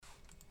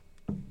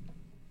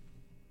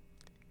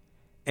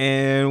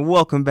And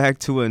welcome back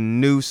to a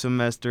new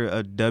semester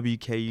of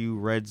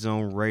WKU Red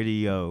Zone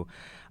Radio.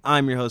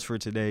 I'm your host for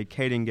today,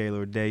 Caden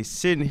Gaylord Day.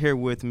 Sitting here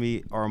with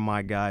me are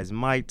my guys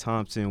Mike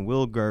Thompson,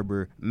 Will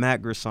Gerber,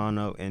 Matt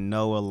Grisano, and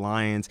Noah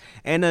Lyons.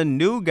 And a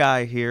new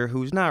guy here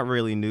who's not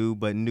really new,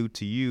 but new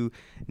to you,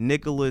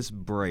 Nicholas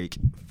Brake.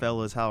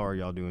 Fellas, how are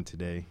y'all doing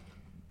today?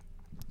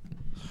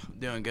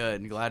 Doing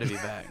good. Glad to be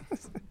back.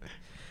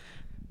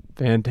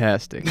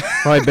 Fantastic.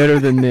 Probably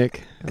better than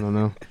Nick. I don't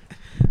know.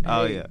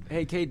 Oh, yeah.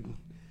 Hey, Caden.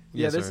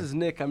 Yes, this sir. is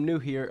Nick. I'm new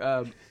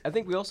here. I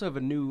think we also have a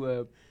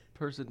new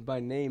person by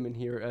name in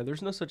here.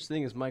 There's no such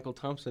thing as Michael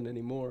Thompson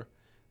anymore.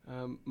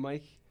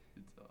 Mike?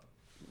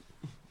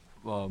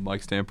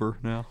 Mike Stamper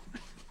now.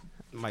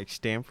 Mike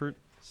Stanford?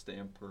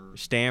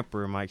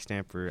 Stamper. Mike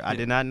Stamper. I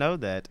did not know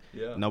that.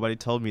 Yeah. Nobody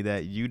told me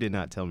that. You did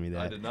not tell me that.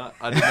 I did not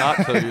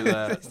tell you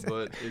that,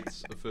 but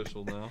it's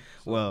official now.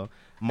 So. Well,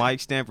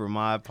 Mike Stamper,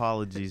 my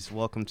apologies.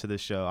 Welcome to the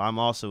show. I'm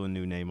also a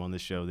new name on the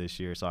show this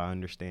year, so I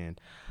understand.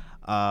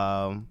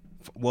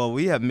 Well,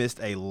 we have missed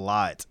a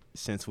lot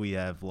since we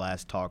have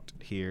last talked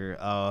here,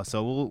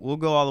 so we'll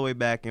go all the way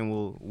back and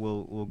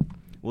we'll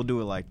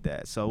do it like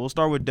that. So we'll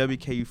start with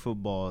WKU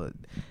football.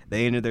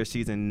 They ended their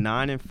season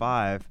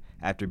 9-5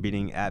 after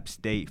beating App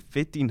State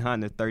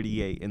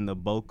 59-38 in the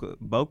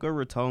Boca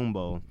Raton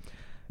Bowl.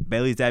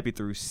 Bailey Zappi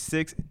threw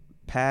 6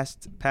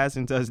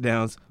 passing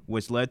touchdowns,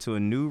 which led to a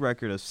new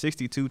record of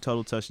 62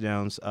 total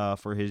touchdowns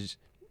for his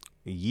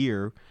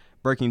year,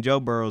 breaking Joe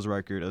Burrow's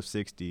record of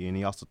 60. And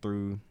he also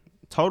threw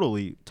total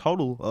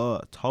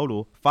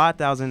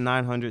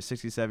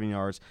 5,967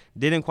 yards.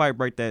 Didn't quite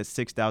break that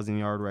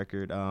 6,000-yard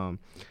record.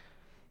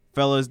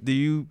 Fellas, do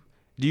you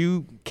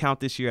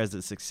count this year as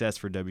a success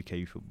for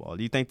WKU football?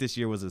 Do you think this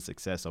year was a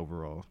success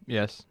overall?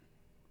 Yes.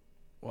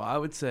 Well, I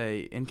would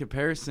say in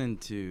comparison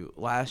to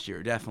last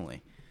year,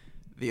 definitely.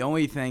 The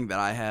only thing that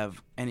I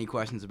have any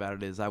questions about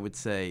it is I would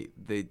say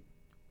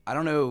I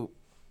don't know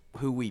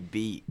who we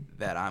beat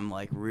that I'm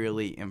like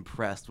really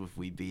impressed with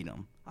we beat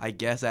them. I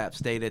guess App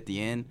State at the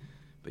end,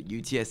 but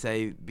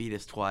UTSA beat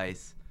us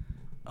twice.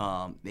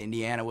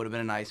 Indiana would have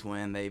been a nice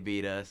win. They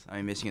beat us. I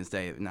mean, Michigan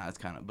State,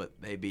 but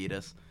they beat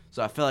us.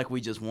 So I feel like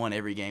we just won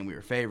every game we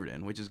were favored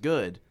in, which is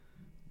good,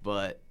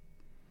 but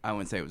I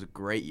wouldn't say it was a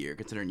great year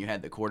considering you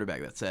had the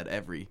quarterback that set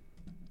every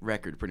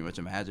record pretty much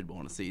imaginable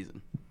in a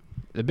season.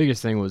 The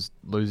biggest thing was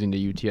losing to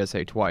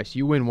UTSA twice.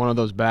 You win one of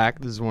those back,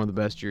 this is one of the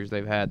best years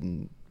they've had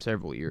in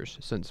several years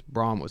since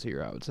Braun was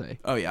here, I would say.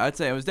 Oh, yeah, I'd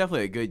say it was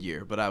definitely a good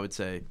year, but I would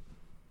say,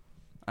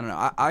 I don't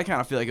know, I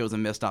kind of feel like it was a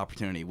missed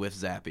opportunity with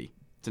Zappi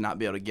to not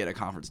be able to get a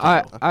conference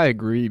title. I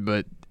agree,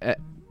 but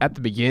at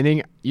the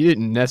beginning, you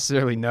didn't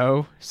necessarily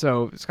know,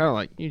 so it's kind of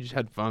like you just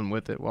had fun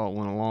with it while it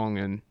went along.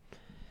 And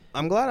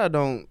I'm glad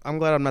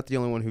I'm not the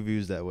only one who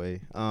views that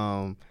way.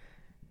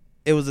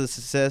 It was a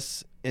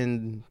success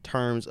in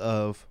terms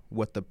of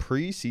what the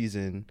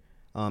preseason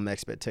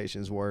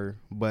expectations were,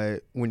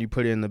 but when you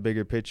put it in the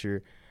bigger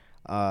picture,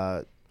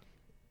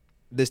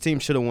 this team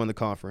should have won the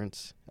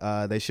conference.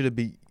 They should have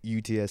beat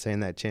UTSA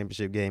in that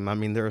championship game. I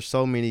mean, there are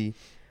so many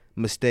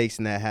mistakes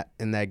in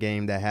that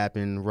game that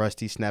happened.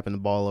 Rusty snapping the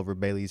ball over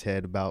Bailey's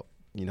head about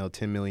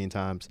 10 million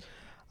times.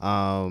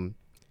 That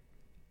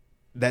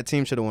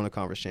team should have won a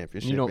conference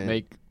championship. you don't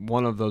make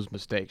one of those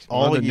mistakes.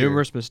 All one of the year.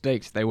 numerous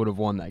mistakes, they would have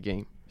won that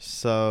game.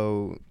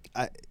 So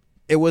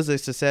it was a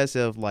success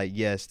of like,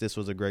 yes, this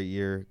was a great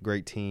year,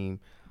 great team.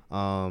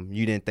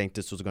 You didn't think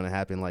this was going to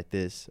happen like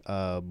this,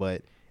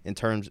 but in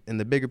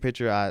the bigger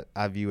picture,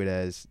 I view it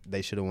as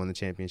they should have won the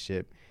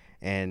championship.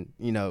 And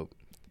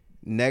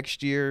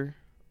next year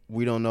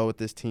we don't know what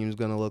this team's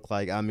going to look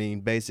like. I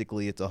mean,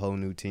 basically it's a whole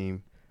new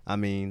team. I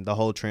mean, the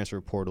whole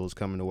transfer portal is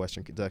coming to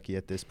Western Kentucky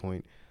at this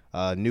point.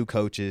 New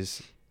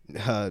coaches,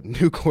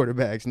 new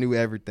quarterbacks, new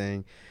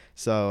everything.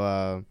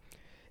 So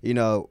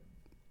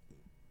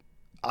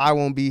I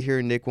won't be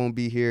here, Nick won't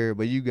be here,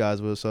 but you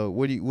guys will. So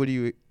what do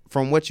you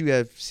from what you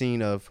have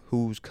seen of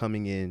who's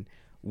coming in,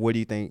 what do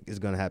you think is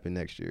going to happen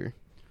next year?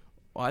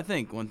 Well, I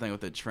think one thing with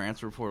the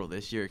transfer portal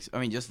this year, I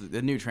mean, just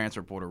the new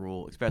transfer portal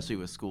rule, especially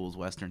with schools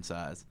Western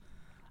size,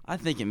 I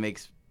think it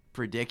makes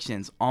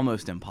predictions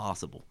almost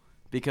impossible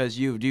because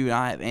you do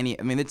not have any.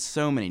 I mean, it's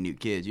so many new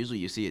kids. Usually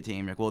you see a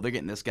team like, well, they're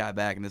getting this guy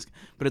back and this,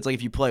 but it's like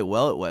if you play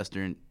well at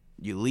Western,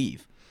 you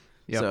leave.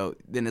 Yep. So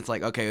then it's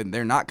like, okay,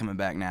 they're not coming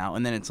back now,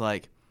 and then it's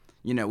like,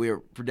 we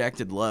were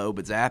projected low,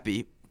 but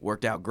Zappi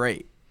worked out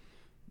great.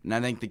 And I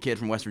think the kid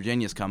from West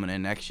Virginia is coming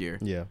in next year.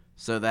 Yeah.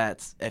 So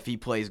that's if he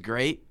plays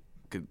great,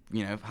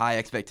 high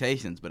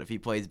expectations. But if he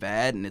plays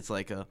bad, and it's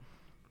like who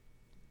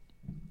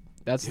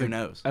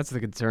knows? That's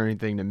the concerning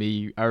thing to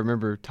me. I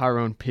remember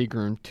Tyrone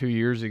Pegram 2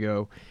 years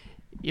ago.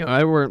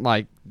 They weren't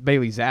like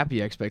Bailey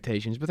Zappi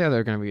expectations, but they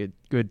were going to be a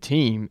good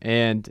team,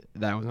 and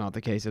that was not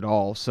the case at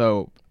all.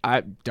 So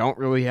I don't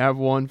really have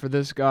one for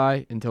this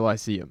guy until I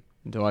see him,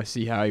 until I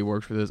see how he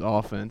works with his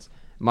offense.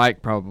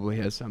 Mike probably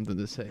has something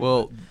to say.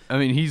 Well, I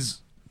mean,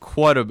 he's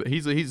quite a.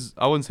 He's.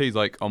 I wouldn't say he's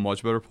like a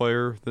much better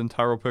player than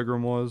Tyrone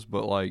Pegram was,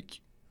 but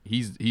like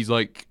he's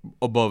like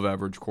above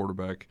average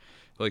quarterback.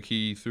 Like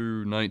he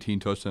threw 19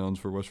 touchdowns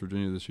for West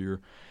Virginia this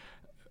year.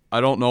 I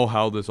don't know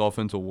how this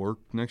offense will work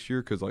next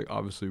year because, like,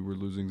 obviously we're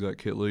losing Zach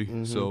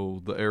Kitley,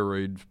 so the air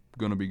raid's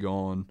going to be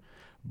gone.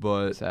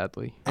 But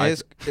Sadly.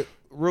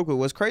 Real quick,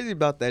 what's crazy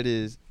about that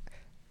is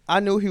I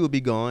knew he would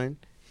be gone,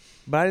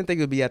 but I didn't think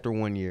it would be after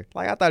 1 year.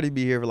 Like, I thought he'd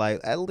be here for,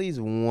 like, at least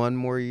one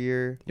more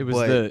year. It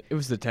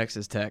was the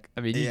Texas Tech.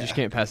 I mean, you just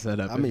can't pass that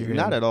up. I mean,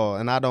 not at all,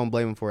 and I don't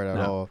blame him for it at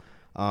all.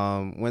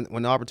 When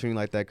the opportunity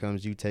like that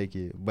comes, you take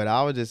it. But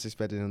I was just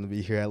expecting him to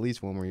be here at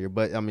least one more year.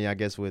 But, I mean, I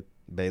guess with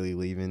Bailey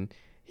leaving,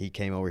 he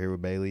came over here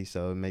with Bailey,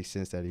 so it makes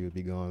sense that he would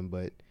be gone.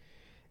 But,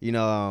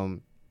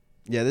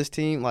 this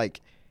team,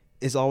 like,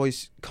 it's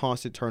always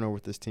constant turnover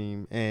with this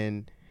team.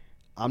 And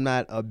I'm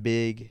not a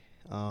big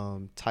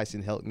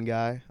Tyson Helton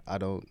guy. I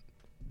don't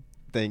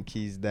think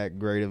he's that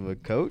great of a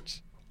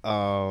coach.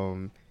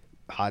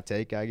 Hot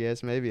take, I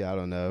guess, maybe. I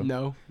don't know.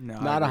 No, No,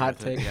 not a hot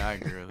take. Yeah, I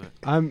agree with it.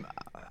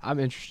 I'm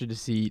interested to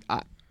see.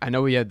 I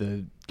know we had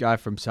the guy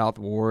from South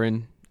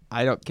Warren.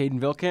 Caden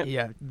Velkamp?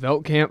 Yeah,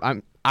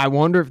 Veltkamp. I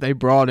wonder if they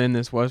brought in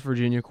this West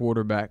Virginia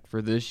quarterback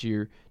for this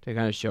year to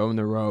kind of show him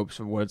the ropes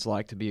of what it's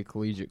like to be a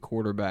collegiate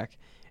quarterback,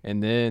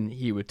 and then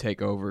he would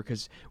take over.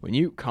 Because when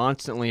you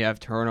constantly have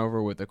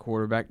turnover with a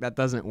quarterback, that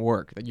doesn't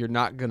work. You're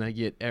not going to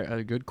get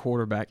a good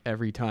quarterback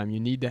every time. You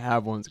need to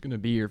have one that's going to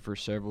be here for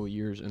several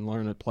years and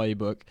learn a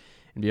playbook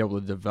and be able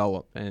to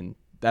develop, and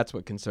that's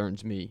what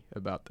concerns me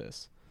about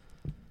this.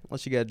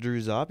 Unless you got Drew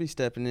Zombie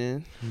stepping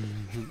in.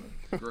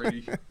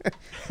 Grady.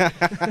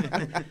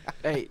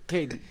 Hey,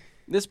 Caden,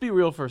 let's be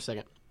real for a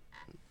second.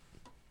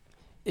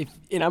 And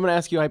I'm going to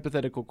ask you a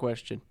hypothetical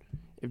question.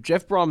 If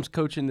Jeff Brom's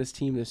coaching this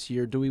team this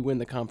year, do we win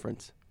the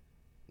conference?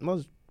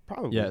 Most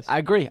probably. Yes. I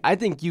agree. I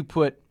think you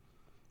put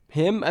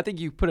him. I think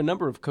you put a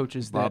number of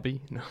coaches that. Bobby?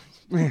 No.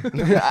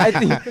 I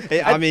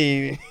think. I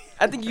mean,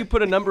 I think you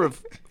put a number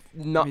of.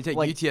 Not You take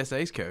like.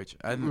 UTSA's coach.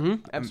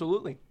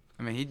 Absolutely.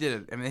 I mean, he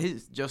did it. I mean, he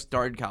just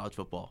started college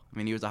football. I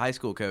mean, he was a high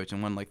school coach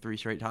and won like 3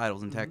 straight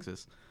titles in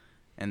Texas.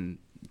 And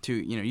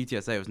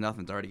UTSA was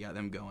nothing. It's already got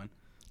them going.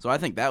 So I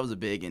think that was a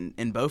big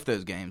in both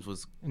those games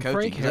was And coaching.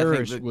 Frank 'cause I think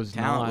Harris the was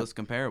talent not- was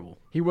comparable.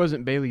 He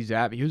wasn't Bailey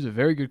Zappi. He was a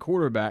very good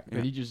quarterback, Yeah.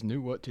 but he just knew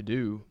what to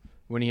do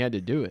when he had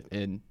to do it.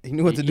 And he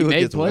knew what to do made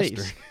against plays.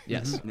 Western.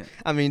 Yes.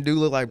 I mean, do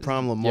look like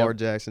prime Lamar Yep.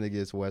 Jackson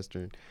against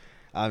Western.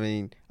 I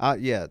mean,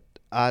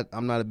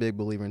 I'm not a big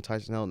believer in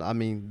Tyson Helton. I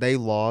mean, they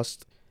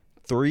lost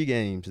 3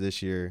 games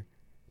this year.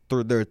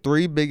 Their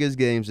 3 biggest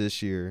games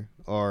this year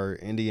are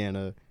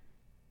Indiana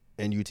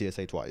and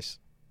UTSA twice,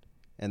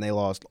 and they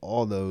lost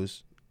all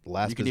those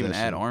last. You could possession.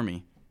 even add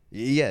Army.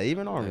 Yeah,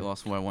 even Army. They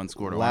lost by 1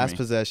 score to last Army.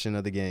 possession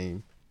of the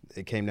game,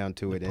 it came down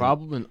to it. The and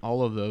problem in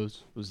all of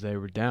those was they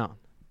were down.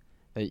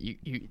 That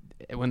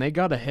when they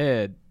got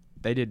ahead,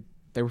 they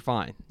were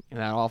fine, and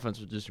that offense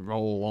would just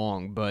roll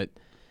along. But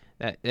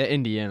that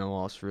Indiana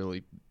loss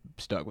really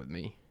stuck with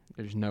me.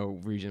 There's no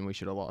reason we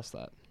should have lost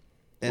that.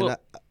 And Well,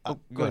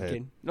 go ahead.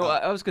 Caden. No,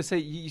 I was gonna say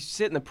you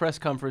sit in the press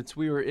conference.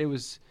 It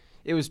was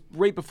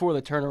right before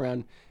the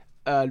turnaround,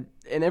 and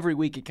every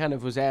week it kind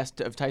of was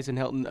asked of Tyson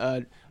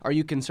Helton, "Are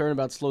you concerned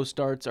about slow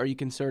starts? Are you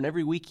concerned?"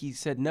 Every week he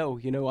said, "No,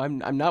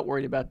 I'm not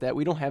worried about that.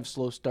 We don't have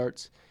slow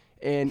starts."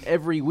 And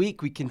every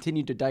week we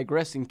continued to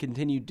digress and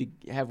continued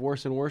to have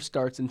worse and worse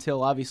starts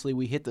until obviously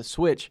we hit the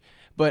switch.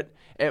 But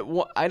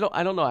I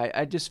don't know.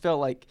 I just felt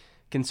like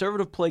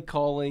conservative play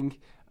calling.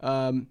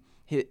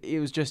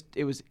 It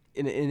was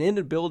an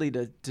inability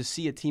to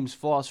see a team's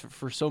flaws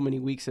for so many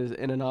weeks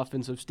in an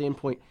offensive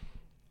standpoint.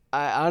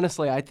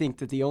 I think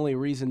that the only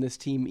reason this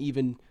team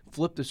even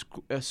flipped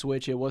a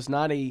switch, it was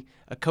not a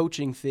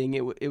coaching thing.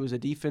 It was a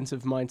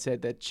defensive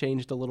mindset that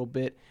changed a little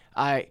bit.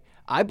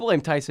 I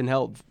blame Tyson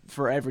Helton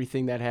for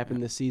everything that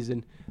happened this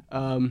season.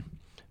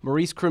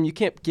 Maurice Krum, you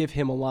can't give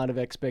him a lot of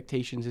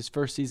expectations. His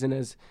first season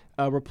as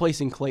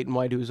replacing Clayton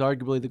White, who is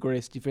arguably the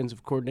greatest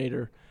defensive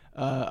coordinator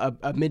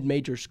a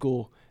mid-major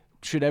school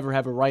should ever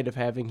have a right of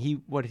having. He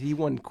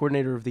won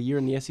coordinator of the year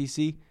in the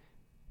SEC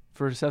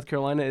for South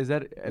Carolina. Is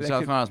that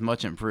South Carolina's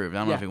much improved. I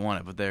don't know if Yeah. he won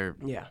it, but they're.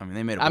 Yeah. I mean,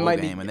 they made I a bowl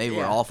might be- game and they were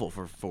yeah. awful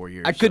for 4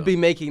 years. I could so. be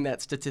making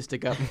that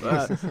statistic up,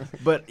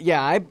 but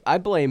yeah, I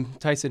blame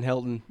Tyson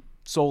Helton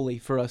solely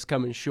for us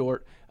coming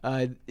short.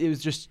 It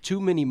was just too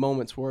many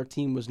moments where our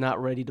team was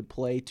not ready to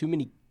play. Too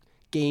many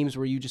games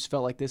where you just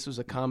felt like this was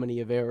a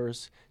comedy of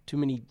errors. Too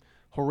many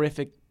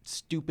horrific,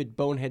 stupid,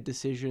 bonehead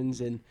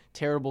decisions and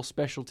terrible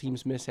special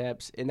teams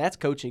mishaps. And that's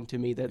coaching to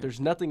me. That there's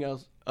nothing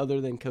else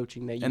other than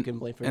coaching that you can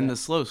blame for and that. the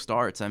slow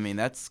starts, I mean,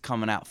 that's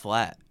coming out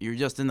flat. You're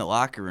just in the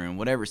locker room.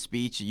 Whatever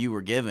speech you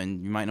were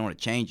given, you might not want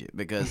to change it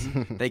because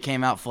they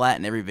came out flat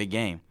in every big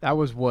game. That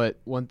was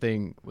one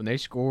thing when they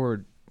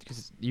scored,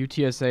 because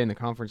UTSA in the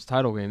conference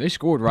title game, they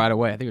scored right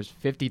away. I think it was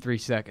 53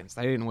 seconds.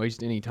 They didn't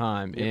waste any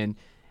time. Yep. And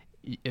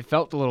it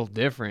felt a little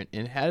different.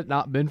 And had it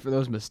not been for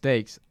those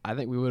mistakes, I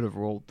think we would have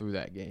rolled through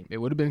that game. It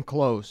would have been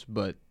close,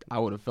 but I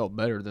would have felt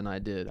better than I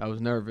did. I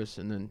was nervous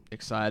and then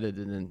excited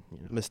and then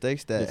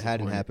Mistakes that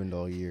hadn't disappointed. happened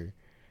all year.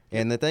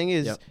 And the thing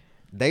is, Yep.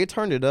 they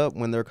turned it up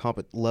when their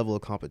level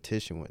of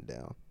competition went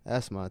down.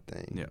 That's my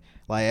thing. Yeah.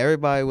 Like,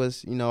 everybody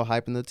was,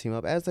 hyping the team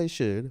up, as they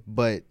should.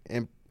 But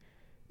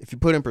if you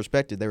put in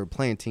perspective, they were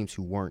playing teams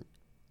who weren't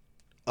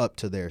up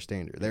to their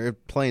standard. They were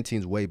playing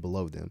teams way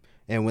below them.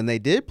 And when they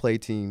did play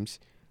teams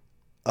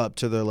up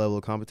to their level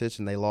of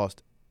competition, they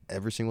lost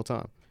every single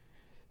time.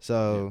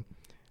 So,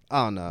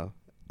 I don't know.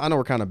 I know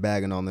we're kind of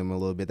bagging on them a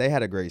little bit. They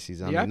had a great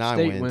season. The I App mean, 9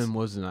 State wins. win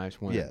was a nice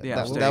win. Yeah, Yeah,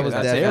 that State, was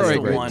that's definitely the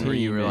great one where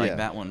you were team, like, yeah.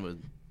 that one was.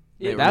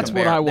 Yeah, they were That's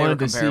what I they were wanted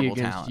to see comparable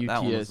against talent.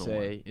 That one was the one.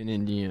 UTSA in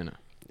Indiana.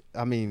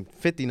 I mean,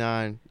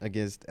 59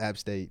 against App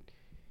State.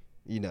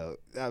 You know,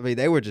 I mean,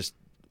 they were just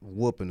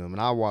whooping them.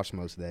 And I watched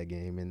most of that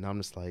game. And I'm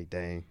just like,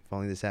 dang, if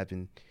only this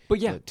happened But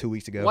yeah, 2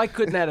 weeks ago. why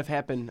couldn't that have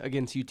happened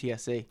against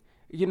UTSA?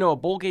 You know,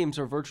 bowl games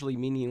are virtually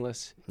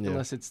meaningless Yeah.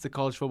 unless it's the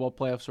college football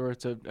playoffs or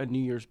it's a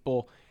New Year's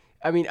bowl.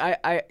 I mean,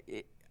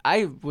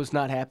 I was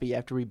not happy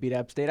after we beat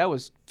App State. I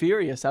was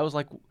furious. I was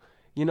like,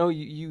 you know,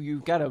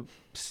 you got to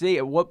see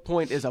at what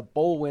point is a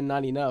bowl win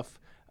not enough.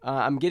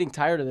 I'm getting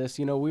tired of this.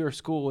 You know, we were a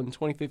school in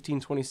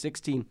 2015,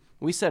 2016.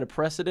 We set a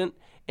precedent,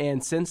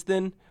 and since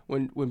then,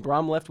 when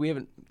Brom left, we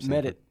haven't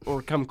met it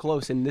or come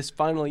close. And this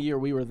final year,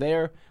 we were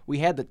there. We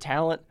had the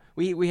talent.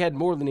 We had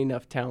more than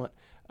enough talent,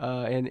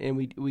 and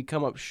we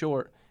come up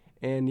short.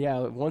 And yeah,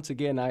 once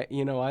again, I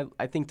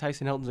think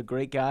Tyson Helton's a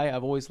great guy.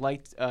 I've always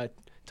liked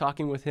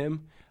talking with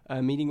him,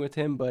 meeting with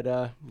him.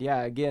 But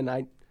yeah, again,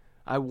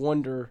 I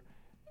wonder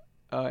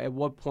at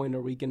what point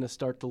are we going to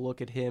start to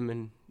look at him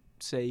and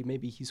say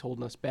maybe he's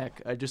holding us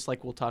back? Just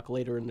like we'll talk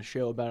later in the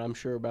show about, I'm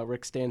sure, about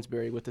Rick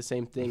Stansbury with the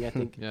same thing. I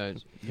think. Yeah,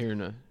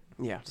 hearing a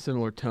Yeah.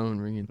 similar tone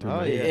ringing through. Oh,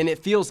 my yeah. ear. And it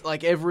feels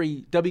like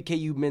every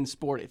WKU men's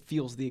sport, it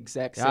feels the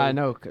exact same. Yeah, I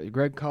know.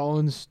 Greg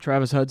Collins,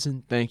 Travis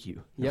Hudson, thank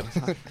you. Yep.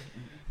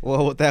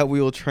 Well, with that,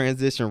 we will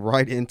transition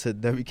right into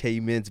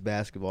WKU men's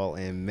basketball.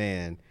 And,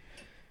 man,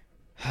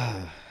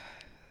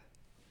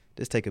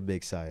 just take a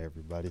big sigh,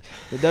 everybody.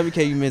 The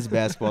WKU men's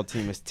basketball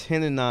team is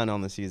 10-9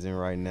 on the season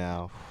right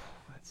now.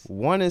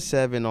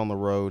 1-7 on the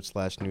road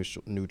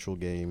 / neutral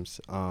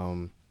games.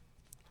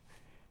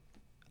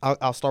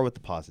 I'll start with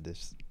the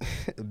positives.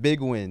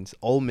 Big wins.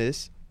 Ole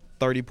Miss,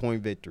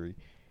 30-point victory.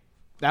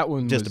 That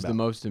one Just was about. the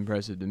most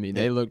impressive to me.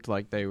 They looked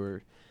like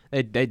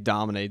they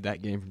dominated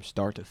that game from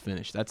start to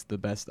finish. That's the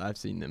best I've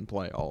seen them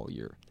play all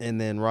year.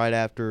 And then right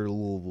after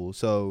Louisville.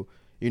 So,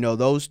 you know,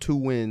 those 2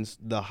 wins,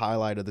 the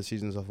highlight of the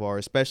season so far,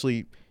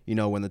 especially, you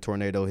know, when the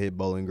tornado hit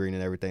Bowling Green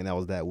and everything. That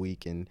was that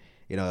week. And,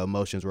 you know,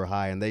 emotions were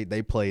high. And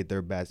they played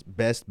their best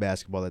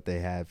basketball that they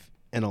have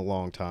in a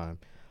long time.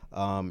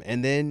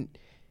 And then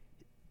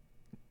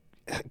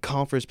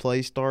conference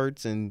play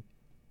starts, and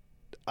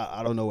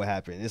I don't know what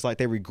happened. It's like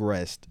they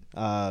regressed.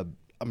 I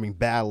mean,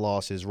 bad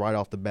losses right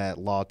off the bat.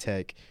 La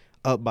Tech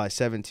up by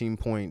 17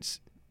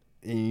 points,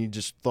 and you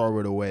just throw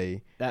it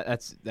away. That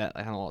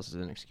kind of loss is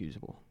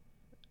inexcusable.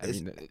 I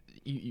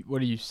mean, what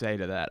do you say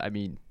to that? I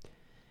mean,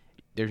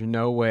 there's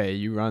no way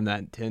you run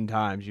that 10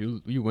 times,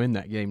 you win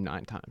that game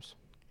 9 times.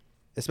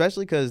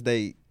 Especially because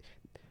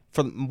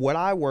from what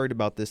I worried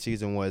about this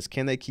season was,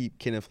 can they keep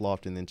Kenneth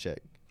Lofton in check?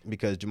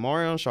 Because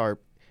Jamarion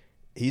Sharp,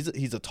 he's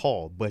a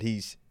tall, but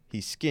he's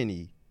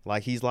skinny.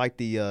 Like he's like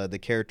the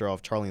character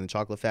of Charlie and the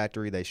Chocolate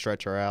Factory. They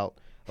stretch her out,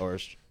 or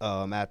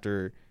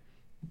after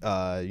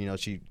you know,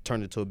 she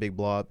turned into a big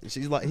blob.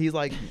 He's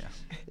like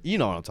you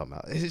know what I'm talking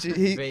about.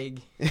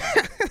 Vague.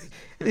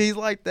 He's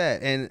like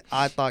that, and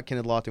I thought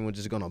Kenneth Lofton was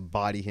just gonna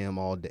body him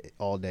all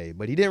day,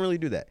 but he didn't really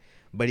do that.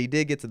 But he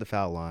did get to the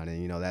foul line,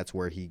 and you know that's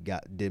where he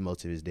did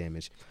most of his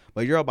damage.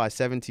 But you're up by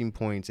 17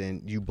 points,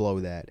 and you blow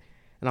that,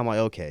 and I'm like,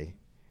 okay,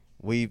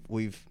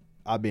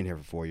 I've been here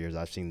for 4 years.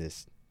 I've seen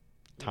this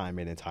time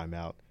in and time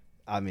out.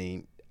 I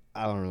mean,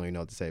 I don't really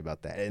know what to say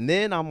about that. And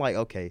then I'm like,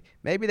 okay,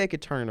 maybe they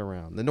could turn it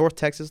around. The North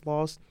Texas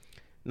loss.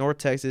 North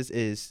Texas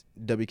is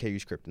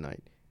WKU's kryptonite.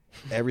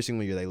 Every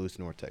single year they lose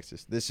to North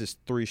Texas. This is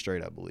 3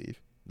 straight, I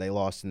believe. They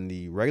lost in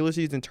the regular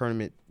season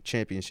tournament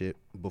championship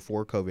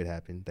before COVID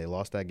happened. They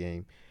lost that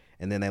game.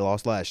 And then they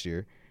lost last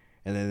year.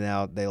 And then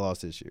now they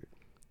lost this year.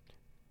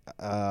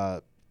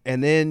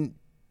 And then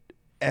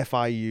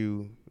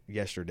FIU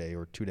yesterday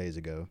or 2 days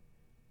ago.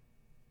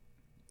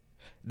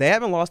 They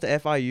haven't lost to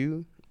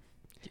FIU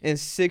in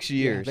 6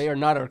 years. Yeah, they are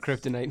not our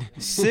kryptonite.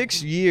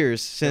 6 years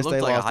It since looked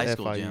they like a lost high to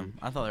school FIU. gym.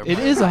 I thought they were It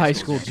playing is a high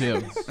school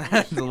gym.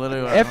 That's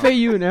literally what I thought.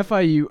 FAU and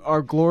FIU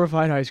are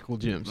glorified high school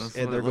gyms. That's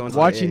And what they're it going looked to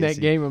like. Watching that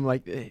AAC. game, I'm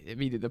like, I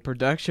mean, the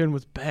production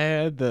was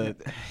bad.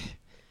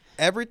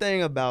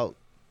 Everything about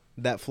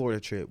that Florida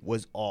trip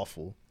was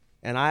awful.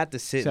 And I had to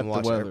sit Except and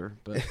watch the weather.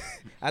 But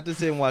I had to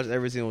sit and watch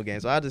every single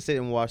game. So I had to sit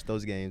and watch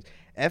those games.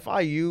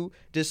 FIU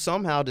just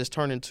somehow just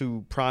turned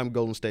into prime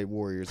Golden State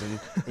Warriors and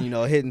you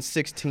know, hitting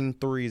 16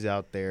 threes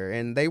out there.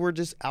 And they were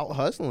just out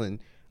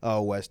hustling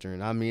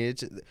Western. I mean,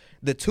 it's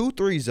the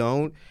 2-3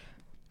 zone.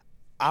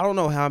 I don't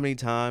know how many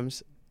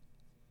times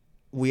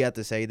we have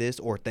to say this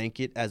or think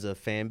it as a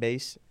fan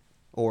base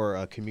or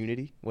a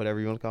community, whatever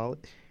you want to call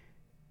it.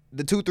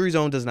 The 2-3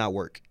 zone does not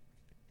work,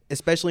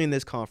 especially in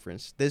this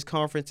conference. This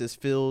conference is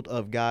filled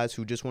of guys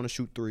who just want to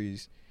shoot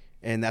threes,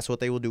 and that's what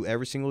they will do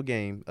every single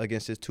game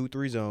against this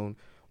 2-3 zone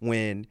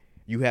when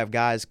You have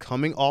guys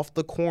coming off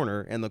the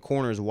corner, and the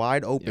corner is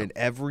wide open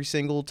every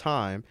single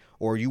time,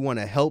 or you want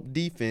to help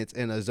defense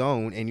in a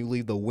zone, and you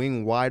leave the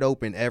wing wide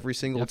open every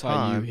single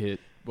time. You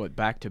hit,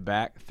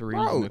 back-to-back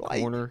threes in the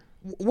corner.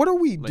 What are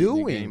we late doing?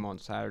 In the game on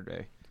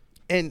Saturday.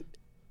 And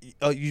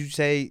you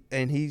say,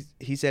 and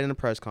he said in a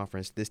press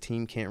conference, this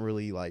team can't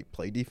really,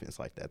 play defense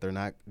like that. They're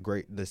not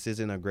great. This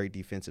isn't a great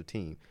defensive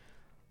team.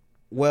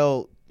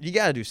 Well, you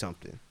got to do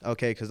something,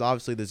 okay, because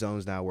obviously the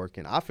zone's not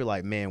working. I feel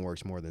like man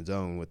works more than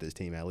zone with this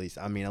team at least.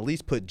 I mean, at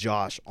least put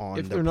Josh on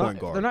the point guard.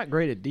 If they're not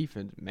great at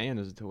defense, man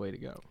is the way to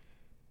go.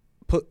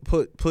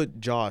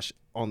 Put Josh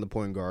on the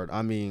point guard.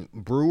 I mean,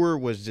 Brewer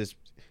was just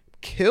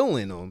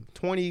killing them.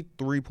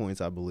 23 points,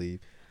 I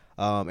believe.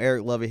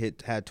 Eric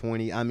Lovett had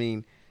 20. I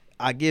mean,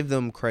 I give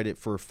them credit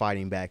for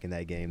fighting back in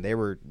that game. They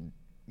were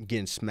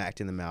getting smacked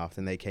in the mouth,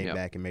 and they came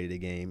back and made it a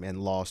game and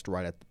lost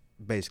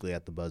basically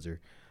at the buzzer.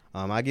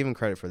 I give them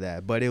credit for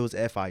that, but it was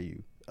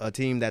FIU, a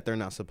team that they're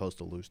not supposed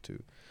to lose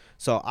to.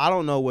 So I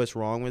don't know what's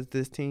wrong with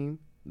this team.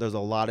 There's a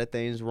lot of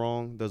things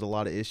wrong. There's a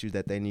lot of issues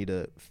that they need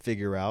to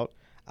figure out.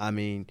 I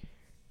mean,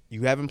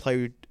 you haven't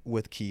played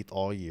with Keith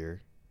all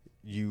year.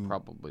 You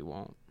probably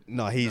won't.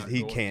 No, he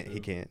can't.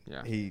 He can't.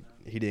 Yeah. He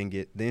didn't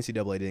get, the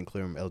NCAA didn't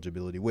clear him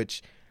eligibility,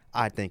 which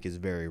I think is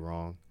very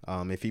wrong.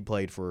 If he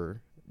played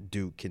for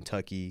Duke,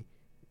 Kentucky,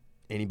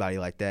 anybody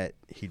like that,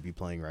 he'd be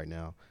playing right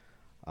now.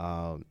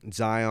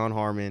 Zion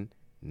Harmon,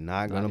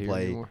 not going to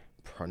play.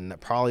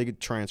 Probably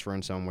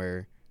transferring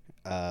somewhere.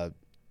 I'm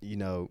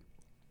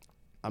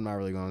not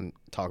really going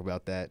to talk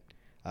about that.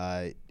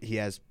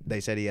 They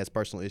said he has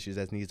personal issues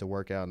that needs to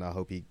work out, and I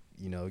hope he,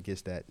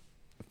 gets that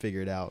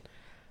figured out.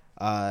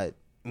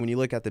 When you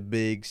look at the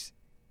bigs,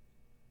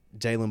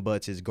 Jalen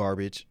Butts is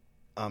garbage.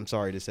 I'm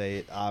sorry to say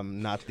it.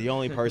 I'm not the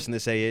only person to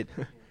say it.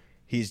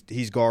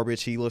 He's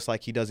garbage. He looks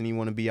like he doesn't even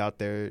want to be out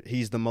there.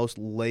 He's the most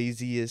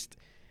laziest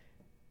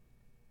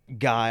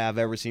guy I've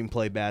ever seen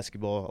play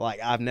basketball.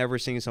 I've never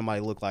seen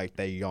somebody look like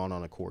they yawn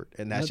on a court,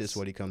 and that's just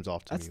what he comes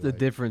off to me. That's the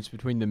difference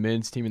between the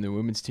men's team and the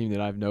women's team that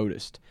I've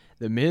noticed.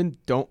 The men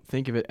don't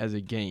think of it as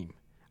a game.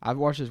 I've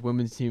watched this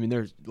women's team, and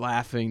they're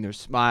laughing, they're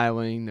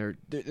smiling,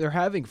 they're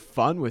having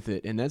fun with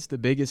it, and that's the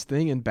biggest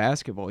thing in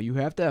basketball. You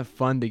have to have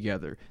fun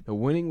together. The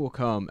winning will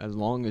come as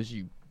long as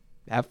you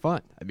have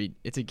fun. I mean,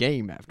 it's a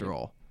game after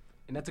all.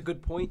 And that's a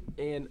good point.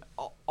 And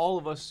all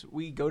of us,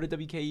 we go to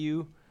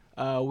WKU.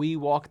 We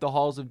walk the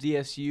halls of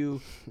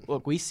DSU.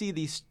 Look, we see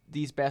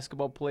these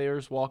basketball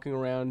players walking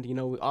around.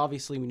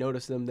 Obviously we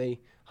notice them. They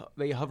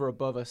hover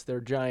above us.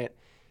 They're giant.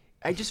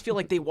 I just feel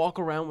like they walk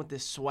around with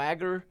this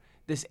swagger,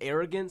 this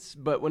arrogance.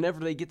 But whenever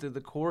they get to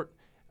the court,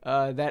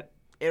 that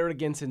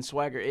arrogance and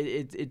swagger,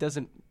 it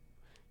doesn't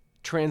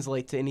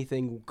translate to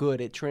anything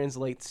good. It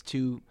translates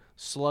to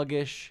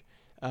sluggish.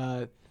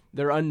 They're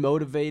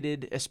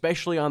unmotivated,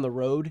 especially on the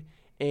road.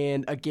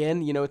 And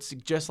again, it's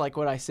just like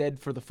what I said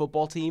for the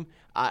football team.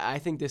 I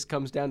think this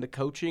comes down to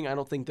coaching. I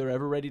don't think they're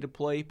ever ready to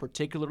play,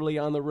 particularly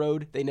on the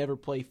road. They never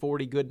play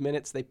 40 good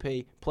minutes. They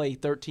play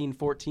 13,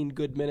 14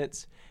 good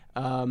minutes.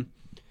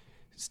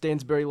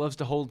 Stansbury loves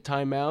to hold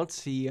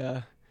timeouts. He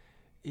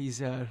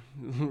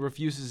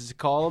refuses to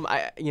call them.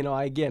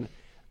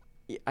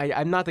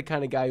 I'm not the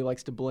kind of guy who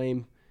likes to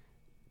blame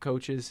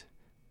coaches,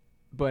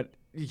 but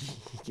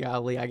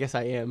golly, I guess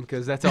I am,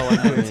 because that's all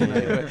I'm doing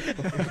tonight.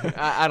 But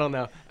I don't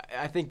know.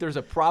 I think there's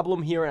a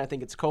problem here, and I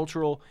think it's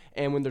cultural.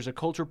 And when there's a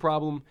culture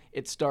problem,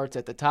 it starts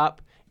at the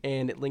top,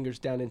 and it lingers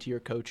down into your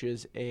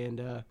coaches. And,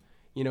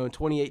 in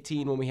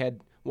 2018 when we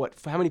had,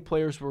 how many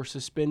players were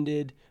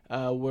suspended,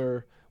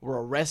 were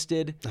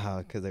arrested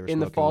they were in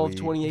the fall of weed.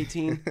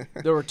 2018?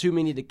 There were too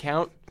many to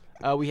count.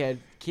 We had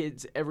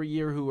kids every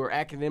year who were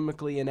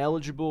academically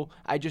ineligible.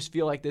 I just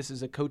feel like this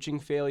is a coaching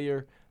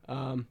failure.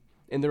 And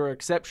there are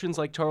exceptions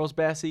like Charles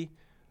Bassey,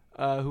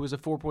 who was a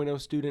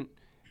 4.0 student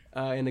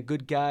and a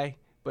good guy.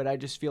 But I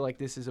just feel like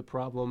this is a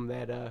problem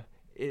that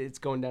it's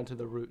going down to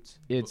the roots.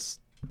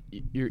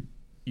 You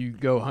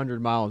go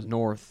 100 miles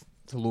north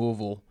to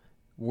Louisville.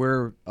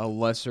 We're a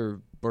lesser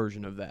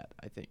version of that,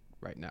 I think,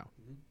 right now.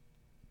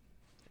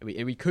 Mm-hmm.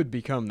 And we could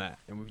become that,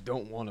 and we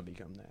don't want to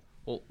become that.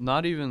 Well,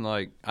 not even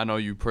I know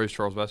you praise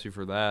Charles Bassey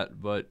for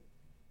that, but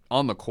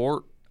on the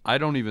court, I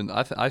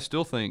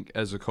still think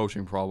as a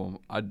coaching problem,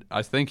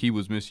 I think he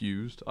was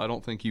misused. I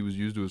don't think he was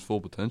used to his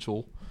full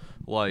potential.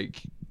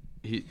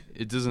 He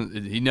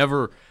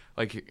never,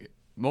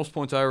 most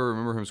points I ever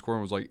remember him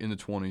scoring was in the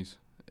 20s,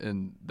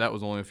 and that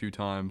was only a few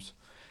times.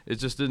 It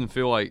just didn't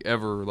feel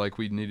like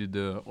we needed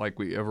to,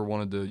 we ever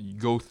wanted to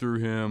go through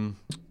him,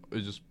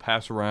 just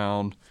pass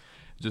around,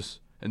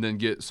 and then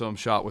get some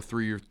shot with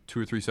 2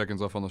 or 3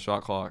 seconds left on the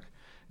shot clock.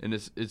 And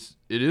it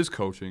is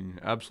coaching,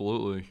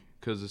 absolutely,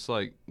 because it's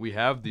we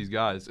have these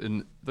guys,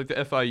 and the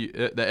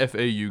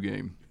FAU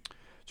game,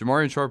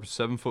 Jamarian Sharp is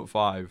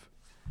 7'5".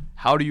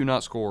 How do you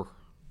not score?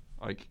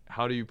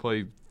 How do you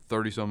play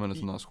 30-some minutes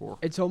and not score?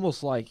 It's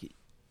almost like,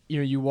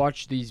 you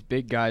watch these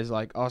big guys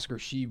like Oscar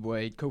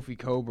Tshiebwe, Kofi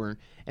Coburn,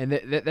 and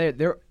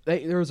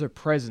there's a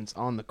presence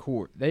on the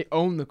court. They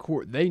own the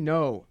court. They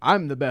know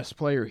I'm the best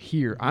player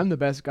here. I'm the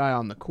best guy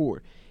on the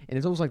court. and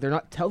it's almost like they're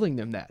not telling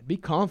them that. Be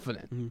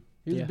confident.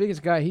 You're Yeah. the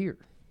biggest guy here.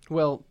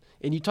 Well,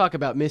 and you talk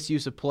about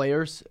misuse of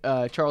players.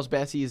 Charles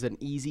Bassey is an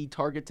easy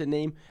target to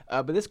name.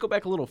 But let's go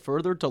back a little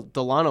further to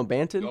Delano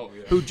Banton,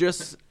 who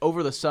just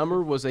over the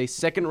summer was a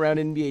second-round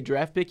NBA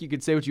draft pick. You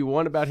could say what you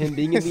want about him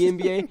being in the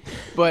NBA,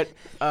 but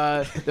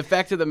the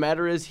fact of the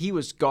matter is he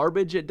was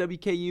garbage at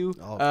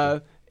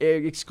WKU,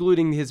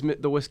 excluding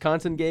the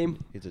Wisconsin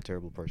game. He's a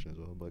terrible person as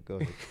well, but go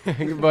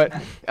ahead. But,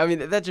 I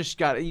mean, that just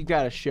you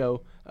got to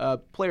show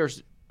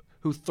players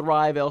who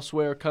thrive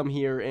elsewhere come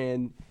here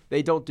and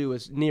they don't do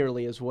as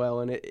nearly as well,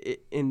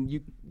 and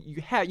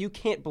you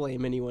can't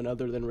blame anyone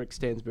other than Rick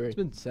Stansbury. It's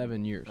been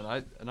 7 years.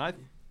 And I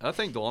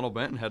think Delano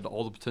Banton had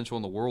all the potential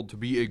in the world to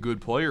be a good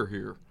player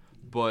here,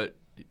 but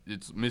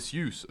it's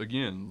misuse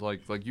again,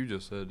 like you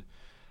just said.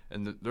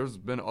 And there's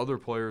been other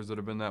players that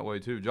have been that way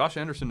too. Josh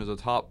Anderson is a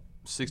top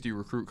 60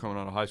 recruit coming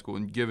out of high school,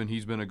 and given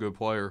he's been a good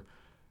player,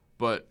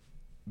 but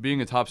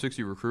being a top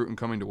 60 recruit and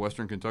coming to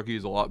Western Kentucky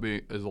is a lot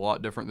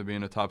different than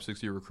being a top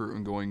 60 recruit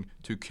and going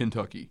to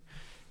Kentucky.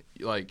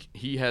 Like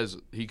he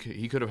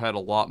could have had a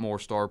lot more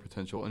star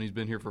potential, and he's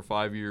been here for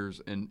 5 years,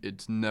 and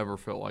it's never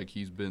felt like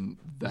he's been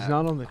that. He's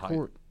not on the high.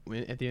 court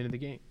at the end of the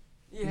game.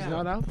 Yeah. He's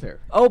not out there.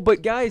 Oh,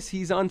 but guys,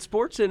 he's on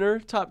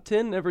SportsCenter top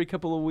 10 every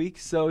couple of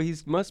weeks, so he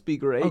must be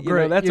great. Oh, You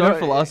know, that's our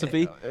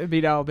philosophy. It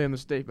beat Alabama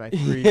State by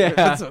 3. Yeah.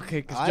 That's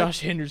okay because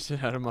Josh Henderson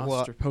had a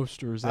monster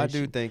posterization. I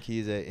do think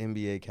he's an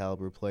NBA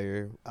caliber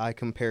player. I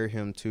compare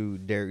him to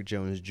Derrick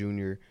Jones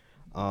Jr.,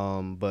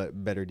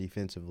 but better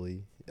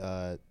defensively.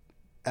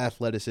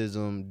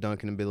 Athleticism,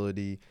 dunking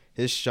ability.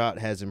 His shot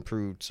has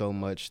improved so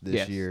much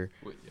this year.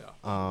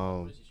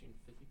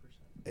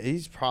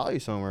 He's probably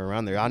somewhere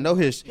around there. I know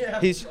he's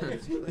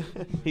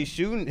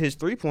shooting his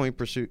 3-point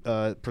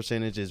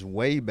percentage is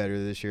way better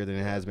this year than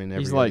it has been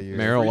every He's other like year.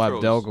 Merrill Free throws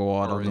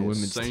Abdel-Gawad are on the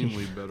women's team.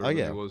 insanely better Oh,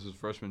 yeah. than he was his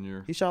freshman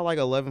year. He shot like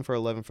 11 for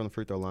 11 from the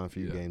free throw line a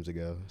few Yeah. games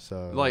ago.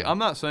 So Like I'm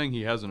not saying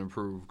he hasn't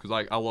improved because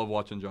I love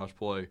watching Josh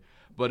play,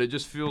 but it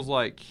just feels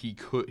like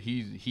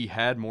he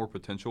had more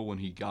potential when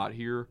he got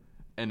here,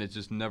 and it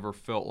just never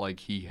felt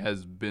like he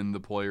has been the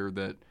player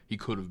that he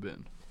could have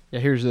been. Yeah,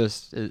 here's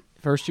this.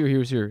 First year he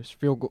was here, his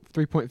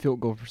 3-point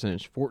field goal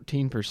percentage,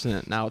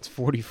 14%. Now it's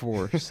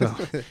 44. So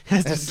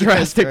that's a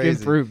drastic crazy.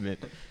 improvement.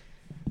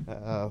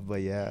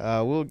 But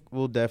yeah,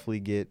 we'll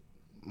definitely get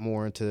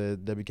more into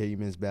WKU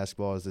men's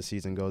basketball as the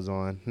season goes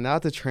on. Now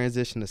to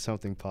transition to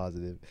something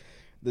positive.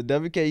 The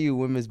WKU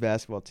women's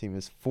basketball team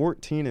is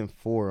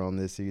 14-4 on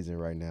this season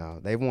right now.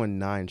 They've won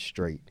 9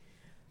 straight.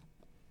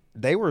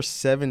 They were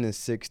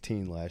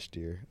 7-16 last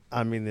year.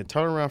 I mean, the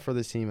turnaround for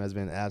this team has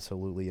been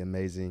absolutely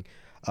amazing.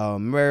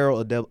 Merrill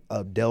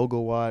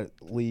Abdel-Gawad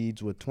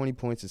leads with 20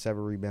 points and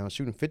 7 rebounds,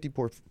 shooting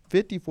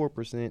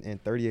 54%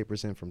 and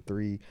 38% from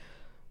 3.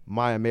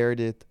 Maya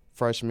Meredith,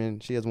 freshman,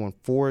 she has won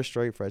 4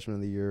 straight Freshman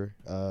of the Year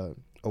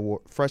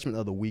Freshman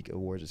of the Week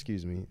awards. This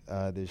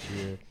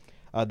year.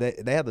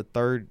 They have the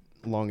third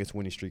longest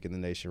winning streak in the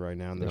nation right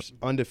now, and they're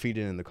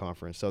undefeated in the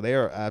conference. So they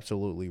are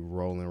absolutely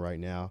rolling right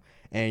now.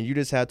 And you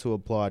just had to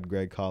applaud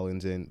Greg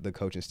Collins and the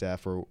coaching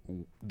staff for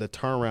the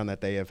turnaround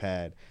that they have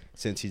had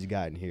since he's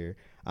gotten here.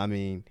 I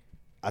mean,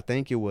 I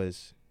think it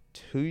was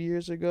 2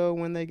 years ago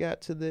when they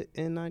got to the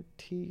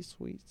NIT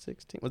Sweet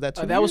 16. Was that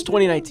 2 That was years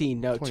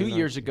 2019. No, 2 2019.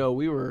 years ago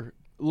we were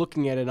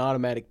looking at an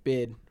automatic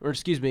bid, or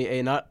excuse me,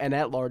 an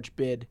at-large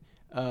bid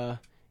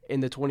in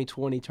the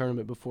 2020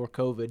 tournament before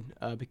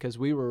COVID because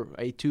we were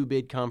a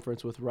 2-bid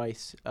conference with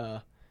Rice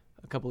a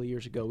couple of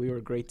years ago. We were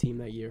a great team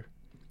that year.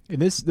 And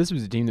this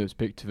was a team that was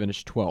picked to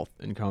finish 12th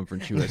in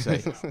Conference USA.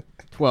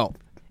 12th.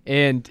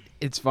 And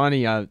it's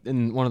funny,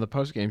 in one of the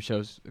post-game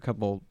shows a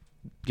couple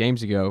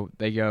games ago,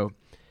 they go,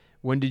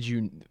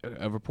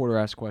 a reporter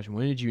asked a question,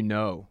 when did you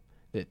know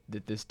that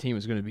this team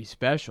was going to be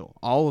special?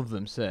 All of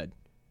them said,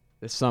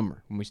 this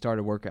summer when we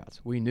started workouts,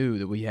 we knew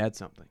that we had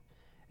something.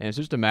 And it's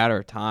just a matter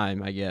of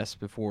time, I guess,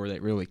 before they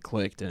really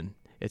clicked and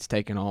it's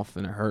taken off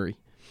in a hurry.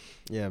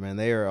 Yeah, man,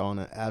 they are on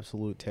an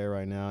absolute tear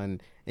right now,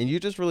 and you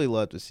just really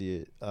love to see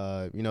it.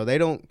 They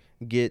don't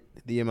get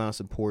the amount of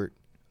support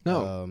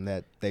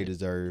that they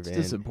deserve. It's and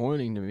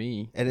disappointing to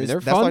me. And They're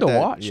that's fun like to that,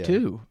 watch, yeah.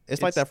 too.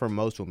 It's like that for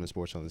most women's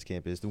sports on this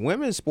campus. The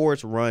women's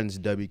sports runs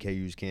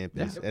WKU's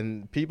campus,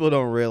 and people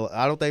don't realize.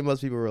 I don't think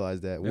most people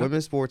realize that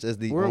women's sports is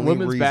the We're only a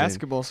women's reason.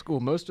 basketball school.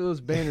 Most of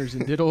those banners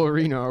in Diddle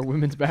Arena are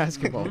women's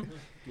basketball.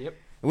 Yep.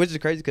 Which is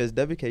crazy because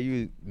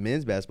WKU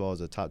men's basketball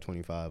is a top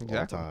 25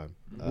 Exactly. all time.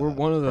 We're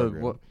one of the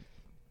program.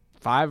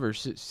 5 or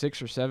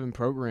 6 or 7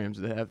 programs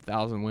that have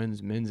 1,000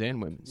 wins, men's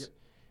and women's. Yep.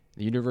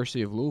 The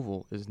University of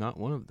Louisville is not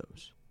one of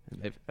those.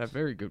 And they've a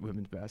very good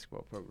women's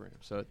basketball program,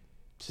 so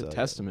it's a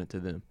testament to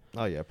them.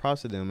 Oh yeah,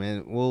 props to them,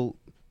 man. We'll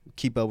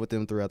keep up with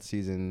them throughout the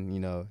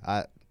season.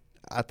 I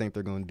think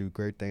they're going to do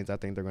great things. I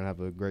think they're going to have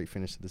a great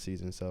finish to the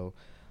season. So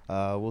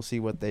we'll see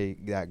what they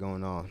got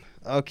going on.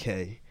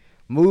 Okay,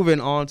 moving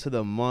on to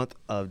the month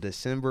of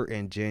December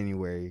and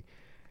January.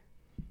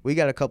 We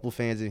got a couple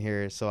fans in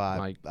here, so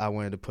I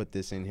wanted to put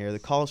this in here. The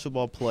college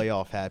football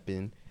playoff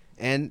happened,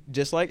 and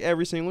just like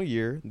every single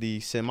year, the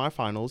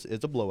semifinals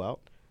is a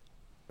blowout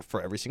for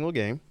every single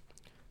game.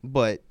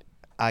 but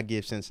I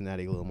give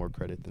Cincinnati a little more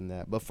credit than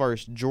that. But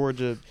first,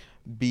 Georgia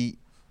beat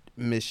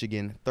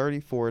Michigan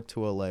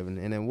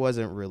 34-11, and it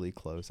wasn't really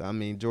close. I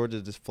mean,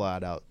 Georgia just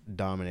flat out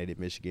dominated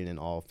Michigan in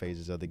all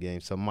phases of the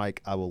game. So,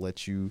 Mike, I will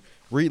let you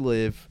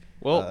relive.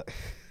 Well,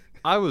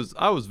 I was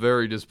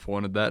very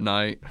disappointed that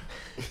night,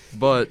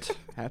 but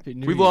Happy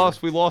New we Year.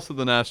 lost. We lost to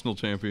the national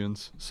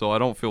champions, so I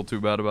don't feel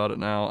too bad about it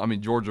now. I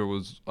mean, Georgia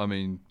was,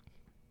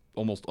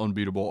 almost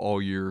unbeatable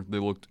all year. They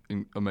looked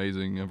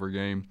amazing every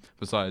game,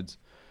 besides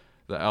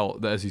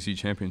the SEC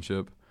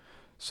championship.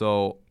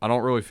 So I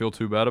don't really feel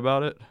too bad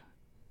about it.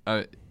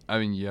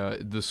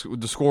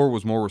 The score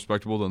was more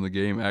respectable than the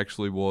game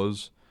actually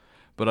was,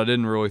 but I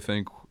didn't really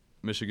think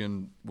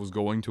Michigan was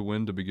going to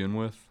win to begin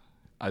with.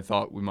 I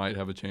thought we might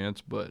have a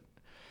chance, but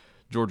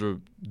Georgia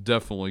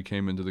definitely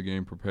came into the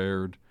game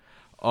prepared.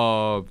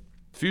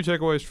 Few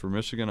takeaways for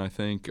Michigan, I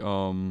think.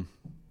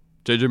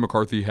 J.J.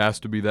 McCarthy has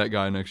to be that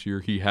guy next year.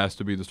 He has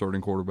to be the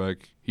starting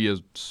quarterback. He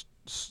has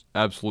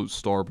absolute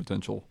star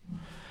potential.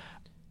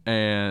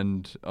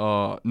 And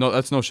no,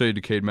 that's no shade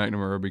to Cade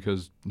McNamara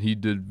because he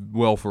did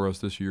well for us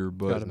this year.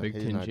 But Got a Big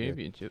He's Ten not good.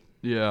 championship.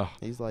 yeah,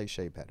 He's like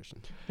Shea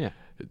Patterson. a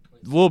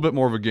little bit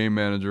more of a game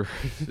manager.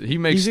 He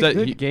makes He's a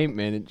good game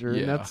manager, Yeah.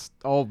 and that's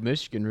all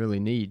Michigan really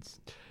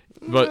needs.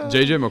 but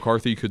J.J.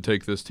 McCarthy could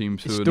take this team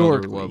to another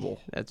Historically,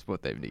 level. that's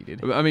what they've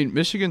needed. I mean,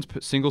 Michigan's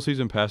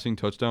single-season passing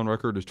touchdown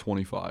record is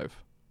 25.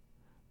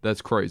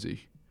 That's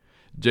crazy.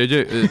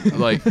 J.J.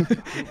 Point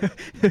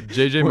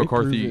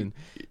McCarthy proven.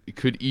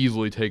 could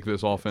easily take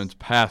this offense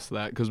past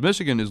that because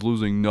Michigan is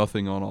losing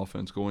nothing on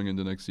offense going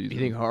into next season. You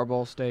think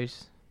Harbaugh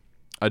stays?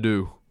 I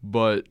do,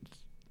 but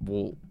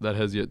that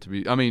has yet to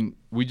be. I mean,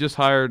 we just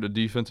hired a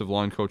defensive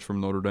line coach from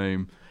Notre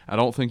Dame. I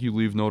don't think you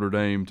leave Notre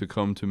Dame to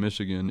come to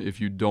Michigan if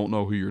you don't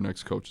know who your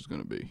next coach is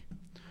going to be.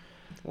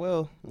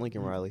 Well,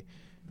 Lincoln Riley.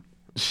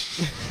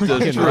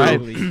 That's true.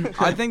 Riley.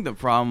 I think the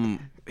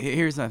problem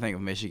here's the thing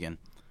with Michigan.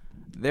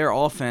 Their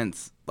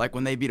offense, like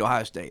when they beat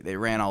Ohio State, they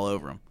ran all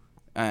over them,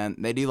 and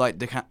they do like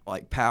to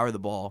power the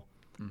ball.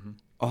 Mhm.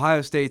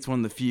 Ohio State's one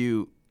of the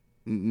few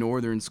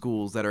northern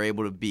schools that are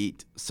able to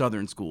beat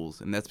southern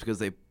schools, and that's because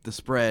the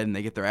spread and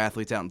they get their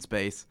athletes out in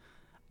space.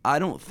 I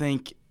don't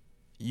think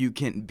you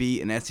can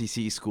beat an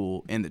SEC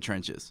school in the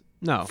trenches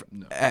No.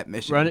 at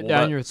Michigan. Run it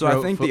down your So throat.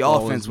 I think the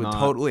Football offense is would not-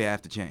 totally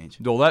have to change.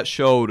 Well, that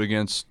showed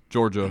against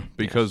Georgia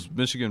because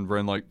Michigan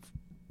ran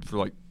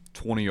for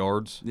 20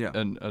 yards. Yeah.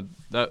 And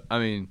that, I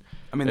mean,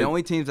 The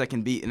only teams that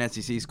can beat an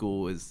SEC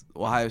school is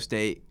Ohio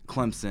State,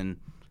 Clemson,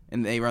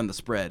 and they run the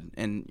spread.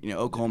 And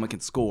Oklahoma can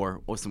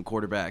score with some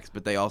quarterbacks,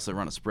 but they also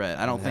run a spread.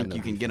 I don't They have think no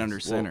you can get under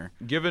defense. center.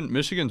 given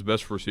Michigan's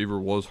best receiver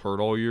was hurt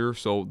all year,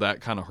 so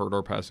that kind of hurt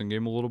our passing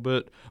game a little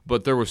bit.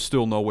 But there was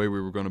still no way we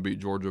were going to beat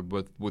Georgia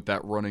with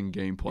that running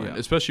game plan, Yeah.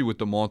 especially with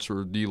the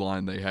monster D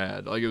line they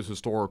had. Like it was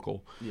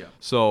historical. Yeah.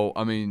 So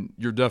I mean,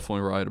 you're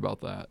definitely right about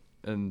that,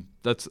 and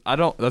that's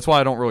why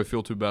I don't really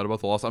feel too bad about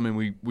the loss. I mean,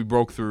 we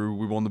broke through,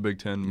 we won the Big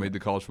Ten, made the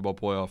college football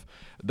playoff.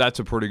 That's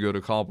a pretty good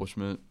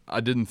accomplishment.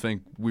 I didn't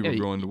think we were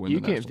going to win you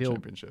the can't national feel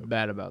championship.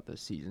 bad about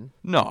this season.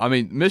 No, I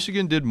mean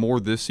Michigan did more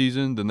this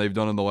season than they've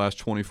done in the last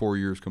 24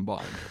 years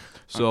combined.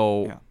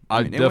 So Yeah.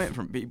 It went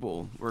from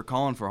people were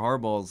calling for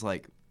Harbaugh's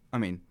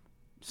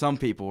some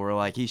people were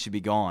like he should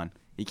be gone.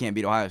 He can't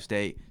beat Ohio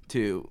State.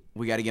 To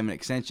we got to give him an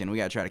extension. We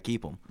got to try to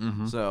keep him.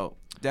 Mhm. So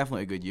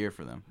definitely a good year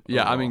for them.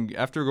 Yeah, I overall. mean,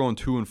 after going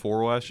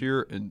 2-4 last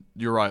year, and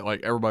you're right,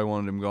 like everybody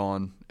wanted him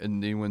gone,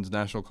 and he wins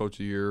National Coach of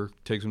the Year,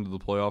 takes him to the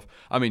playoff.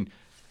 I mean,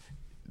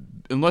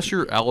 unless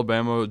you're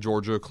Alabama,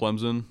 Georgia,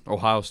 Clemson,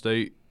 Ohio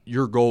State,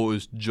 your goal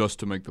is just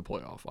to make the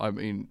playoff. I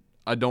mean,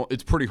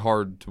 it's pretty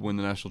hard to win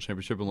the national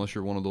championship unless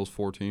you're one of those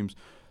four teams.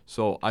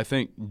 So I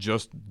think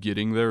just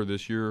getting there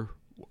this year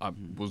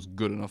was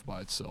good enough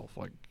by itself.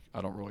 Like, I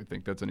don't really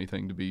think that's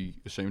anything to be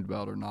ashamed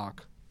about or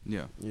knock.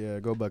 Yeah. Yeah,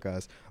 go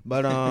Buckeyes.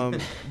 But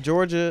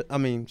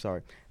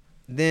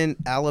Then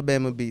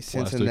Alabama beat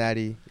Plastic.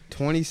 Cincinnati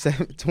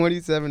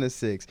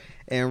 27-6.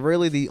 And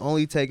really the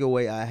only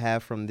takeaway I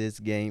have from this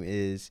game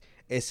is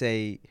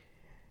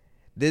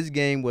this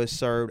game was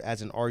served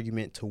as an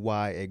argument to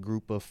why a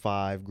group of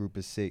 5, group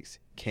of 6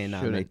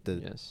 cannot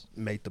Shouldn't,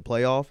 make the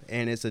playoff,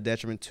 and it's a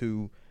detriment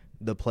to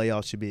the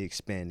playoffs should be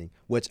expanding,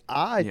 which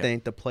I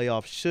think the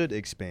playoffs should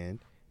expand.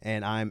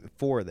 And I'm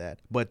for that.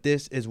 But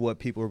this is what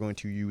people are going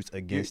to use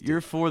against You're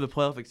it. for the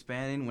playoff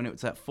expanding when it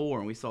was at 4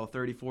 and we saw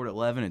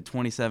 34-11 and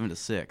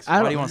 27-6. I Why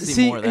don't do you want to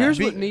see more of that? Here's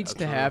what needs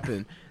to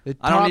happen. The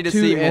I don't top need to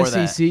two see more of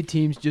that. SEC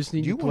teams just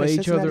need You to want play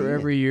each other Cincinnati in.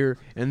 every year,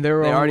 and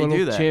their They own already do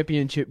little that.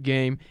 championship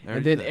game, They and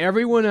already then do that.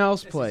 everyone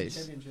else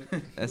plays.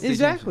 That's the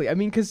Exactly. I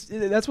mean, because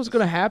that's what's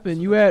going to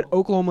happen. You add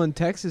Oklahoma and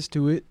Texas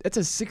to it. That's a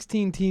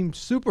 16-team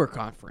super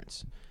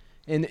conference.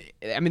 And,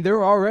 I mean,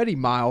 they're already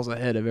miles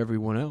ahead of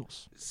everyone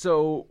else.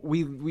 So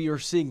we are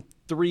seeing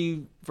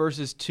 3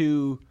 versus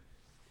 2,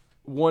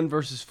 1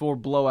 versus 4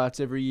 blowouts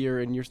every year,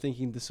 and you're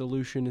thinking the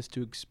solution is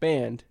to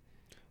expand.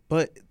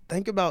 But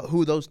think about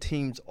who those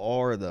teams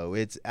are, though.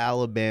 It's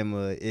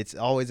Alabama. It's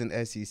always an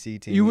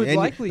SEC team. You would And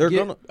likely they're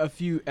get gonna- a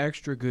few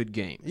extra good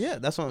games. Yeah,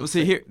 that's what I'm Well,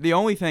 see, saying. here the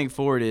only thing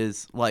for it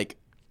is like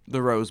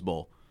the Rose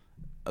Bowl.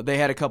 They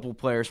had a couple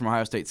players from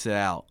Ohio State sit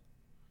out.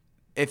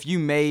 If you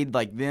made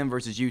like them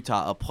versus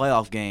Utah a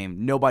playoff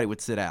game, nobody would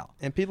sit out.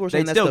 And people are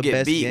saying They'd that's still the get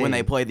best beat game. when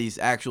they play these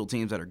actual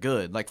teams that are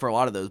good, like for a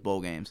lot of those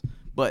bowl games.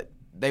 But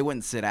they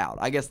wouldn't sit out.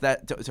 I guess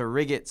that to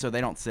rig it so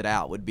they don't sit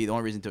out would be the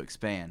only reason to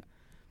expand.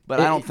 But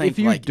I don't think If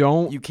you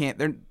don't- you can't.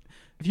 They're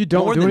If you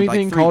don't more do than,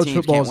 anything, like, three college teams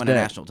football can't is win a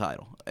dead. national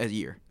title a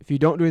year. If you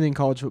don't do anything,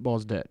 college football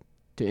is dead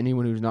to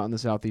anyone who's not in the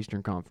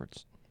Southeastern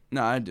Conference.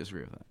 No, I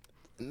disagree with that.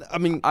 I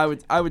mean, I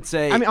would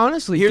say. I mean,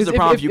 honestly, here's 'cause the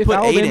problem: if if you if put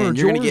 8 Alabama or in,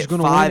 you're going to Georgia's get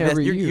gonna 5. win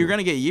every year. You're going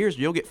to get years.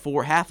 You'll get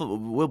 4. Half of it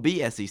will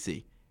be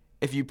SEC.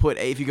 If you put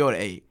 8, if you go to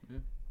 8.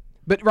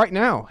 But right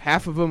now,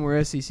 half of them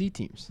were SEC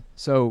teams.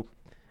 So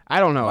I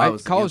don't know. Well, I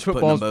was College against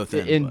putting football's them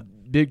both in, in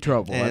but- big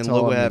trouble. and That's look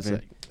all what I'm gonna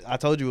happened. I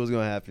told you what was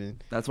going to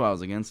happen That's why I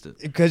was against it.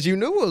 because you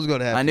knew what was going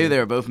to happen. I knew they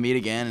were both meet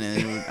again,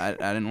 and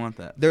I didn't want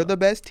that. They're the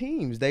best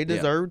teams. They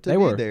deserve to They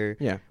be were. there.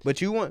 Yeah.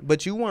 But you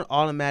want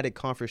automatic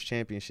conference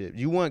championships.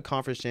 You want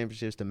conference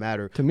championships to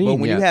matter. To me, but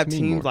when yeah, you have to me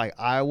teams more. like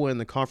Iowa in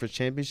the conference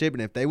championship,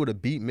 and if they would have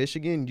beat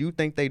Michigan, you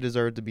think they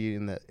deserve to be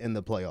in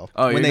the playoff.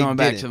 Oh, when you're they going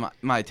back didn't. to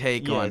my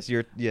take on.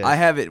 Yes. I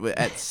have it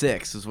at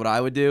 6 is what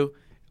I would do.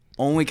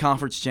 Only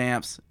conference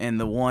champs and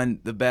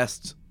the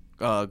best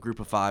group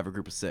of 5 or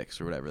group of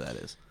 6 or whatever that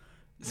is.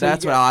 So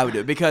That's you what got- I would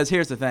do. Because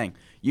here's the thing.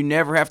 You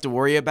never have to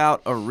worry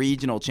about a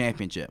regional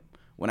championship.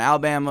 When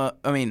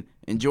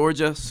in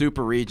Georgia,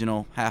 super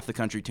regional, half the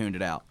country tuned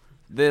it out.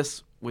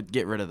 This would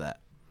get rid of that.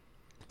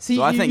 See,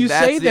 So I you, think you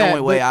that's say the that,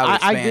 only way but I would I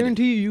expand it.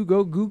 guarantee you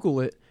go Google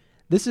it.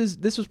 This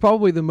was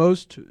probably the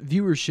most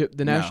viewership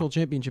the No. national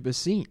championship has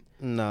seen.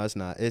 No, it's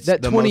not. It's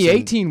That the most in-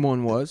 2018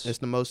 one was. It's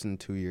the most in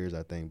 2 years,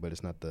 I think, but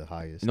it's not the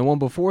highest. And the one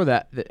before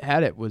that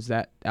had it was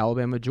that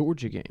Alabama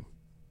Georgia game.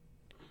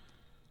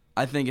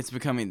 I think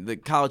the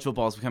college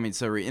football is becoming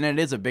so and it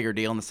is a bigger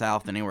deal in the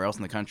South than anywhere else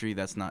in the country.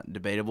 That's not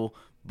debatable.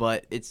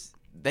 But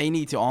they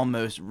need to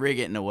almost rig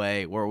it in a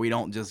way where we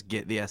don't just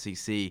get the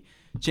SEC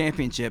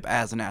championship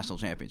as a national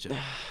championship.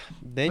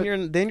 Then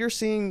you're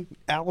seeing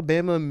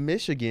Alabama,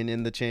 Michigan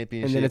in the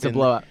championship, And then it's a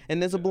blowout.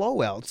 And it's a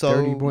blowout. So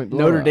 30-point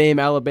Notre blowout. Dame,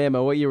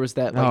 Alabama. What year was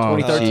that? Like Oh,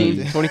 2013?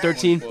 geez.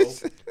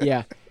 2013?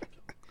 Yeah.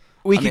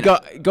 We I could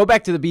mean, go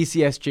back to the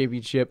BCS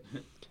championship.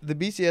 the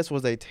BCS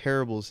was a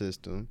terrible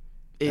system,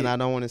 and I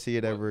don't want to see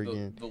it ever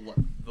again.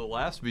 The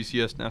last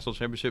BCS national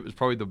championship is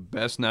probably the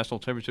best national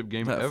championship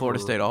game ever. Florida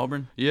State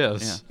Auburn.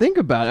 Yes. Think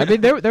about it. I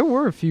mean, there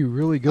were a few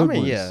really good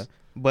ones. yeah,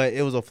 but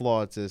it was a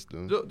flawed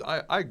system.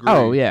 I agree.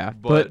 Oh yeah,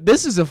 but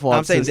this is a flawed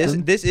I'm saying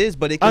system. this is,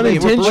 but it can They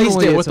be Unintentionally,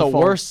 replaced it it's with a a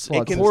flawed worse,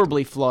 system.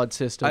 horribly flawed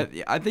system.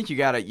 I think you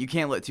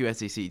can't let 2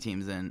 SEC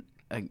teams in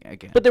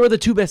again. But they were the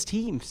 2 best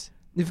teams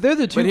If they're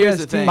the two But here's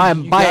best the thing.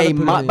 teams, you by gotta a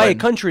put mi- it by a in.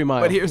 country mile.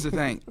 But here's the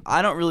thing.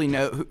 I don't really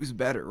know who's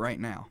better right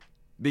now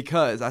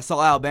because I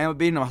saw Alabama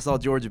beat them. I saw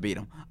Georgia beat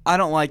them. I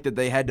don't like that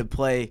they had to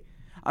play.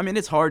 I mean,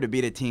 it's hard to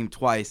beat a team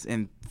twice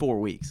in 4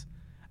 weeks.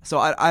 So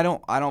I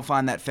don't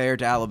find that fair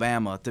to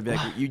Alabama to be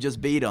like, you just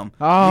beat them.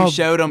 Oh, You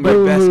showed them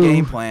your best boo-hoo.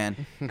 game plan.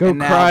 Go and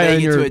now cry they on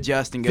get your to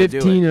adjust and go do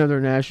 15 it.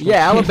 other national.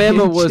 Yeah,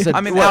 Alabama was a- I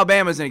mean, What?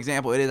 Alabama's an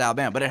example. It is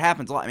Alabama, but it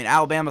happens a lot. I mean,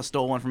 Alabama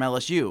stole one from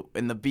LSU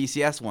in the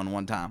BCS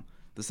one time,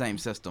 the same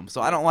system. So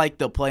I don't like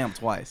they'll play them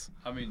twice.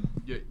 I mean,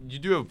 you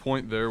do have a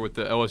point there with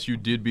the LSU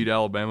did beat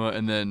Alabama,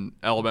 and then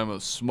Alabama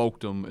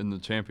smoked them in the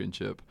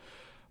championship.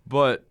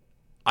 But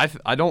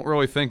I don't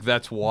really think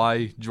that's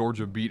why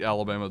Georgia beat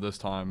Alabama this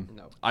time.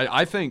 No.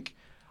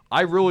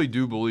 I really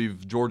do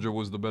believe Georgia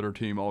was the better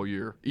team all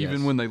year, even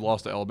Yes. when they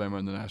lost to Alabama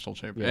in the national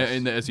Yes.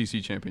 in the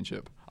SEC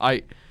championship.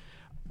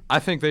 I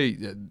think they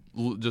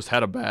just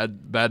had a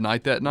bad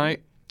night that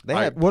night. They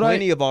had what I-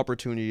 plenty of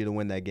opportunity to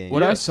win that game.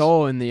 What I Yes.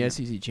 saw in the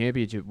SEC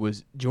championship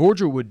was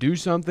Georgia would do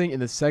something,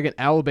 and the second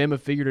Alabama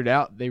figured it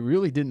out, they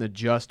really didn't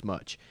adjust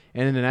much.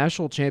 And in the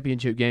national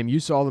championship game,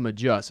 you saw them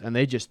adjust, and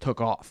they just took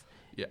off.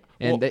 Yeah,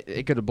 And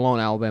they could have blown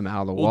Alabama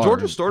out of the Well, water.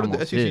 Georgia and started the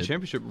almost SEC did.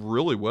 championship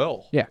really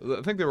well. Yeah.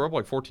 I think they were up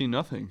like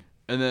 14-0,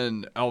 and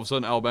then all of a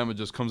sudden Alabama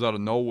just comes out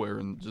of nowhere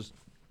and just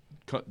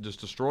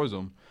destroys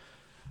them.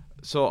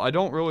 So I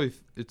don't really.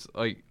 It's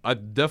like I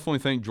definitely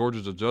think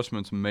Georgia's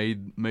adjustments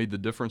made the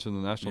difference in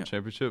the national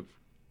championship,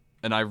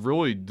 and I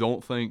really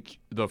don't think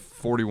the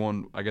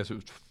 41. I guess it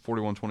was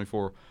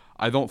 41-24.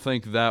 I don't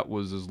think that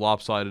was as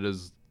lopsided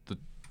as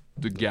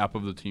the gap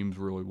of the teams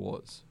really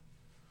was.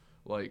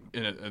 Like,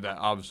 and that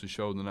obviously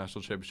showed in the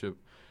national championship,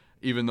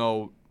 even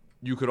though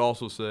you could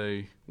also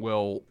say,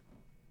 well,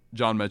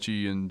 John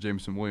Mechie and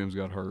Jameson Williams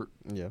got hurt.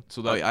 Yeah.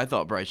 So Oh, that yeah, I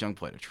thought Bryce Young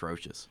played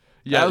atrocious.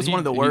 Yeah, that was he- one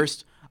of the he-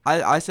 worst.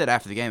 I said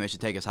after the game they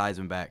should take his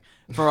Heisman back.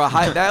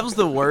 That was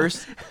the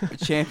worst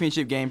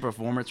championship game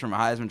performance from a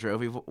Heisman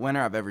Trophy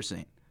winner I've ever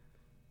seen.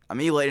 I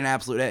mean, he laid an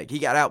absolute egg. He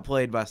got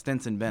outplayed by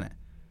Stinson Bennett.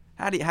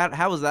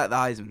 How was that the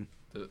Heisman?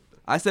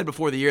 I said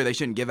before the year they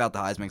shouldn't give out the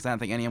Heisman because I don't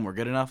think any of them were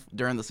good enough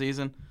during the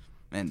season,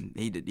 and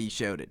he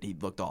showed it. He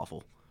looked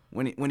awful.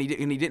 When he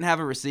didn't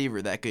have a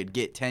receiver that could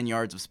get 10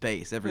 yards of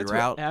space every That's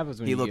route, what happens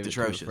when he you looked give it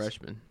atrocious. to a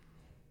freshman.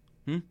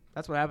 Hmm?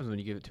 That's what happens when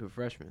you give it to a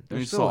freshman. They're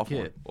He's still a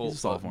sophomore. kid. He's a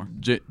sophomore.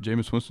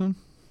 Jameis Winston.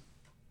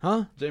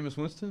 Huh? Jameis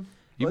Winston.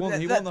 He Well, won.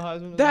 He that- won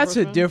the Heisman. as a That's a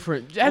freshman?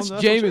 different. That's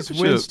Won the national Jameis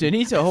championship. Winston.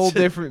 He's a whole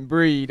different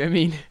breed. I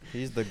mean,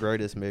 He's the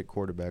greatest mid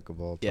quarterback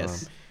of all time.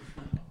 yes.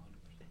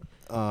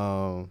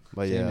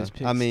 But yeah,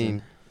 Jameis I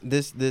mean,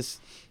 Winston. this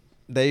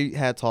they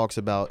had talks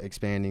about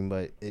expanding,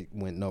 but it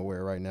went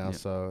nowhere right now. Yep.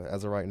 So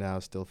as of right now,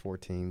 it's still 4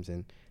 teams,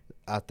 and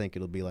I think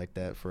it'll be like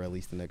that for at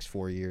least the next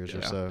 4 years or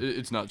Yeah. so.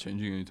 It's not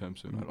changing anytime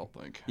soon. I don't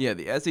think. Yeah,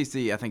 the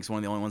SEC I think is one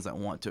of the only ones that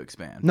want to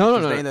expand. No, no,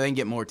 'Cause no. They can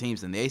get more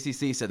teams than the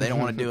ACC said they don't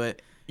want to do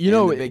it. You and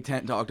know, the Big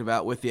Ten talked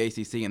about with the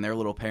ACC and their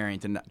little pairing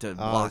to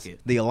block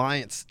it. The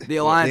alliance. The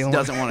Alliance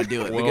doesn't want to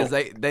do it Well-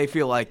 because they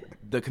feel like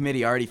the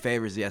committee already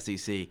favors the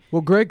SEC.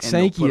 Well, Greg and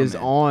they'll Sankey put 'em is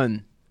in.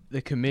 on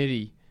the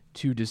committee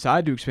to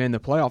decide to expand the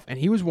playoff, and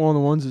he was one of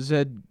the ones that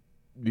said,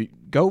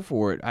 "Go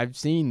for it." I've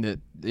seen that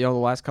the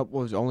last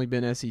couple has only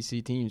been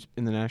SEC teams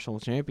in the national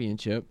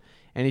championship,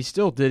 and he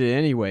still did it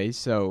anyway.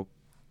 So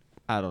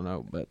I don't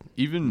know, but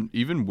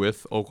Even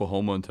with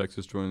Oklahoma and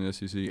Texas joining the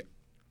SEC,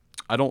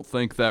 I don't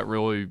think that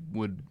really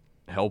would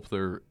help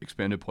their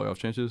expanded playoff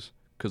chances.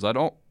 Because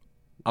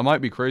I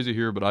might be crazy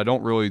here, but I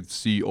don't really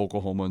see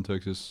Oklahoma and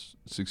Texas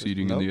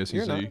succeeding in the Nope,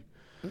 you're SEC.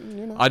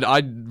 You're not.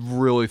 I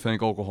really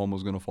think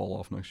Oklahoma's going to fall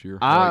off next year,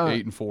 I-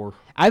 like 8-4.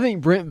 I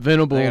think Brent They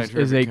got Venables is a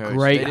terrific coach.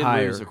 great they did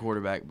hire. lose a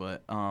quarterback,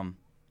 but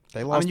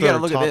They lost you gotta their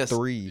look at top this.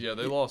 3. Yeah,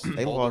 they lost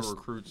They all lost their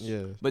recruits.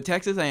 Yeah.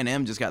 Texas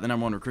A&M just got the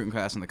 #1 recruiting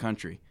class in the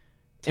country.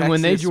 And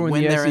when they Texas, join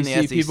when the they're in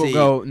SEC, people SEC,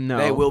 go, "No,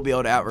 they will be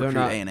able to out they're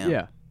recruit not." A&M.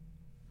 Yeah,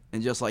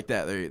 And just like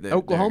that, there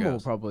Oklahoma it will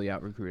goes. probably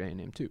out recruit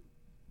A&M too.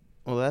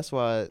 Well, that's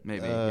why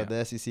Maybe, yeah.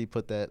 the SEC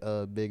put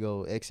that big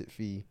old exit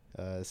fee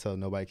so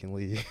nobody can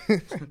leave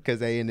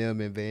because A&M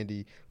and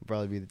Vandy will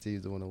probably be the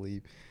teams that want to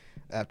leave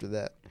after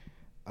that.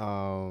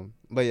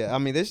 But yeah, I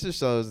mean, this just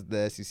shows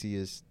the SEC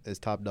is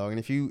top dog. And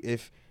if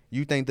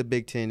you think the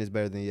Big Ten is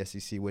better than the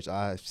SEC, which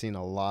I've seen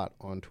a lot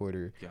on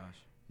Twitter, Gosh.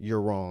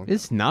 you're wrong.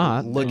 It's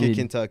not. Look I mean, at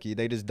Kentucky.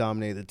 They just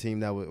dominated the team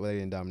that they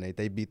didn't dominate.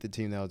 They beat the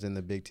team that was in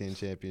the Big Ten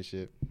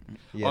championship.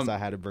 Yes, I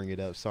had to bring it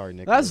up. Sorry,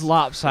 Nick. That's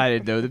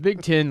lopsided though. The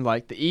Big Ten,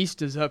 like the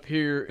East is up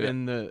here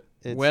and the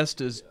It's- West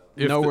is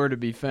If nowhere to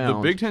be The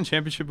found. Big Ten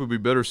championship would be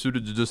better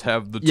suited to just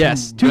have the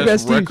Yes, two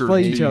best teams record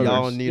play each teams. other.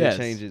 Y'all need Yes.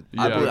 to change it.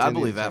 Yeah. I Big believe, I Ten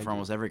believe needs to that change for it.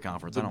 almost every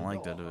conference. I don't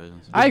like the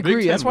divisions. I the Big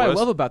agree. That's Ten what I West-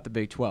 love about the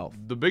Big 12.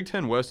 The Big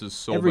Ten West is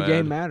so Every bad.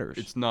 game matters.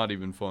 It's not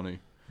even funny.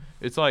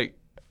 It's like,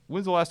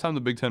 when's the last time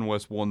the Big Ten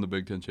West won the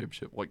Big Ten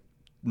championship? Like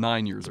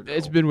 9 years ago.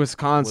 It's been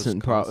Wisconsin.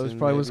 It was Wisconsin,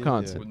 probably maybe,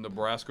 Wisconsin. with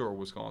Nebraska or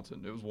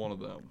Wisconsin. It was one of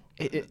them.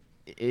 I don't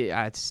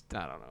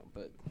know,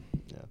 but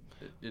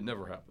It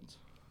never happens.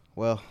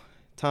 Well,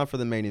 time for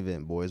the main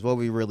event, boys. What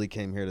we really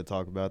came here to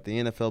talk about, the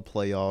NFL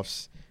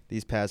playoffs.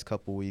 These past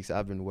couple weeks,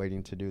 I've been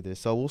waiting to do this.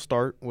 So we'll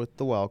start with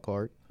the wild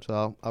card.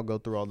 So I'll go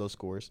through all those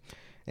scores.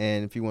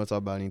 And if you want to talk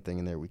about anything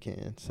in there, we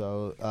can.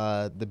 So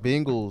the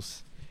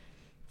Bengals'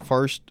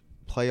 first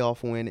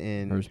playoff win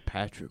in there's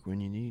Patrick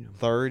when you need him.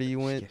 30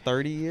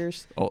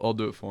 years. I'll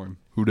do it for him.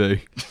 Who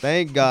day?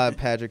 Thank God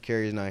Patrick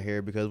Carey's not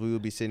here because we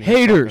would be sitting here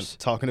Haters,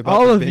 talking about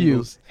all the of you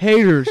Bengals.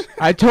 haters.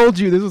 I told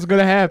you this was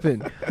gonna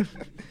happen.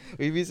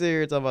 We'd be sitting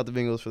here talking about the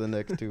Bengals for the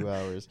next 2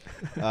 hours.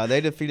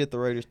 They defeated the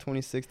Raiders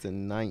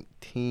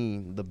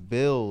 26-19. The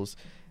Bills,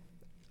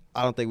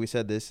 I don't think we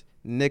said this.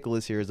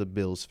 Nicholas here is a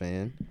Bills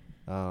fan.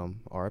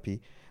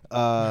 RIP.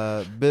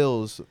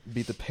 Bills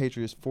beat the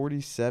Patriots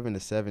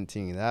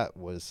 47-17. That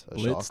was a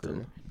Blitzed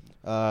shocker.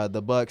 them.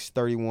 The Bucks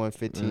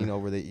 31-15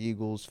 over the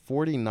Eagles.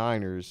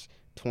 49ers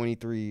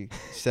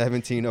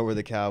 23-17 over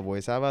the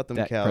Cowboys. How about them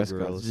Dak Prescott,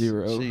 Cowgirls?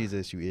 0.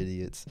 Jesus, you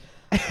idiots.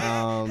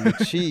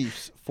 The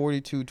Chiefs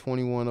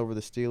 42-21 over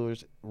the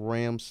Steelers.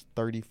 Rams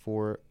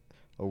 34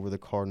 over the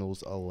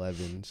Cardinals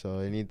 11. So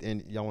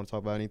and y'all want to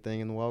talk about anything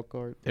in the wild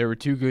card? There were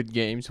 2 good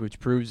games, which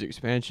proves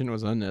expansion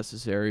was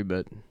unnecessary.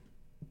 But,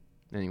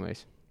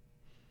 anyways,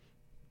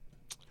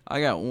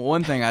 I got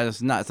one thing.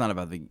 It's not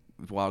about the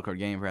wild card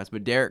game, perhaps,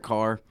 but Derek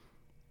Carr.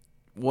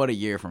 What a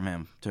year from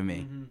him to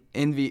me.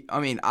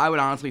 I would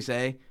honestly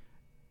say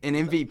an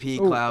MVP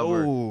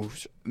caliber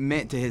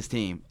meant to his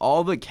team.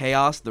 All the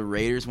chaos the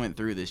Raiders went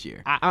through this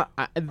year.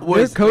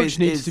 their coach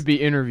needs to be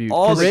interviewed.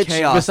 all the Rich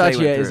chaos they Bisaccia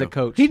went is a through.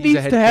 coach. He He's a needs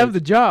head to have coach.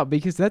 the job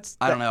because that's.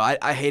 I don't know.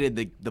 I hated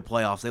the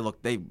playoffs.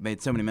 They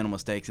made so many mental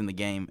mistakes in the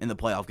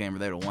playoff game where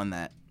they would have won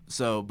that.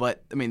 So,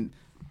 but I mean,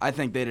 I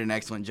think they did an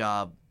excellent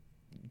job.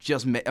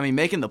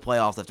 Making the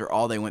playoffs after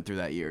all they went through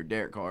that year.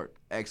 Derek Carr,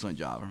 excellent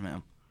job from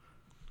him.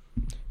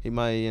 He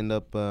might end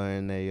up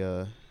in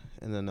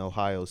an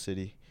Ohio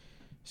City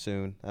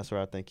soon. That's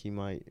where I think he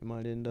might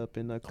end up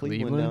in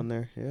Cleveland down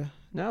there. Yeah.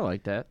 No, I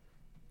like that.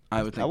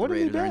 I would think the wouldn't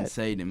be Raiders are bad.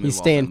 insane to move He's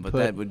off staying him, but put.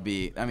 that would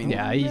be. I mean,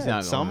 Yeah, he's not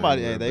going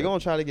Somebody, anywhere, they're but- gonna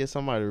try to get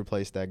somebody to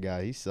replace that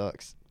guy. He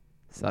sucks.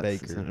 That's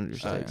Baker. an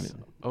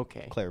understatement.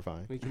 Okay.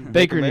 Clarifying. We can,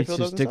 Baker Baker needs to Mayfield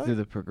doesn't stick suck? to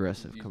the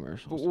progressive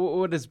commercials.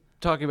 what does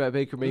talking about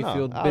Baker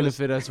Mayfield I was-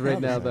 benefit us right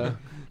now, though?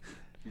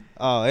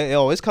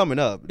 It's coming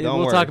up. Yeah, Don't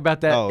we'll worry. talk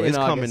about that Oh, in it's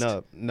August. coming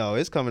up. No,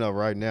 it's coming up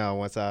right now.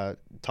 Once I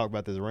talk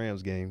about this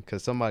Rams game,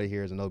 because somebody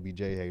here is an OBJ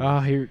hater. Oh,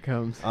 here it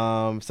comes.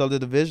 So the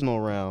divisional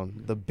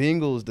round, the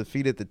Bengals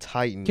defeated the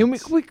Titans. Can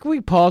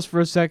we pause for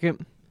a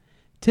second?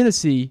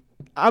 Tennessee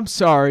I'm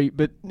sorry,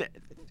 but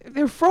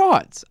they're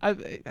frauds.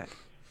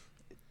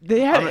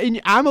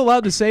 And I'm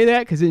allowed to say that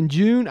because in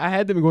June I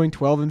had them going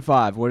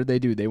 12-5. What did they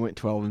do? They went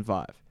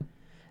 12-5.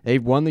 They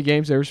won the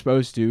games they were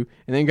supposed to,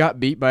 and then got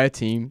beat by a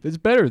team that's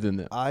better than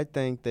them. I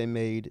think they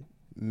made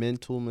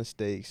mental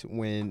mistakes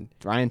when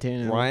Ryan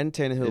Ryan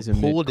is a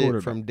Tannehill pulled it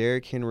mid-quarterback. from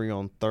Derrick Henry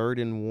on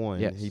 3rd and 1.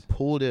 Yes. He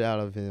pulled it out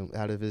of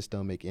his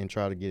stomach and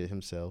tried to get it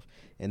himself.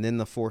 And then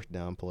the 4th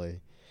down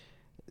play,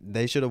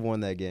 they should have won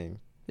that game.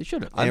 They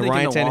should have. I And think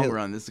Ryan in the long Tannehill-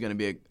 run, this is going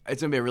to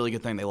be a really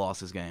good thing they lost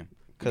this game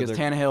because they're-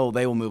 Tannehill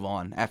they will move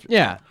on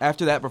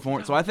after that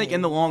performance. So I think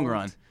in the long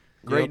run,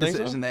 great think so?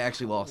 decision they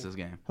actually lost this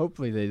game.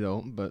 Hopefully they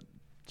don't, but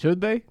should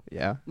they?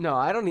 Yeah. No,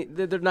 I don't.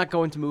 They're not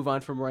going to move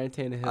on from Ryan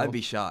Tannehill. I'd be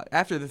shocked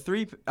after the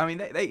 3. I mean,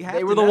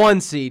 They were the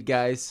 1 seed,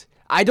 guys.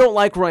 I don't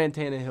like Ryan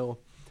Tannehill,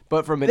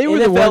 but from an They were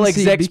the NFL 1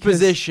 seed exec's because-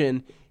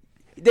 position,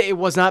 it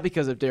was not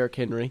because of Derrick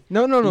Henry.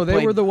 No. He They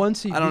played- were the 1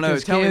 seed I don't know.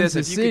 because Tell me this,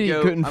 Kansas if you could City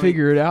go- couldn't I mean,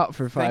 figure it out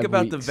for 5 Think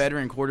about weeks. the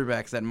veteran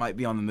quarterbacks that might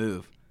be on the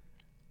move.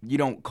 You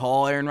don't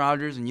call Aaron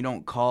Rodgers, and you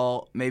don't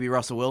call maybe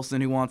Russell Wilson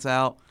who wants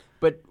out.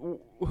 But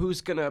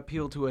who's going to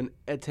appeal to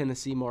a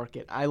Tennessee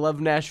market? I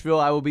love Nashville.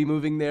 I will be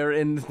moving there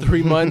in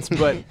 3 months.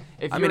 But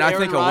if I you're mean, I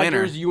Aaron think a winner.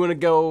 Rodgers, you want to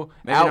go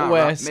Maybe out not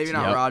west. Maybe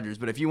not Yep. Rodgers,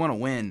 but if you want to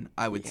win,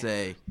 I would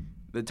say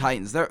the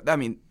Titans. I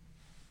mean,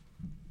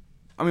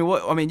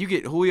 you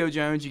get Julio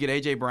Jones, you get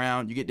AJ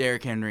Brown, you get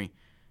Derrick Henry.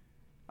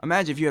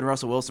 Imagine if you had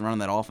Russell Wilson running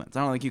that offense.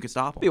 I don't think you could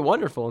stop It'd be him.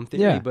 wonderful in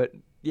theory, Yeah. but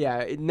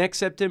yeah, next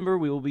September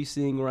we will be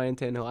seeing Ryan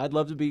Tannehill. I'd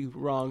love to be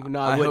wrong. No,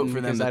 I I hope wouldn't for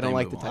them because that I don't they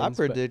like the move on. I Titans.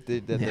 but-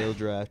 predicted that they'll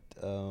draft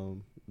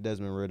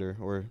Desmond Ritter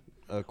or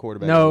a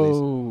quarterback. at least.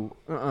 No.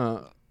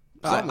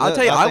 I'll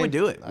tell you, I would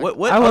do it.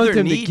 What I other want them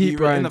to need keep do you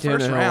in Ryan the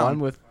first Tannehill.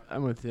 round?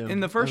 I'm with him. In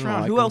the first I don't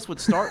round, like who him. else would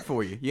start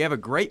for you? You have a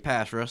great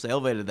pass rush. They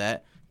elevated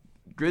that.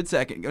 Good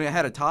second.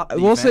 Had a top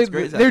defense. We'll say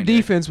great their secondary.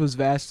 defense was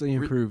vastly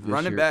improved this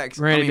running year. backs-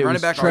 I Granted, mean, it running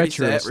was backs already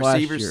treacherous set, last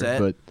receivers year, set.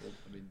 but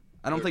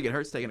I don't think it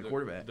hurts taking a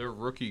quarterback. Their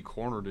rookie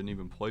corner didn't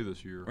even play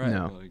this year. Right.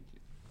 No. Like,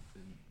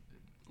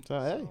 So,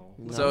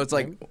 hey, So it's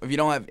like if you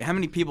don't have how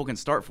many people can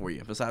start for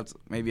you besides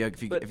maybe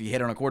if you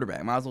hit on a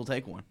quarterback, might as well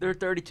take one. There are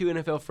 32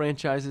 NFL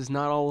franchises.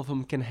 Not all of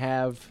them can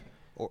have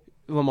Or-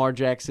 Lamar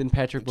Jackson,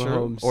 Patrick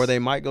Mahomes. Or they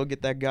might go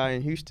get that guy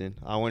in Houston.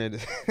 I wanted to.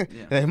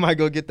 Yeah. They might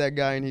go get that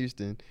guy in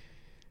Houston.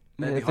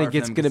 That'd I be hard think for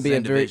it's them going to 'cause be it's a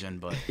in very division,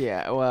 but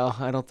yeah. Well,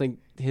 I don't think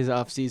his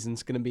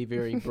offseason's going to be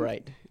very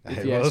bright. If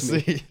Hey, you we'll ask me.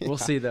 see. We'll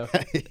see though.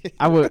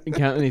 I wouldn't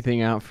count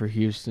anything out for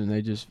Houston.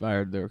 They just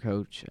fired their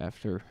coach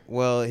after.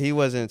 Well, he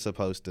wasn't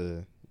supposed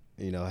to,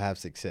 have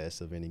success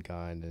of any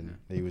kind, and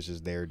he was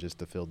just there just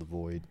to fill the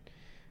void.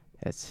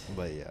 That's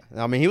But yeah,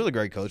 I mean, he was a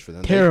great coach for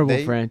them. terrible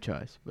They,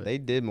 franchise. But they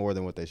did more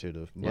than what they should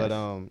have. Yes.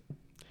 But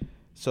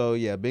so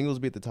yeah, Bengals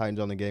beat the Titans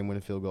on the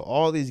game-winning field goal.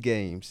 All these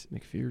games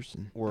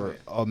McPherson. were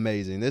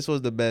amazing. This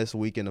was the best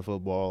weekend of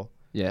football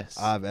Yes.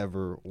 I've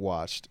ever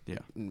watched. Yeah.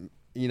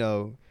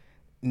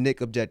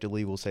 Nick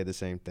objectively will say the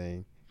same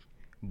thing,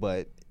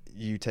 but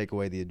you take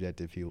away the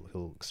objective,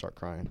 he'll start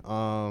crying.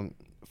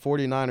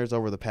 49ers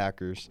over the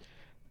Packers,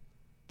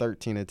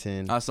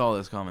 13-10. I saw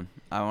this coming.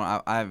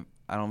 I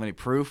don't have any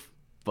proof,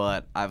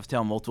 but I was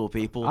telling multiple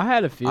people I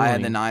had a feeling. I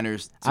had the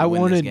Niners to I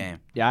win wanted. this game.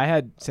 Yeah, I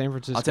had San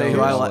Francisco. I'll tell you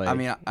who I LA like. I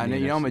mean, I know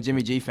in the I'm a NFC.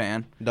 Jimmy G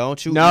fan.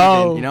 Don't you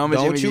No. even? You know I'm a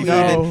don't Jimmy you G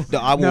fan. even?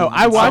 I will, No,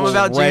 I I watched- will Something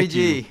about wreck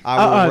Jimmy you. G.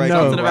 I will wreck no.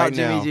 you Something about right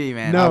Jimmy now. G,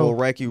 man. No. I will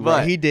wreck you.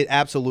 But- He did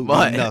absolutely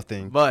But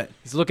nothing. But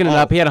He's looking it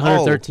up. He had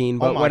 113, oh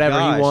but my whatever.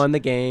 gosh. He won the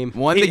game.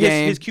 won the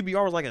game. His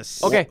QBR was like a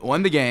Okay.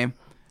 Won the game.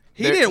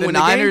 He didn't the win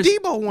Niners- the game.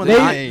 Debo won the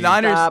the Ni- game.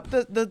 Niners- Stop.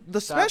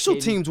 The Stop, special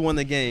Katie. teams won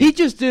the game. He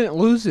just didn't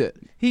lose it.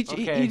 He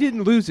Okay.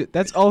 didn't lose it.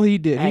 That's all he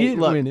did. Hey, He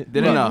didn't look, win it.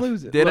 Did He enough. Didn't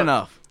lose it. Did Look.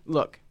 enough.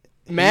 Look,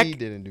 Mac. He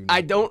didn't do I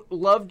nothing. don't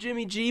love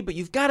Jimmy G, but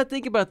you've got to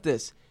think about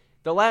this.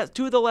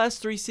 Two of the last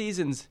 3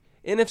 seasons,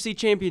 NFC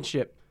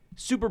Championship,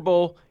 Super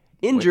Bowl,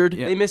 injured.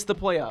 yeah. They missed the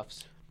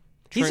playoffs.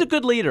 He's a Trent-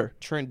 good leader.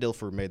 Trent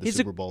Dilfer made the He's a-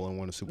 Super Bowl and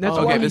won a Super That's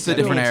Bowl. why Okay, he's this is a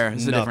different still- era.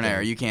 It's a different nothing.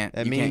 era. You can't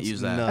That you can't means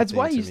use that. nothing. That's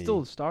why to he's me.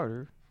 still a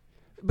starter.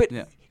 But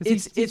Yeah.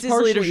 it's his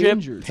partially leadership.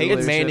 injured. Peyton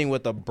It's- Manning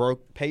with a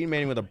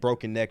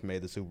broken neck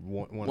made the Super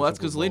won a Well, that's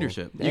Super because Bowl.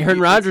 leadership. Aaron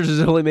Rodgers has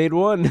only made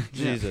one.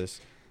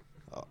 Jesus,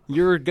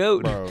 You're a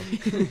goat. bro.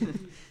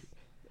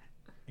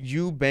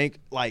 You bank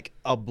like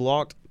a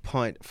blocked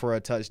punt for a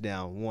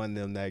touchdown won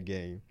them that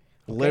game.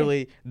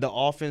 Literally, the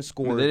offense They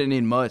scored. didn't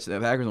need much. The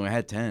Packers only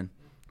had 10.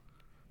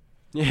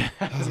 Yeah,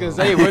 I was gonna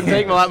say it wouldn't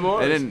take a lot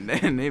more. They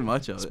didn't need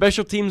much of it.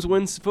 Special teams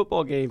wins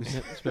football games.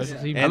 Special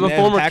team. And I'm a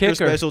then former Packers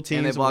kicker. special And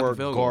they teams blocked a were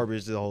field goal.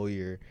 garbage the whole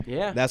year.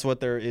 Yeah. That's what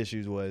their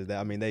issues was.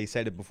 They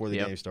said it before the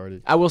Yep. game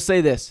started. I will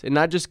say this, and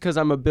not just because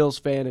I'm a Bills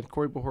fan and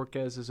Corey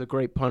Bojorquez is a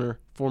great punter,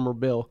 former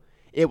Bill.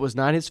 It was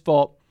not his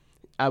fault.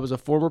 I was a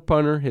former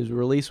punter. His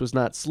release was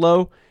not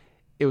slow.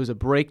 It was a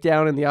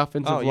breakdown in the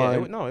offensive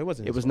line. It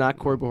wasn't. It his was fault. not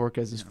Corey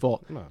Bojorquez's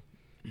fault. No.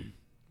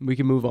 We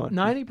can move on.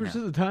 90%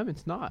 of the time,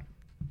 it's not.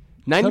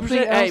 90%. something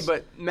Hey, else-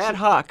 but Matt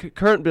Hawk,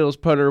 current Bills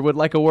punter, would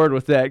like a word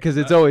with that because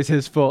it's always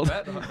his fault.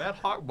 That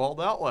Hawk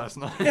balled out last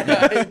night.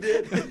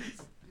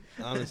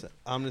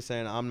 I'm just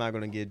saying I'm not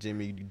going to give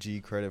Jimmy G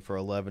credit for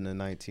 11 and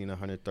 19,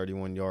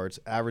 131 yards,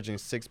 averaging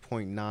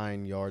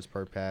 6.9 yards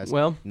per pass.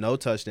 Well, no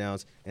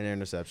touchdowns and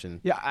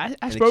interception. Yeah, I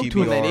And spoke the to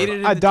QB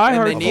him. guard. A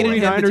diehard they needed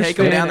him to 49ers take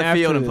him fan down the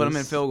field after and put him in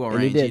this. field goal And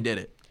he range. did. He did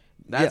it.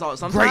 That's Yeah, all.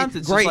 Sometimes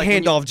it's great just like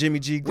when handoff, Jimmy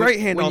G. Great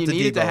handoff when you to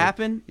need it to Debo.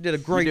 happen. You did a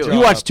great do it. job.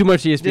 you watch too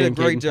much You did a ESPN,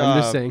 great Caden. job.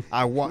 I'm just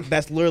saying.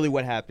 That's literally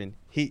what happened.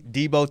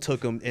 Debo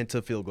took him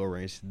into field goal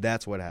range.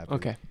 That's what happened.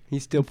 Okay,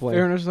 he's still playing.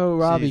 Fairness though,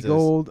 Robbie Jesus.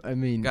 Gold. I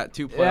mean, Got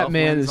 2 that playoff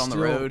man wins is on the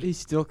still, road. He's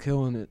still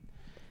killing it.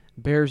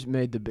 Bears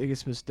made the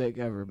biggest mistake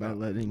ever by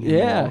letting him.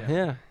 Yeah, walk.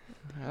 yeah.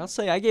 I'll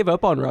say I gave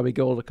up on Robbie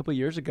Gold a couple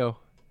years ago.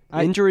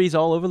 I- Injuries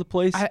all over the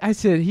place. I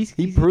said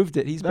he proved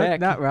it. He's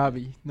back. Not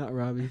Robbie. Not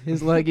Robbie.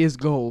 His leg is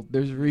gold.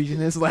 There's a reason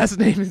his last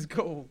name is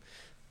Gold.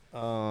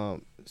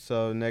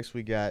 So next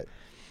we got,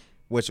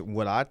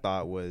 what I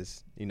thought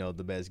was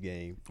the best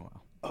game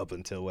up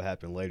until what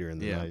happened later in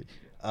the night.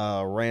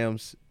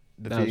 Rams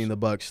defeating the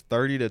Bucks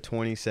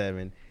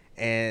 30-27,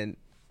 and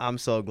I'm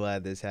so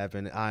glad this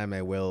happened. I am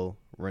a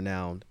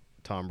well-renowned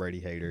Tom Brady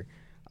hater.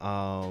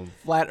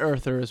 Flat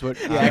earther is what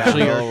you I am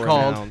actually a are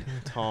called. well-renowned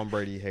Tom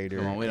Brady hater.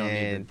 Come on, we don't need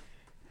and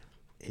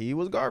he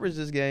was garbage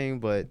this game,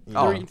 but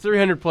Oh.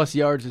 300 plus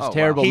yards is Oh, wow.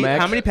 terrible, He- Mac.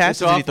 how many It's passes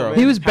did he awful, throw? man.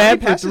 He was How many bad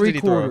for passes did 3 he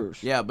throw?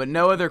 quarters. Yeah, but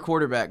no other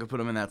quarterback could put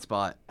him in that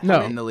spot.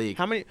 No. in the league.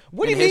 How many?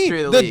 What do In you history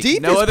mean? of the The league.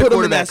 defense No other put him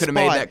in quarterback that could have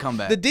made spot. that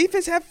comeback. The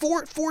defense had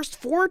forced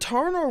 4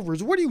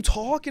 turnovers. What are you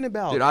talking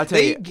about? Dude, I'll tell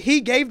you-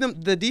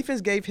 The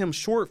defense gave him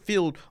short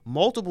field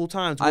multiple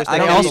times. I- which I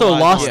they don't- also also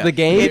lost Yeah. the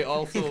game. They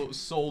also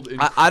sold.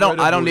 I don't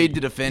need incredibly- to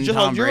defend You're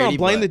Tom going Brady. to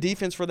blame but the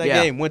defense for that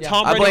Yeah. game when Yeah.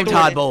 Tom I Brady blame threw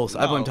Todd it- Bowles.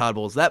 I blame No. Todd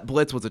Bowles. That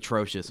blitz was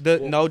atrocious.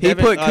 No, He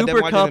Devin- put Devin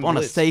Cooper White Kupp didn't on a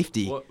blitz.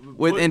 safety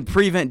What- in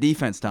prevent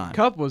defense time.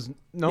 Cup was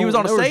no. He was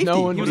on a there safety. No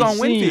one He was to on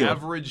be Winfield. seen.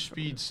 Average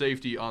speed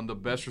safety on the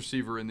best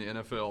receiver in the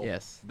NFL.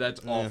 Yes. That's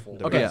awful.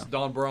 Okay. That's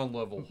Don Brown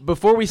level.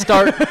 Before we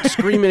start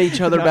screaming at each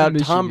other Not about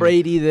Michigan. Tom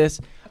Brady,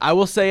 I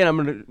will say,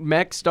 and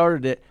Mac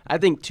started it. I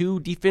think 2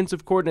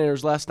 defensive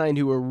coordinators last night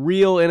who were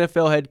real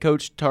NFL head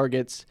coach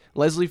targets,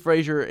 Leslie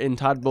Frazier and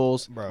Todd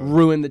Bowles, Bro.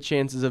 ruined the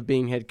chances of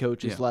being head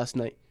coaches Yeah. last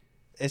night.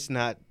 It's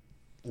not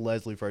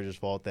Leslie Frazier's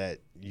fault that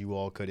you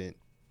all couldn't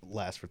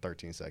last for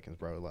 13 seconds,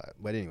 bro.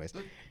 But anyways,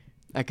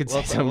 I could We'll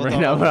say talk- something we'll right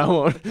now, talk but I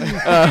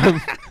about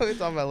won't. we'll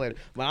talk about it later.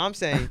 But I'm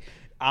saying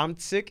I'm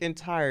sick and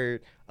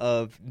tired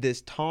of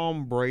this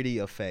Tom Brady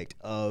effect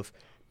of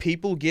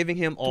people giving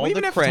him all Do we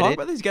even the have to talk credit.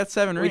 about this? He's got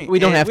 7 rings. we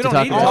don't And have to talk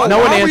need about it. Why No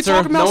one are we answer.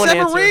 talking about No one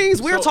 7 answer.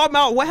 rings? We were So- talking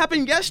about what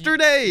happened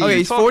yesterday. Okay,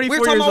 he's we 44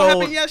 were talking years about what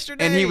old, happened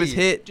yesterday. and he was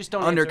hit Just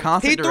don't under answer.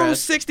 constant He threw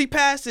duress. 60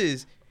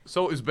 passes.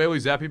 So is Bailey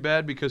Zappi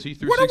bad because he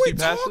threw What are 60 we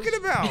passes? talking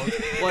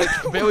about?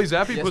 Like Bailey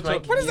Zappi Yes, puts Mike.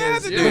 up. What does that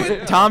have to do Yeah.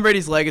 with Tom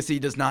Brady's legacy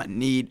does not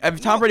need. If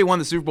Tom Brady won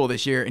the Super Bowl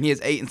this year and he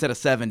has 8 instead of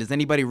 7, does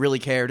anybody really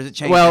care? Does it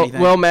change anything?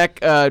 Well, Mac,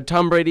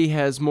 Tom Brady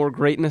has more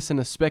greatness and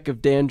a speck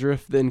of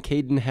dandruff than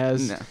Caden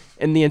has No.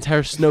 and the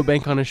entire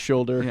snowbank on his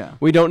shoulder. Yeah.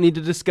 We don't need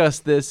to discuss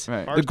this.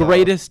 Right. The First off,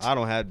 greatest I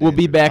don't have will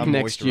be dandruff. back I'm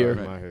next year.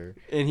 moisturizing my hair.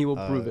 and he will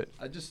prove it.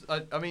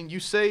 I mean, you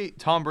say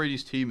Tom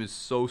Brady's team is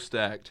so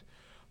stacked,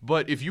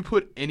 but if you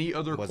put any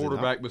other Was it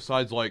quarterback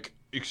besides like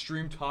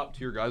extreme top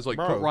tier guys, like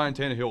Bro. put Ryan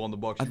Tannehill on the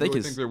Bucs, I you think really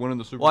his- think they're winning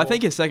the Super well, I Bowl?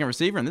 think his second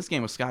receiver in this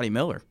game was Scotty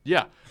Miller.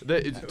 Yeah,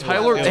 Tyler They had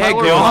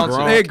Tyler Gronk,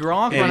 Johnson. they had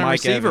Gronk And running Mike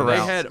receiver Evans. They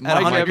routes had at Mike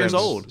 100 Evans, years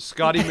old.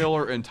 Scotty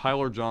Miller, and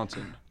Tyler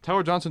Johnson.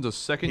 Tyler Johnson's a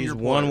second-year He's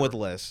player. one with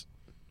less.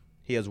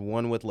 He has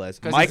one with less.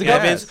 'Cause Mike he's the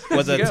Evans best.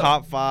 was a Let's go.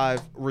 top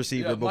 5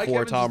 receiver Yeah, Mike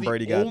before Evans Tom is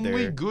Brady the got only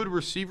there. good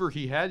receiver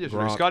he had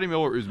yesterday. Gronk. Scotty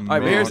Miller is. All right,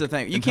 but here's the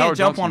thing: you can't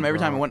jump on him every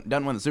time he went.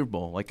 doesn't win the Super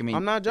Bowl. Like I mean,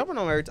 I'm not jumping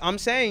on every. I'm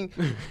saying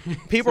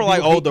people So are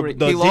like, he'll oh, be the, great.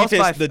 the He lost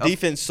defense, by the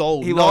defense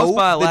sold. he no, lost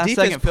by a the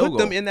last-second defense field put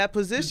them goal. in that The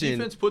position.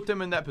 defense put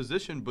them in that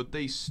position, but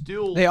they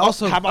still. They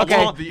also How about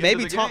Okay. Tom, The end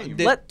maybe of the Tom, game.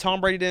 did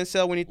Tom Brady didn't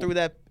sell when he threw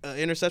that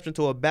interception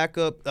to a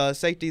backup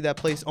safety that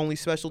plays only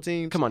special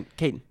teams? Come on,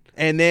 Caden.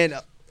 And then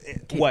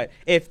what?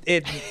 If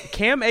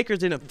Cam Akers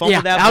didn't fumble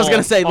Yeah, that I was ball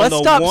gonna say, on let's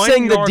the stop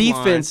saying the 1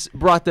 yard defense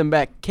brought them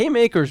back. Cam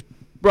Akers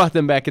brought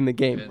them back in the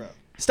game. Bro.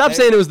 Stop They-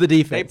 saying it was the line, they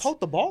defense. poked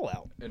the ball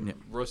out. And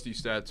Rusty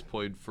Stats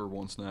played for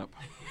 1 snap.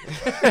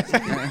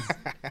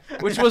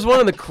 Which was one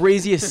of the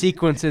craziest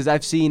sequences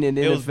I've seen in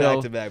It was NFL.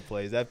 back-to-back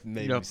plays. That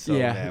made me Yep. so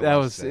yeah, mad. that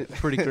watching was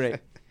pretty great.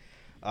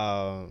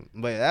 But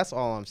that's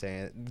all I'm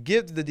saying.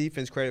 Give the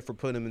defense credit for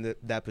putting them in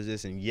that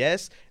position.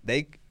 Yes,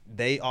 they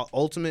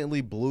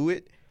ultimately blew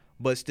it,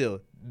 but still,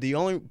 the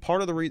only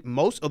part of the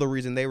most of the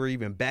reason they were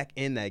even back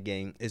in that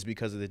game is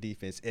because of the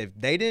defense. If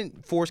they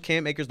didn't force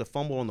Cam Akers to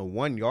fumble on the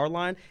 1 yard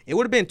line, it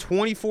would have been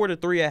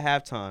 24-3 at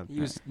halftime. He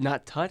was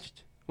not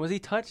touched. Was he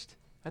touched?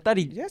 I thought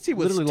he Yes, he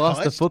was literally lost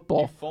the touched.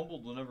 football. He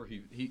fumbled whenever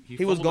he was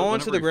fumbled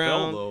going it to the whenever he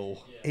fell, ground. though.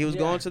 He was Yeah.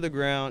 going to the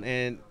ground,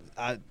 and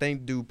I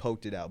think dude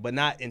poked it out, but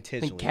not I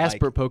intentionally. think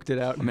Casper Like, poked it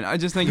out. I mean, I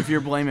just think if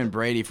you're blaming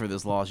Brady for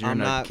this loss, you're I'm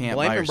in a not camp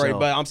by blaming yourself. Brady,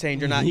 but I'm saying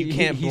you're not. You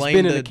can't He's blame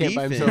been the in a camp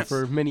defense. by himself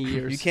for many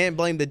years. You can't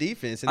blame the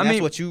defense, and I that's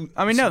mean, what you.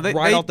 no, they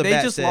right off the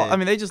bat just. said. I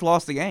mean, they just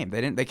lost the game.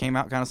 They didn't. They came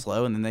out kind of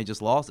slow, and then they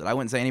just lost it. I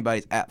wouldn't say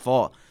anybody's at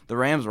fault. The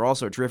Rams were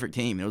also a terrific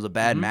team. It was a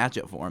bad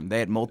matchup for them. They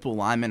had multiple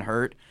linemen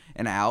hurt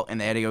and out,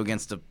 and they had to go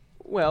against a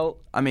Well,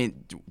 I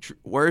mean,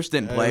 Worst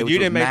didn't play, which you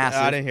was didn't make. massive.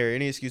 I didn't hear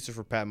any excuses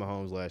for Pat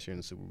Mahomes last year in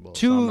the Super Bowl. So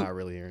Two- I'm not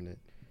really hearing it.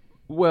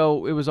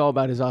 well, it was all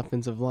about his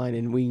offensive line,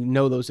 and we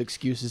know those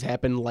excuses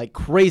happen like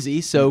crazy.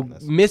 So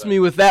That's- miss me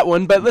with that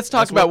one. But let's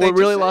talk That's about what they what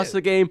really just lost said.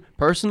 the game: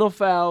 personal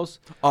fouls,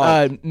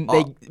 Oh,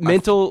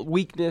 mental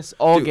weakness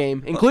all Dude,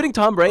 game, including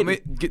Tom Brady. I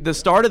mean, the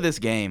start of this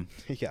game,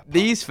 Yeah,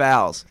 these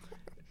fouls,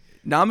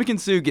 Ndamukong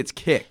Suh gets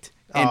kicked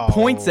and Oh.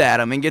 points at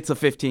him and gets a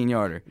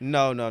 15-yarder.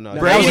 No. That was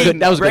Brady, good-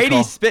 that was a good call.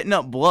 Brady's spitting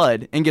up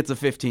blood and gets a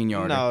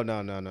 15-yarder.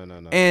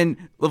 No. And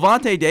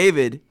Levante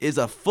David is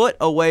a foot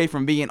away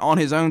from being on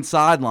his own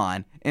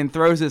sideline and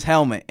throws his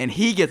helmet, and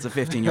he gets a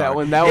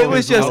 15-yarder. that It one was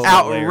was just hilarious.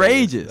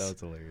 outrageous. That was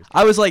hilarious.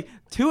 I was like,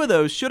 two of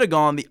those should have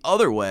gone the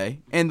other way,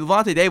 and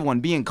Levante David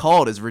one being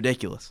called is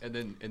ridiculous. And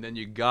then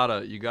you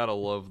gotta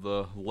love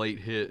the late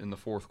hit in the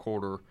fourth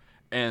quarter,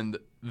 and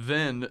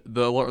then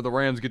the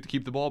Rams get to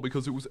keep the ball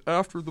because it was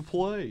after the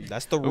play.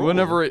 That's the rule.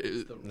 Whenever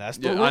That's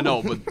the I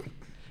know, rule. but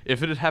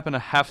if it had happened a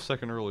half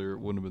second earlier, it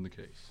wouldn't have been the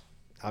case.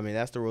 I mean,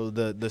 that's the rule.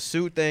 The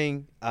suit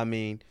thing. I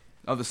mean,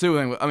 Oh, the Sue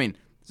thing. I mean,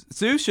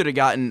 Sue should have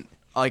gotten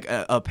like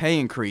a pay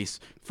increase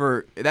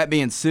for that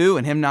being Sue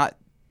and him not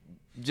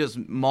just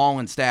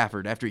mauling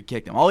Stafford after he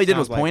kicked him. All he did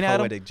was sounds point like at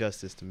him. poetic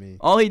justice to me.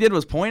 All he did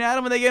was point at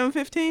him, and they gave him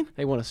 15.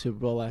 They won a Super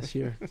Bowl last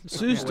year.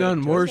 Sue's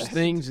done worse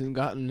things and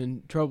gotten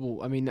in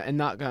trouble. I mean, and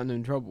not gotten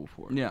in trouble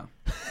for it. Yeah,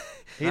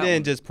 He That didn't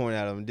one- just point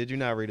at him. Did you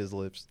not read his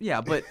lips? yeah,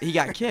 but he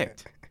got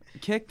kicked.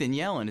 Kicked and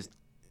yelling is.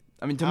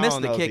 I mean, to I miss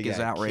don't the know if kick he is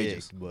got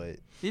outrageous. kicked, but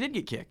He did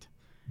get kicked.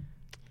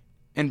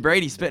 And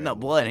Brady spitting up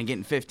blood and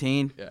getting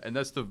 15. Yeah, and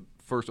that's the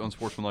first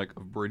unsportsmanlike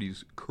of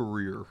Brady's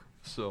career.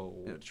 So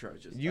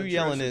you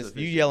yelling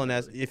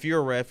at if you're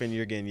a ref and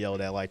you're getting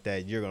yelled at like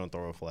that, you're gonna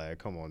throw a flag.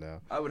 Come on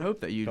now. I would hope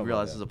that you'd Come on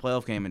realize now. it's a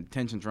playoff game and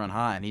tensions run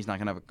high, and he's not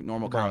gonna have a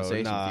normal Bro, conversation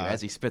with nah. you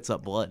as he spits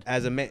up blood.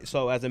 As a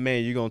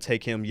man, you're gonna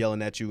take him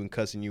yelling at you and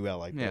cussing you out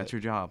like Yeah, that. that's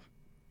your job.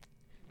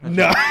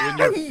 No,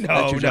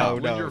 your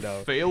job. when you're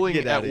failing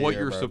Get at outta what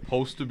here, you're bro.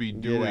 supposed to be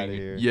Get outta doing,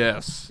 here.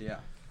 yes. Yeah.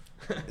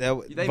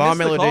 That, They Von missed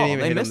the Miller call. didn't even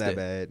They hit him missed that it.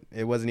 bad.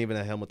 It wasn't even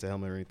a helmet to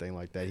helmet or anything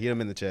like that. He hit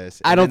him in the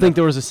chest. I And don't then think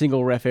there was a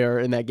single ref error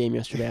in that game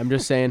yesterday. I'm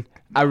just saying.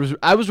 I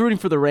was rooting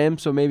for the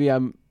Rams, so maybe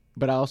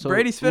but I also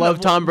Brady spit love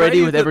up- Tom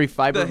Brady with the- every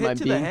fiber the of my hit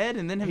to being. the head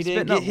and then him he spitting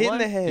didn't up get hit in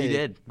blood. the head. He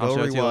did. Go I'll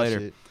show it to you rewatch later.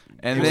 it.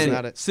 And It was then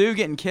not a- Sue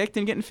getting kicked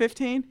and getting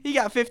 15. He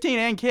got 15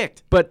 and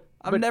kicked. But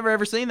I've never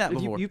ever seen that you,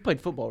 before. you've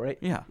played football, right?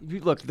 Yeah.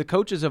 Look, the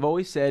coaches have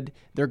always said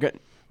they're going.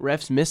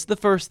 Refs miss the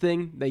first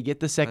thing, they get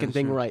the second That's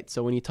thing true. right.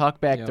 So when you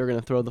talk back, Yep. they're going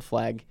to throw the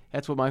flag.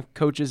 That's what my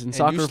coaches in And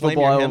soccer you and slam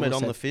football your all helmet over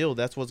on the said. field.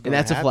 That's what's And going to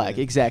that's happen. a flag,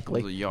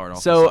 exactly. It was a yard off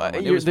the So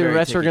sideline. It was the very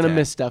refs are going to ticky-tack.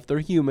 miss stuff. They're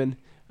human.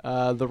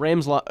 The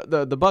Rams,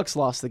 the Bucks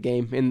lost the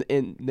game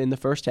in the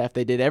first half.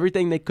 They did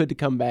everything they could to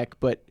come back,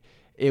 but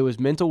it was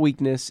mental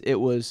weakness. It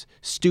was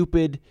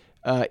stupid,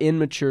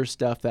 immature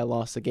stuff that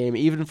lost the game.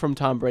 Even from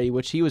Tom Brady,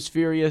 which he was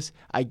furious.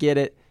 I get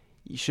it.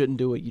 You shouldn't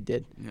do what you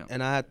did.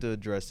 And I have to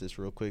address this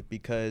real quick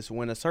because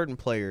when a certain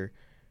player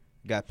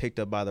got picked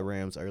up by the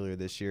Rams earlier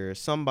this year,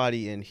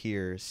 somebody in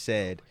here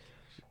said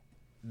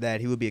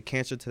that he would be a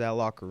cancer to that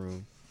locker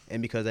room.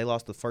 And because they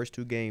lost the first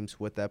two games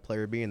with that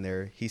player being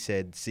there, he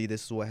said, see,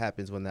 this is what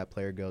happens when that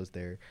player goes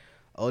there.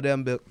 Odell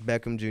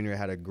Beckham Jr.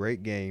 had a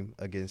great game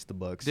against the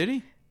Bucks. Did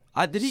he?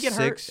 Did he get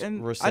Six hurt?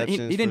 And receptions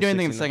he didn't for do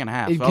anything in the 69. second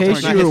half. In so I was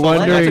case wondering- you were Not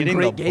wondering- getting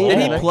Great the game. did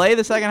ball. he play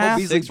the second half?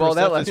 Beasley balled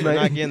out last Receptions night.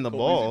 for not getting the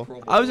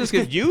ball. I was just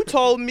confused. You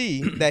told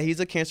me that he's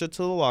a cancer to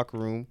the locker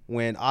room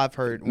when I've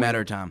heard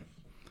Matter of time.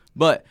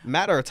 But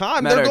matter of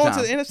time. Matter They're of going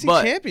time. to the NFC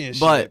But- Championship.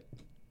 But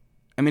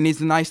I mean,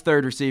 he's a nice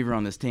third receiver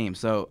on this team.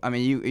 So I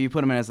mean, you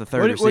put him in as the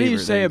third receiver. What do you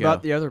there say go.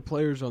 about the other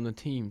players on the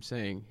team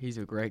saying he's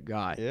a great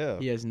guy? Yeah.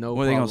 He has no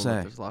What are they gonna problem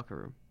say? with his locker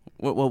room.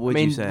 What I would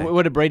mean, you say?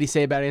 what did Brady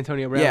say about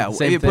Antonio Brown? Yeah,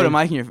 Same if you put a thing.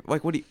 mic in your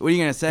like, what are you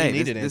gonna say? He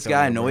needed This Antonio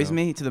guy annoys Brown.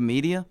 me to the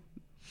media.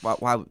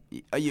 Why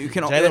you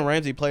can Jalen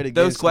Ramsey played against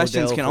those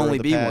questions Odell can for only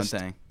the be one past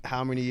thing.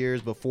 How many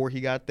years before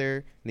he got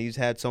there? And he's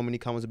had so many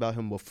comments about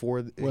him before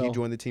he Well,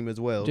 joined the team as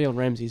well. Jalen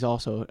Ramsey's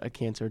also a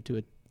cancer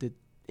to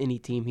any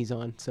team he's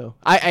on. So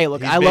I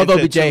look, He's I been love to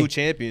OBJ. 2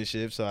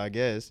 championships, so I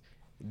guess.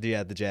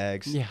 Yeah, the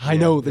Jags. Yeah, I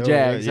know the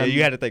Jags. Yeah, I'm-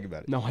 you had to think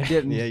about it. No, I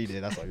didn't. Yeah, you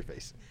did. I saw your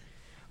face.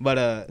 But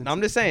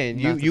I'm just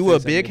saying, not the you a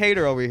face I big did.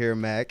 hater over here,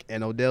 Mac,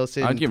 and Odell I'd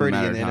sitting give him pretty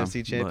Matter in the of time, NFC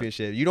but-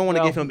 Championship. You don't want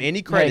to Well, give him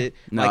any credit.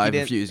 No, like I you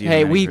didn't. refuse.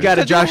 Hey, we've got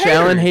a 'Cause you're Josh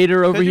Allen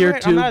hater over 'Cause here you're-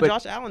 too, I'm not a but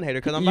Josh Allen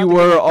hater because I'm you not gonna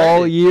were give all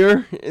credit.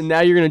 year, and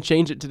now you're going to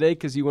change it today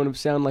because you want to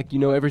sound like you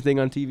know everything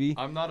on TV.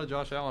 I'm not a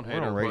Josh Allen We're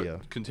hater, on radio.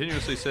 but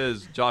continuously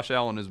says Josh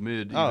Allen is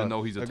mid, Oh, even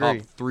though he's a agree.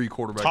 top 3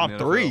 quarterback. Top in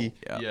the 3? NFL.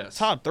 Yeah. Yes.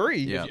 Top 3.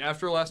 Yeah.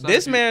 After last night,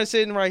 This if you- man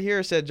sitting right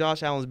here said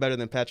Josh Allen's better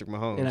than Patrick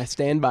Mahomes, And I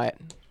stand by it.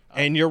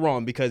 and you're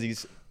wrong because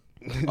he's.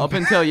 Up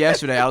until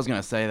yesterday, I was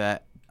gonna say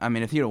that. I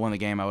mean, if he'd have won the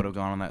game, I would have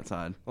gone on that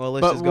side. Well,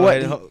 let's But just go what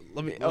ahead. And he-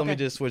 let me okay.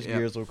 just switch Yeah.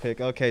 gears real quick.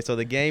 Okay, so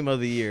the game of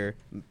the year,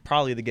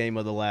 probably the game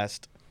of the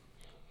last.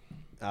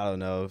 I don't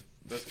know.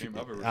 Best game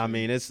I've ever I seen.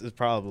 mean, it's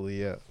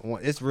probably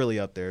it's really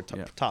up there.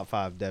 Yeah. Top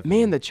 5 definitely.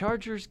 Man, the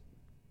Chargers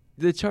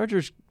the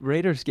Chargers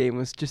Raiders game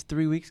was just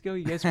 3 weeks ago.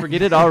 You guys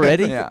forget it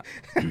already? Yeah.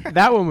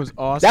 That one was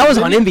awesome. That was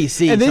on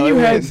NBC. And then so you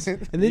it had, was-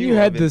 and then You you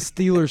had love the it.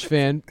 Steelers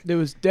fan that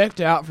was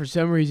decked out for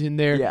some reason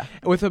there, Yeah.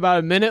 with about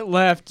a minute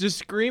left, just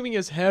screaming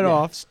his head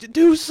off.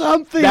 Do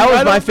something. that I was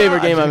don't my know."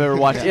 favorite game I've ever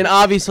watched. And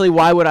obviously,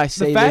 why would I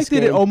say The fact this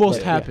that it game? almost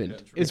But, yeah.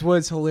 happened is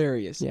what's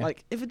hilarious. Yeah.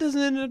 Like, if it doesn't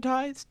end in a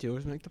tie,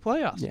 Steelers make the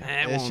playoffs. Yeah.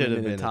 Eh, It won't should have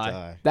end in been a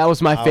tie. That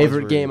was my I was favorite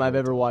really game I've rooting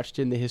ever for it. watched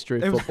in the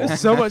history of It football. was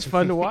so much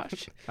fun to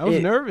watch. I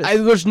was nervous.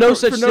 There's no For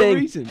such no thing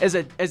reason.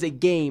 as a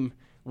game,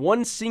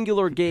 one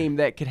singular game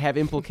that could have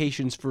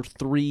implications for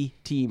 3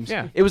 teams.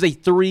 Yeah. It was a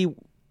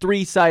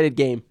three-sided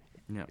game.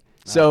 Yeah.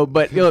 So,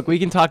 but look, we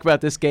can talk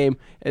about this game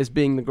as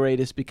being the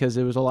greatest because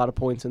there was a lot of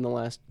points in the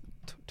last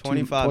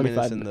 25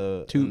 minutes in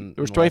the two. There was in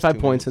the last 25 2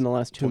 points minutes. in the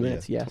last 2 Yeah.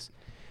 minutes. Yes.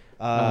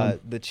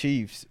 The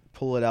Chiefs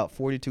pull it out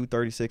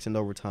 42-36 in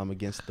overtime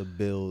against the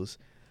Bills.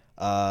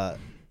 I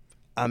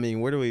mean,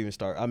 where do we even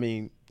start? I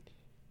mean,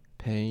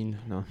 Pain.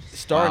 No.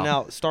 starting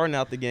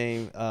out the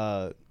game,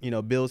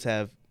 Bills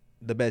have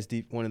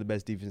one of the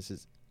best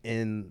defenses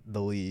in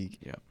the league.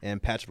 Yeah.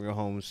 And Patrick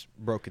Mahomes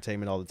broke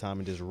containment all the time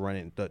and just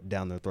running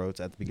down their throats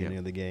at the beginning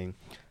of the game.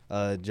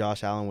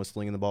 Josh Allen was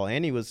slinging the ball,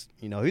 and he was,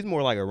 he's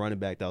more like a running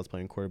back that was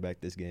playing quarterback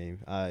this game.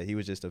 He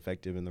was just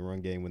effective in the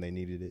run game when they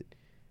needed it.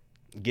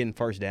 Getting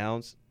first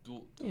downs.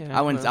 Yeah.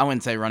 I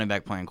wouldn't say running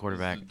back playing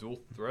quarterback. Is it dual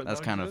threat That's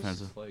kind of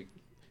nowadays? offensive. Like,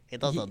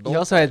 He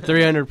also had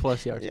 300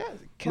 plus yards. Yeah,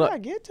 can Look, I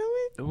get to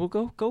it? We'll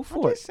go I'm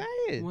for just it.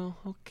 saying. Well,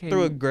 okay.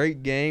 Through a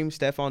great game,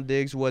 Stephon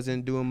Diggs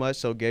wasn't doing much,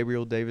 so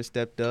Gabriel Davis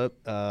stepped up.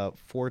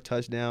 4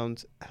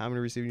 touchdowns. How many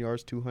receiving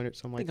yards? 200,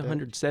 something I like think that.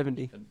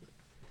 170.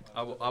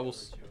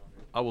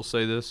 I will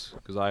say this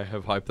because I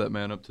have hyped that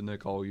man up to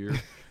Nick all year.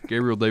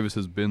 Gabriel Davis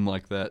has been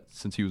like that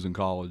since he was in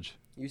college.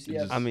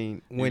 UCF. I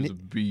mean, He when was a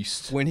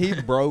beast. when he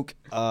broke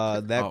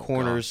that Oh,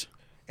 corner's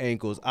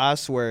ankles, I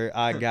swear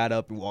I got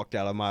up and walked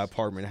out of my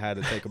apartment and had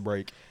to take a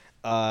break.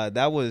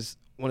 That was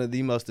one of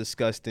the most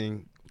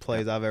disgusting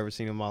plays I've ever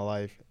seen in my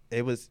life.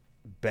 It was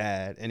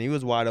bad, and he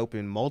was wide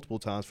open multiple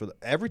times. For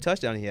every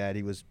touchdown he had,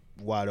 he was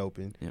wide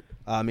open. Yep.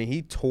 I mean,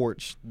 he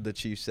torched the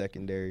Chiefs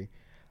secondary.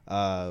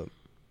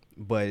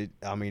 But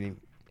I mean,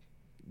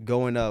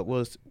 going up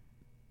was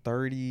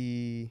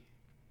 30.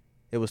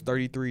 It was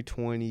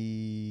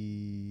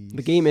 33-20.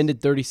 The game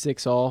ended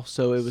 36-all,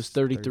 so it was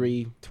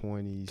 33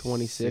 26.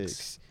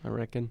 26, I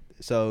reckon.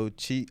 So,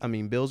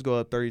 Bills go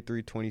up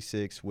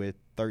 33-26 with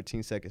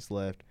 13 seconds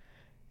left,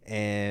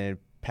 and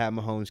Pat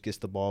Mahomes gets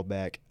the ball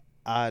back.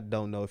 I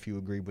don't know if you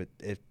agree with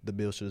if the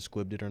Bills should have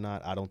squibbed it or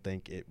not. I don't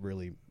think it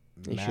really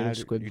They should have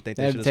mattered. squibbed. You think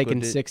They they have should have taken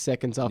squibbed it? 6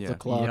 seconds off Yeah. the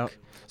clock. Yep.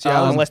 See,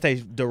 I was- Unless they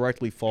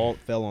directly fell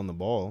on the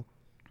ball.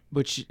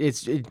 Which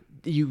it's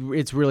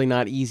really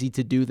not easy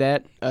to do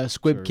that. A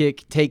squib Sure.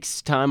 kick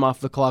takes time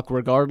off the clock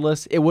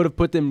regardless. It would have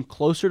put them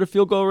closer to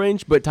field goal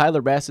range, but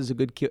Tyler Bass is a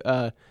good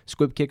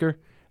squib kicker.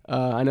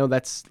 I know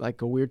that's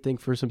like a weird thing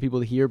for some people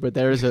to hear, but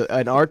there is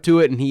an art to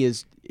it, and he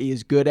is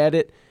good at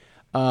it.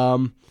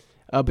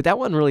 But that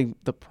wasn't really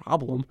the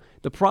problem.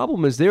 The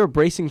problem is they were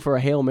bracing for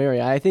a Hail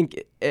Mary. I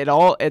think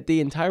at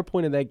the entire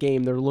point of that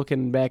game, they're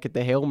looking back at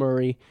the Hail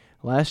Mary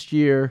last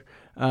year,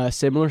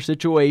 similar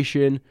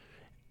situation.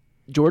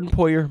 Jordan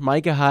Poyer,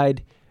 Micah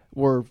Hyde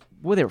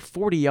they were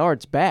 40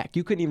 yards back.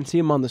 You couldn't even see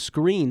him on the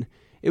screen.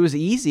 It was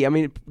easy. I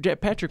mean,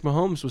 Patrick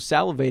Mahomes was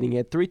salivating. He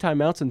had 3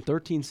 timeouts in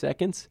 13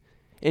 seconds,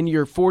 and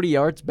you're 40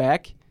 yards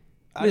back.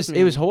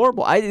 It was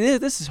horrible.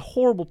 This is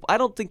horrible. I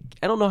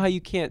don't know how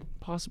you can't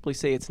possibly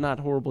say it's not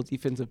horrible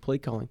defensive play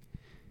calling.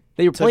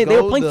 They were playing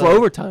for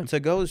overtime. To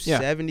go Yeah.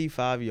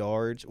 75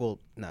 yards, well,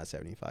 not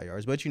 75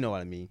 yards, but you know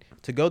what I mean.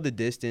 To go the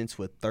distance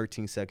with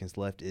 13 seconds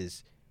left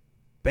is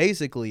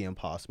basically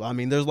impossible. I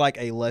mean, there's like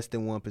a less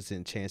than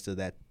 1% chance of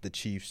that the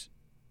Chiefs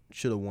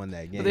should have won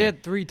that game. But they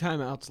had 3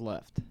 timeouts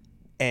left.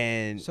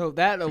 and So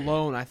that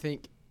alone, I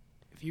think,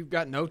 if you've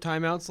got no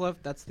timeouts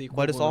left, that's the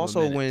equivalent but it's of a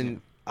also minute.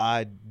 when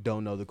I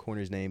don't know the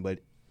corner's name, but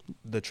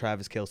the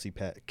Travis Kelce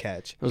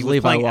catch. was He was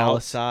Levi playing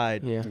Wallace.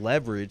 outside Yeah.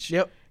 leverage,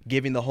 Yep.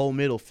 giving the whole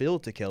middle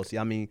field to Kelce.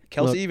 I mean,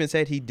 Kelce Look, even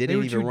said he were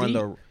didn't even too run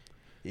deep.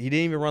 he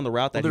didn't even run the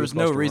route that Well, he there was was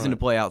no supposed reason run. to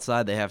play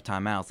outside. They have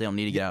timeouts. They don't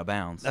need to get out of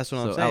bounds. That's what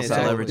I'm So saying.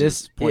 outside So leverage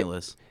this- is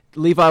pointless.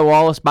 Levi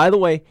Wallace, by the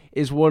way,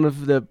 is one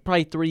of the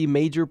probably 3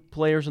 major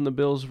players on the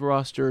Bills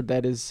roster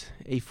that is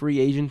a free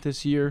agent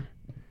this year.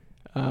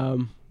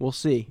 We'll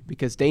see,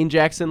 because Dane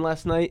Jackson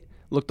last night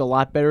looked a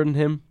lot better than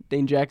him.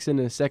 Dane Jackson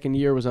in his second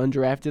year was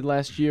undrafted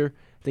last year.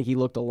 I think he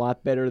looked a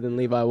lot better than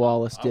Levi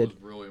Wallace I did.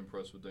 was really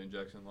impressed with Dane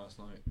Jackson last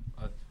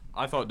night.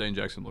 I thought Dane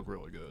Jackson looked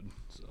really good.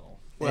 So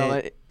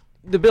Well,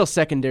 the Bills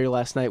secondary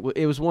last night,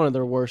 it was one of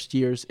their worst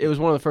years. It was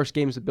one of the first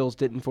games the Bills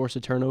didn't force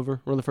a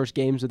turnover. One of the first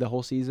games of the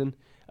whole season.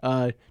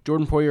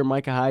 Jordan Poyer and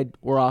Micah Hyde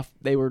were off.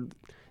 They were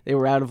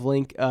out of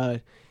link.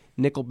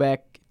 Nickelback,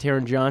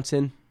 Taron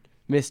Johnson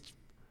missed,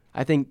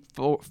 I think,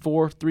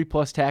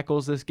 3+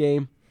 tackles this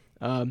game.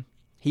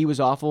 He was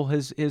awful.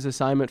 His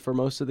assignment for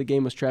most of the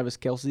game was Travis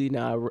Kelce.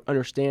 Now, I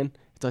understand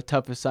it's a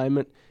tough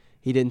assignment.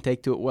 He didn't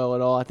take to it well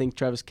at all. I think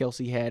Travis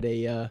Kelce had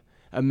a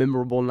a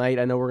memorable night.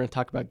 I know we're going to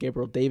talk about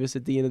Gabriel Davis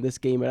at the end of this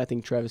game, but I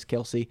think Travis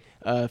Kelce,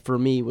 for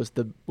me, was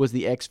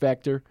the X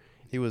factor.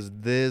 He was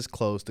this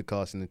close to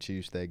costing the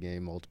Chiefs that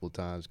game multiple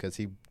times because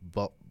he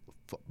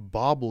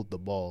bobbled the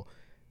ball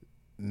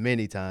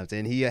many times,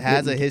 and he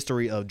has a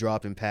history of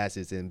dropping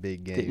passes in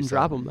big games. Didn't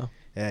drop them, though.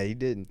 Yeah, he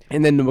didn't.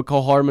 And then the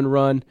McCall Hardman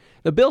run.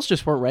 The Bills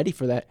just weren't ready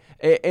for that.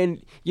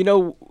 And you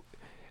know,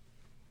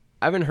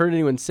 I haven't heard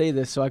anyone say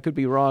this, so I could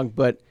be wrong,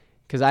 but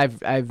because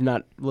I've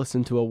not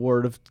listened to a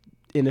word of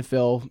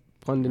NFL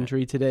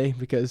punditry today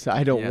because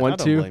I don't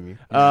want I to. don't blame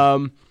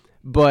you.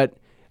 But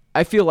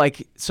I feel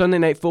like Sunday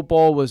Night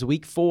Football was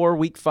week 4,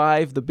 week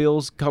 5. The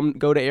Bills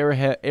go to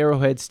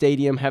Arrowhead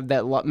Stadium, have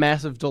that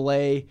massive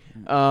delay.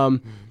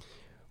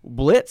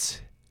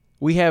 Blitz.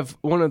 We have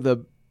one of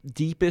the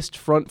deepest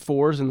front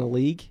fours in the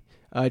league.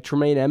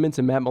 Tremaine Edmonds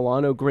and Matt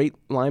Milano, great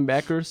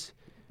linebackers.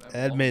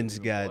 Edmonds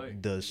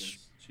got the.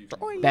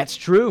 That's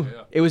true.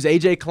 Yeah. It was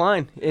A.J.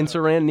 Klein and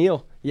Saran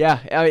Neal. Yeah,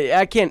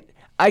 I can't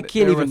They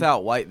were even.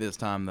 without White this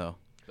time, though.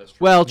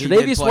 Well, He did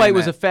Tre'Davious play White in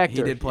was that- a factor.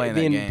 he did play in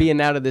that game.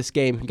 being out of this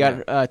game. He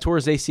got tore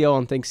his ACL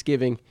on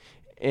Thanksgiving,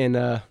 and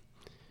I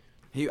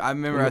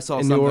remember I saw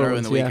in New something earlier in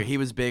Orleans, the week. yeah. Where he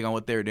was big on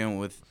what they were doing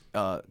with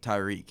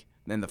Tyreek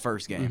in the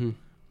first game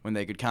when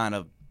they could kind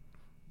of.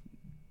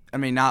 I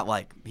mean, not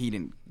like he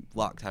didn't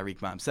block Tyreek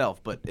by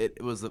himself, but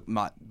it was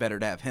better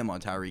to have him on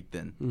Tyreek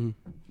than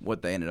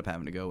what they ended up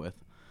having to go with.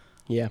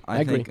 yeah, I I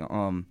agree. think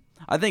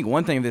I think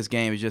one thing of this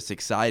game is just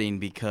exciting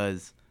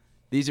because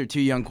these are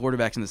two young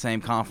quarterbacks in the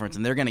same conference,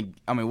 and we're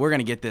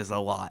gonna get this a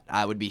lot.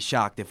 I would be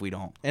shocked if we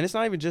don't. And it's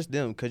not even just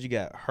them because you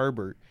got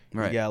Herbert,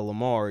 Right. you got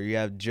Lamar, you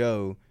have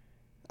Joe.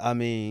 I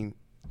mean,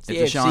 If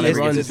Yeah, Deshaun see, ever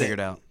gets it runs- figured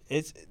out.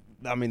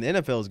 I mean, the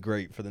NFL is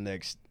great for the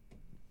next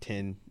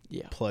 10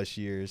 Yeah. plus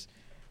years.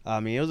 I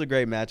mean, it was a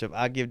great matchup.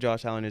 I give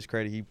Josh Allen his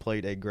credit. He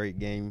played a great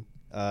game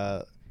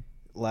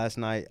last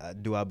night.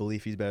 Do I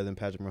believe he's better than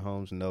Patrick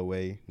Mahomes? No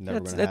way. Never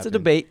That's gonna a happen.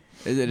 debate.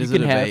 It You is a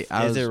can have- debate.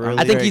 Is it really? I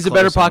think very he's a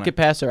better close on pocket it.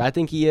 passer. I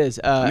think he is.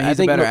 I mean, he's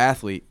think a better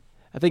athlete.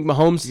 I think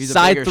Mahomes' He's a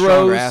side bigger,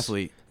 stronger throws.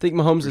 athlete. I think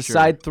Mahomes' for sure.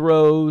 side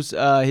throws,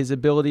 his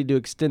ability to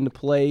extend the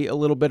play a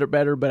little bit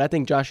better. But I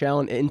think Josh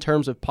Allen, in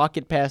terms of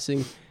pocket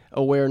passing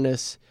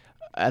awareness,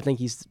 I think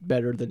he's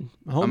better than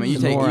Mahomes I mean,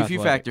 is more if you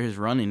athletic. factor his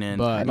running in,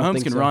 But- I don't Mahomes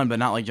think can so. run, but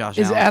not like Josh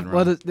His Allen. can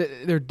run.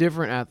 they're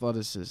different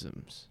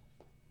athleticisms.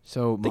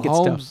 So think it's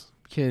tough. Mahomes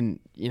can,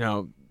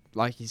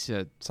 like you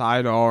said,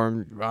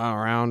 sidearm, run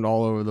around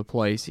all over the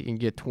place. He can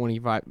get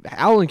 25.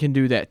 Allen can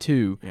do that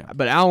too. Yeah.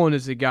 But Allen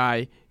is the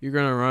guy you're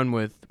going to run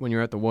with when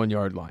you're at the 1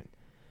 yard line.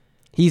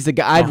 he's the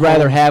guy I'd Mahomes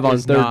rather have on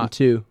is 3rd and not-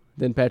 2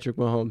 than Patrick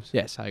Mahomes.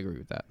 Yes, I agree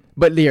with that.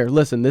 But here,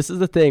 listen, this is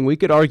the thing. We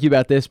could argue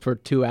about this for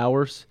 2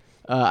 hours.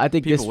 I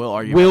think People this will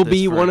argue will about this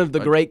be for one of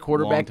the a great long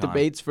quarterback time.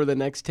 debates for the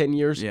next 10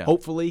 years, Yeah.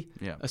 hopefully,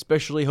 Yeah.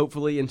 especially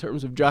hopefully in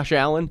terms of Josh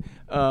Allen.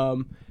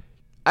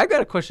 I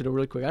got a question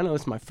really quick. I know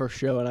it's my first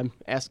show, and I'm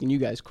asking you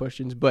guys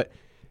questions, but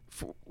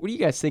what do you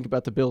guys think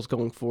about the Bills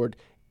going forward?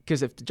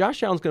 Because if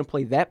Josh Allen's going to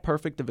play that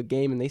perfect of a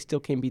game and they still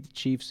can't beat the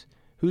Chiefs,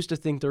 who's to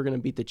think they're going to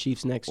beat the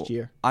Chiefs next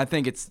year? I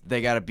think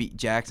they got to beat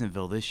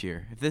Jacksonville this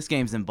year. If this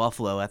game's in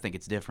Buffalo, I think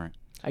it's different.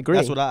 I agree.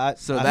 That's what I.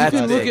 So I that's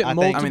think look big. at I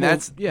multiple- mean,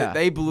 that's yeah.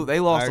 They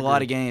lost I a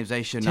lot agree. of games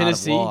they should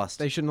Tennessee, not have lost.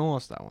 they shouldn't have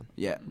lost that one.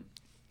 Yeah.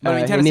 I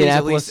mean, Tennessee's at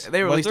Indianapolis. least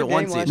they were at Was least there a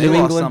one game seed. last They year?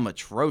 lost England? some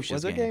atrocious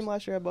Was there a games. game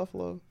last year at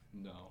Buffalo?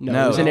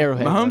 No, it was in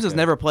Arrowhead. Mahomes has Okay.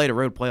 never played a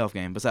road playoff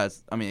game.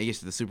 Besides, I mean, he gets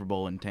to the Super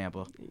Bowl in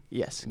Tampa.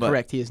 Yes, But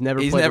correct. He has never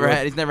He's played never the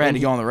road. had to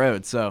go on the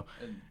road. So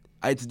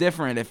it's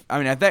different.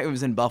 I think it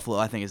was in Buffalo.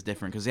 I think it's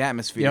different because the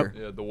atmosphere.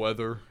 Yeah, the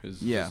weather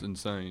is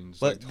insane. It's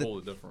But like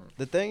totally different.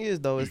 The thing is,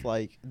 though, it's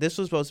like this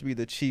was supposed to be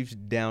the Chiefs'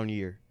 down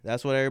year.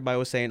 That's what everybody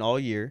was saying all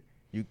year.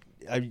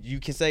 You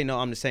can say no.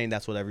 I'm just saying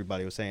that's what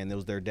everybody was saying. It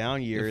was their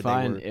down year.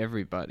 Define They were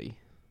everybody.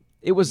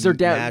 It was their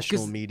down.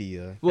 national 'cause-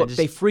 media. Look,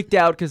 they freaked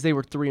out because they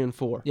were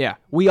 3-4. Yeah.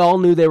 We all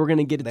knew they were going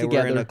to get it They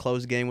together. were in a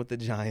close game with the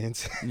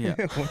Giants. Yeah.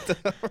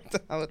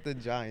 with the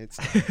Giants.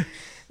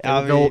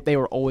 They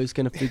were always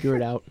going to figure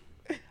it out.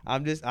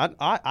 I'm just.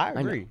 I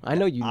agree. I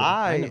know you.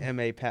 I know. am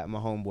a Pat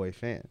Mahomes boy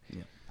fan.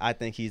 Yeah. I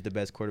think he's the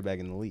best quarterback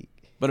in the league.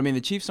 But I mean,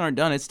 the Chiefs aren't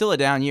done. It's still a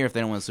down year if they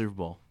don't win the Super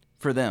Bowl.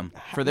 For them,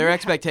 for their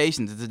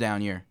expectations, it's a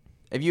down year.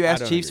 If you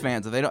ask don't Chiefs agree.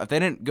 fans, if they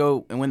didn't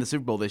go and win the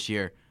Super Bowl this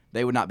year,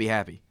 they would not be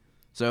happy.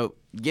 So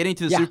getting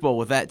to the Yeah. Super Bowl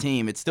with that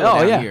team, it's still a Oh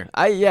down yeah, year.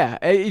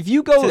 If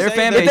you go, Their say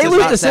fan that- base if they is lose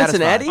not to satisfied.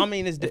 Cincinnati, I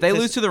mean, If they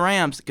lose to the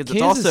Rams, because it's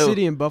Kansas also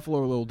City and Buffalo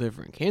are a little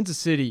different. Kansas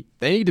City,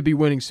 they need to be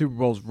winning Super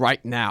Bowls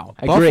right now.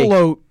 I agree.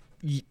 Buffalo,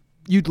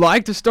 you'd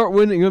like to start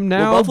winning them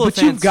now, Buffalo but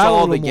fans you've got a saw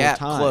little the more gap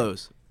time.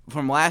 close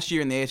from last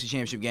year in the AFC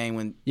Championship game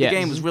when Yes. the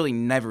game was really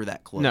never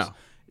that close. No.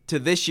 To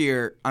this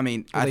year, I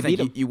mean, Well, I they think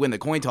beat 'em. you win the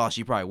coin toss,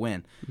 you probably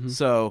win.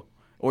 So,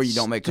 or you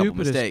don't make a couple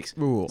Stupidest mistakes.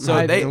 rule. So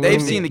I they've don't-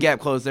 seen the gap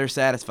close. They're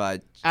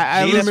satisfied.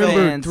 I Chiefs remember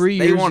fans, 3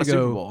 they years won a Super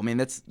ago, Bowl. I mean,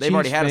 they've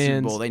already Chiefs had a Super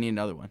fans Bowl. They need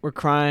another one. We're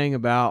crying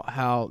about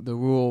how the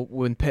rule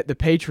when the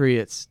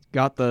Patriots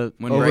got the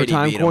When Brady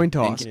overtime beat 'em coin in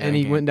toss the and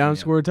he game, went down and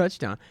yeah. scored a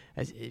touchdown.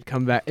 It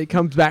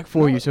comes back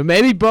for you. So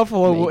maybe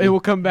Buffalo it will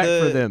come back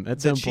for them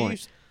at some point.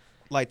 Chiefs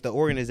like the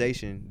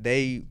organization,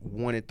 they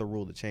wanted the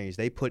rule to change.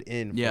 They put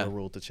in for Yeah. the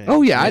rule to change.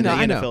 Oh, yeah, I And know,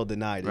 The I know. NFL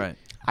denied it. Right.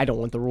 I don't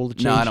want the rule to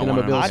change. No, I don't and I'm want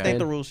a it. Bills I Okay. think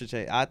the fan. rules should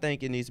change. I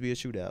think it needs to be a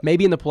shootout.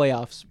 Maybe in the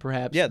playoffs,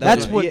 perhaps. Yeah,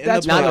 That's what- what- in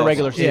that's not in the playoffs,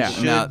 regular It season.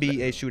 should No.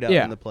 be a shootout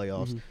Yeah. in the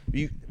playoffs.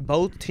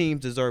 Both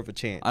teams deserve a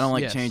chance. I don't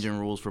like Yes. changing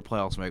rules for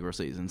playoffs and regular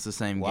season. It's the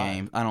same Why?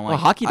 game. I don't Well,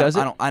 like. hockey does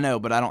I it. don't. I know,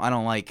 but I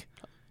don't like.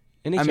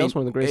 NHL's I mean,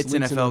 one of the greatest it's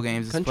leagues in NFL the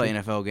games. It's country. play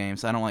NFL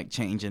games. I don't like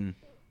changing.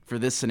 For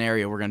this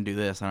scenario, we're gonna do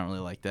this. I don't really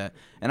like that,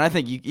 and I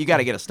think you got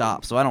to get a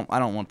stop. So I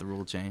don't want the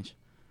rule change.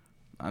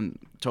 I'm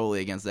totally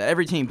against that.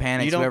 Every team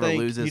panics. You don't Whoever think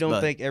loses. you don't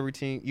but think every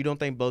team? You don't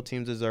think both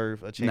teams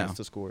deserve a chance No.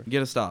 to score?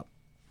 get a stop.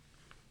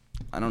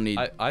 I don't need.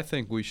 I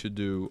think we should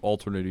do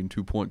alternating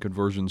 2-point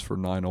conversions for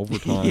 9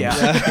 overtimes.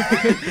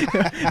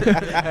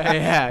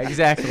 Yeah,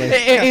 exactly.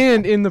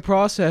 And in the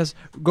process,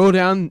 go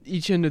down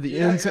each end of the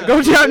end zone.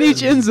 Go down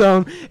each end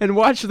zone and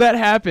watch that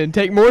happen.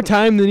 Take more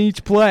time than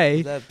each play.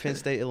 Is that Penn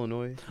State,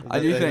 Illinois? I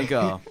do think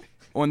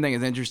one thing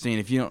is interesting.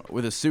 If you know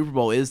where the Super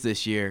Bowl is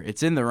this year,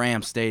 it's in the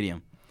Rams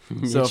Stadium.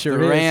 So It if sure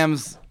the is.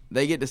 Rams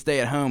they get to stay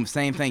at home,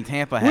 same thing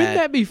Tampa had. Wouldn't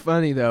that be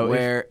funny though?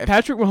 Where if if-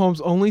 Patrick Mahomes'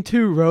 only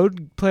 2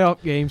 road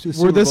playoff games were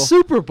Super the Bowl.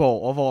 Super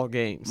Bowl of all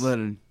games.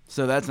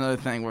 So that's another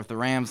thing where if the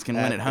Rams can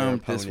win At at their home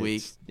this opponent's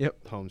week.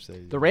 Yep. home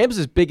stadium. The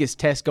Rams' biggest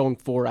test going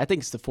forward, I think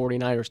it's the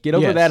 49ers. Get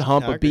over Yes. that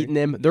hump Yeah, I of beating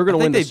them. They're going I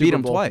to win think the they beat Super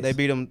them Bowl. twice. They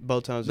beat them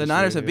both times. The this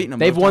Niners year, have beaten them.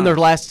 They've both won their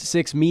times. last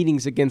 6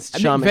 meetings against I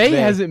Sean mean, Vay McVay.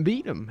 hasn't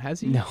beat him, has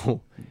he?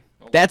 No.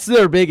 That's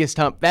their biggest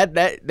hump. That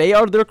they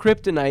are their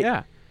kryptonite.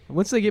 Yeah.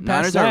 Once they get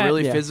Niners past are that, a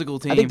really yeah. physical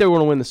team. I think they're going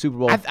to win the Super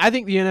Bowl. I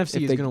think the NFC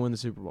If is they- going to win the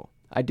Super Bowl.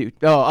 I do.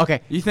 Oh, okay.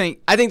 You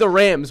think I think the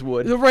Rams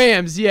would. The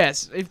Rams,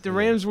 yes. If the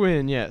Rams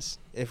win, yes.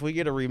 If we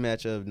get a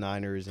rematch of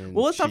Niners and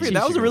Well, let's not forget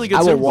Chiefs, that was a really I good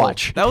will Super Bowl.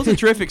 watch. That was a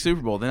terrific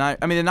Super Bowl. The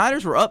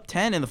Niners were up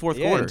 10 in the fourth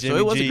Yeah, quarter, so Jimmy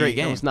it was a G- great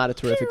That game. was not a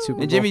terrific Super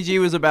Bowl. And Jimmy G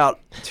was about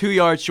 2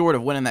 yards short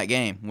of winning that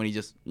game when he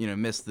just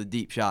missed the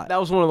deep shot. That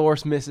was one of the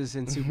worst misses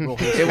in Super Bowl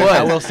history. It was.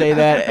 I will say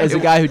that as a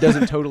guy who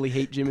doesn't totally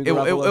hate Jimmy It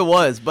Garoppolo.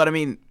 was, but I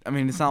mean,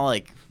 it's not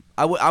like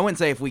I wouldn't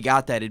say if we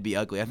got that it'd be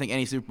ugly. I think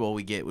any Super Bowl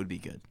we get would be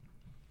good.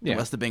 Yeah.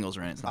 Unless the Bengals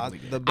are in it, it's not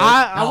gonna be good.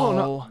 I don't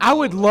know. No. I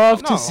would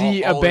love to No,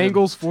 see a all of them.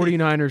 Bengals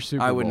 49ers Super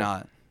Bowl. I would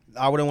not.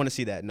 I wouldn't want to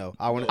see that. No,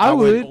 I would. I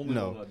would.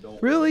 No,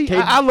 Really? Cade-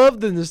 I love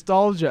the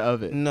nostalgia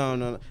of it.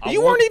 no. I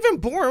You want- weren't even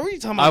born. What are you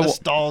talking I about? wa-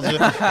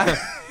 Nostalgia.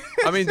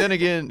 I mean, then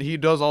again, he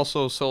does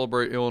also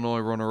celebrate Illinois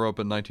runner-up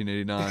in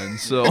 1989.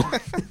 So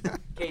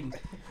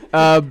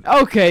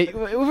Okay,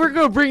 we're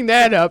going to bring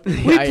that up. We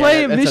Yeah,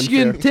 play in that's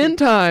Michigan unfair. 10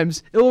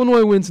 times.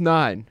 Illinois wins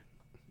 9.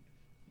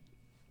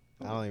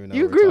 I don't even know.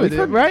 You what agree we're with talking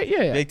it, about. right?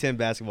 Yeah. Big Ten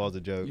basketball is a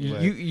joke.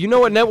 but- You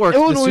know what network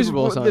Illinois the is Super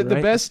Bowl's on, the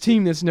right? best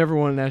team that's never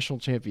won a national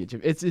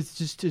championship. It's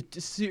just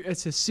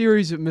it's a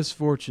series of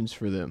misfortunes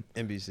for them.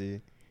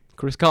 NBC.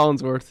 Chris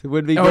Collinsworth. It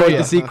would be Oh, great yeah.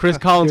 to see Chris Here's the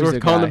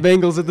Collinsworth calling the guy.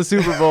 Bengals at the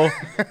Super Bowl.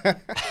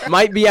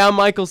 Might be Al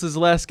Michaels'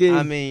 last game.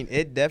 I mean,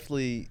 it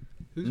definitely.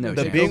 No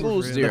The chance.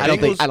 Bengals. The I don't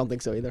think Bengals- I don't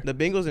think so either. The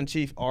Bengals and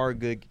Chiefs are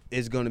good.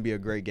 Is going to be a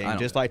great I game, don't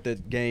just like the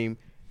game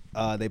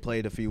they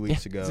played a few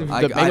weeks ago. The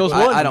I, Bengals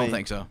I, won. I don't mean,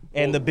 think so.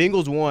 And the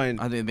Bengals won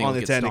I think the on Bengals the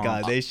get technical.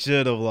 stomped. They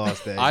should have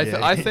lost that. I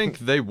game. I think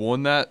they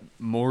won that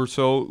more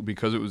so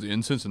because it was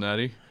in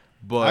Cincinnati.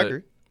 But I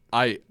agree.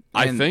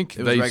 I And think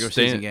it was a they regular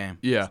stand. season game.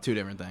 Yeah, It's two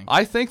different things.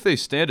 I think they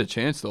stand a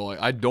chance though. Like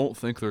I don't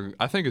think they're.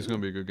 I think it's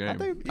going to be a good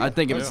game. I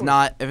think if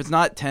Yeah. it's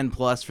not 10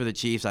 plus for the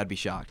Chiefs, I'd be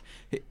shocked.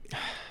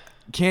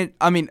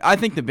 I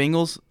think the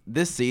Bengals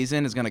this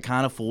season is going to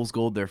kind of fool's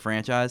gold their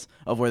franchise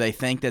of where they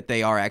think that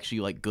they are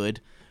actually like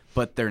good,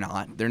 but they're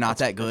not. They're not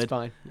that good.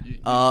 That's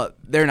fine.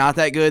 They're not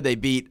that good. They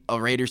beat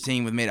a Raiders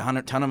team with made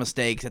a ton of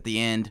mistakes at the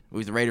end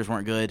because the Raiders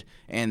weren't good,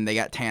 and they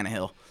got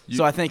Tannehill.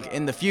 So I think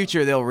in the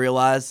future they'll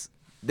realize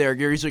they're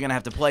usually going to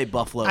have to play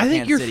Buffalo. I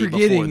think Kansas you're City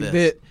forgetting before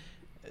this.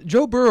 that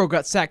Joe Burrow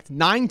got sacked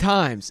 9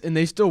 times and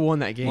they still won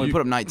that game. Well, he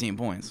put up 19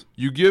 points.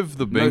 You give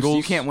the Bengals.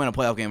 You can't win a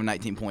playoff game with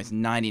 19 points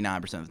 99%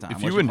 of the time. If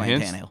unless you you're playing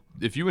enhance Tannehill.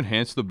 if you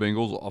enhance the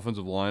Bengals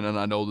offensive line, and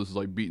I know this is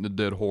like beating a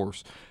dead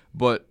horse,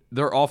 but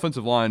their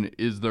offensive line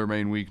is their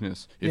main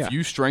weakness. If Yeah.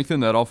 you strengthen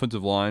that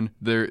offensive line,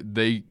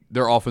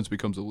 their offense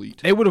becomes elite.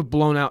 They would have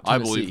blown out I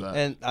Tennessee. believe that.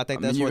 And I think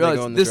I mean, that's you where they realize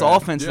go in the this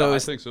draft. offense Yeah, though I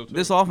is think so, too.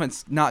 this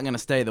offense not going to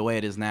stay the way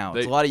it is now.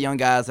 It's They- a lot of young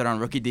guys that are on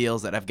rookie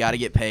deals that have got to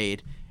get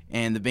paid,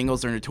 and the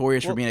Bengals are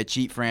notorious for being a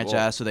cheap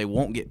franchise, so they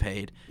won't get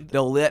paid.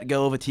 They'll let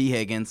go of a T.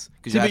 Higgins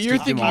because See, but you're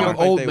thinking I don't of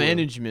think old they will.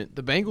 management.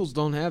 The Bengals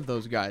don't have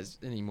those guys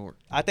anymore.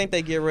 I think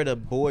they get rid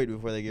of Boyd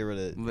before they get rid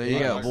of. There you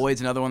go. Higgins.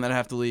 Boyd's another one that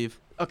have to leave.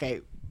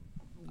 Okay.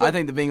 I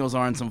think the Bengals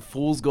are in some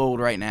fool's gold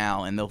right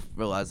now, and they'll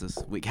realize this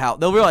week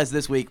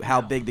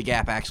how big the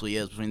gap actually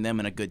is between them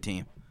and a good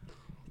team.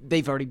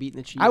 They've already beaten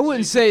the Chiefs. I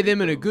wouldn't say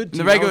them in a good The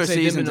team. regular I would say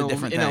them season's in a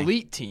different an thing.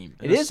 elite team.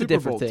 It a is a Super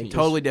different Bowl thing. team.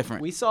 Totally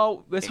different. We saw.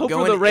 Let's hope for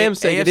Going the Rams'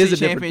 sake. It is AFC a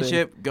different thing.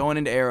 championship going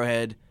into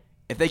Arrowhead.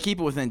 If they keep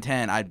it within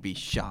 10, I'd be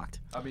shocked.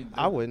 I mean,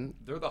 I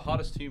wouldn't. They're the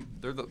hottest team.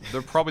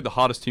 They're probably the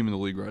hottest team in the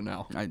league right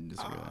now. I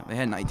disagree with that. They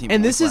had 19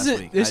 And points this last isn't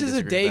week. this I is a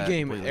disagree day with that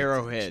game at completely.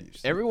 Arrowhead.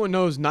 Everyone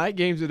knows night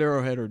games at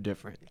Arrowhead are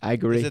different. I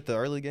agree. Is it the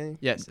early game?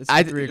 Yes, it's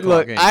I a 3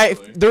 o'clock look.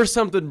 game. There's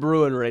something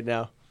brewing right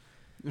now.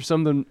 There's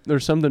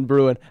something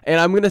brewing. And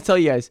I'm going to tell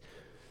you guys,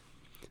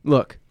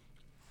 look,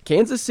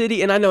 Kansas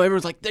City, and I know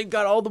everyone's like, they've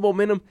got all the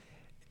momentum.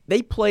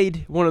 They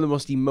played one of the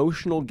most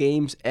emotional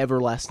games ever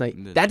last night.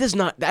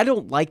 I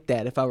don't like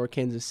that if I were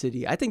Kansas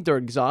City. I think they're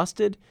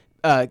exhausted.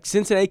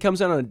 Cincinnati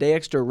comes out on a day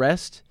extra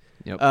rest.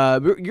 Yep.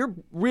 You're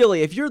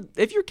really, if you're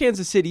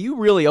Kansas City, you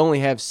really only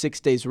have 6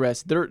 days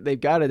rest. They've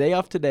got a day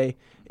off today.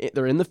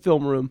 They're in the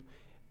film room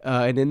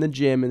and in the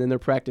gym, and then they're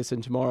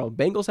practicing tomorrow.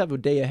 Bengals have a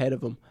day ahead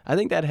of them. I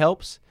think that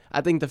helps. I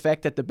think the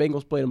fact that the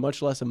Bengals played a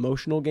much less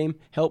emotional game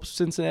helps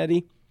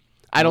Cincinnati.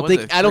 I don't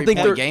think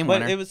they're game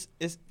But winner.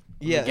 it's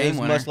game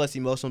winner. much less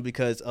emotional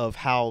because of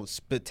how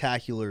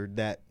spectacular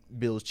that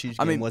Bills Chiefs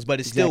game was. But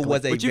it exactly. still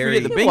was a But you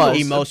very forget the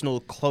Bengals- emotional,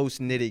 close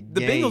knitted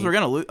The game. Bengals were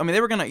going to lose. I mean,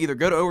 they were going to either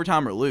go to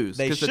overtime or lose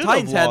They because the should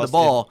Titans have had the lost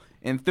ball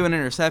and threw an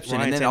interception,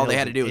 Ryan and then all they Tannehill's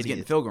had to do an was get in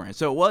idiot. field goal range.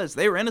 So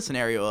they were in a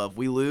scenario of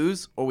we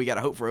lose or we got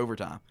to hope for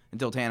overtime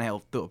until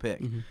Tannehill threw a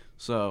pick.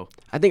 So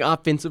I think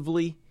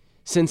offensively,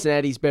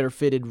 Cincinnati's better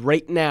fitted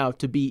right now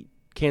to beat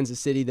Kansas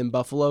City than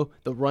Buffalo.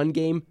 The run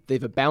game, they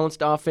have a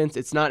balanced offense.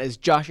 It's not as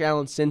Josh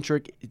Allen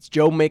centric. It's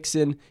Joe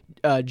Mixon,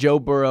 Joe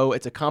Burrow.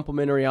 It's a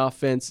complementary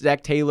offense.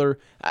 Zach Taylor.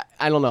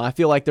 I don't know. I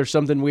feel like there's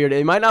something weird.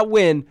 They might not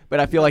win, but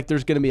I feel like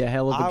there's going to be a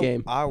hell of a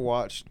game. I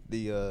watched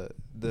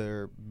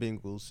their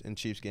Bengals and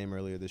Chiefs game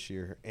earlier this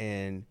year,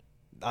 and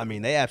I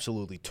mean they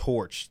absolutely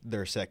torched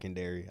their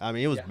secondary. I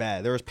mean it was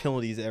bad. There was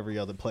penalties every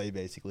other play,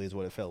 basically, is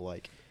what it felt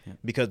like,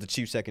 because the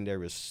Chiefs secondary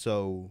was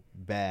so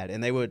bad,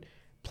 and they would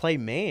play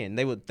man.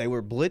 They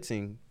were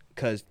blitzing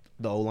because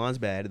the O-line's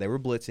bad. They were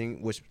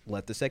blitzing, which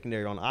left the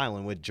secondary on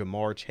island with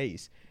Jamar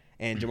Chase.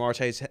 And Jamar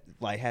Chase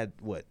had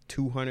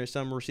 200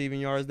 some receiving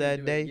yards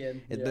that day.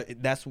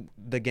 That's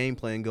the game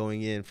plan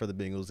going in for the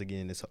Bengals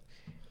again.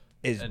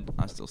 And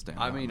I still stand.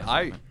 I by mean, that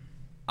I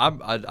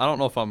statement. don't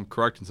know if I'm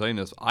correct in saying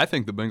this. I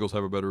think the Bengals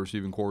have a better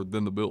receiving core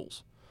than the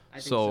Bills. I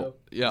think so.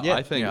 Yeah, Yeah.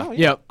 I think Yeah.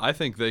 Yep. I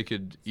think they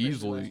could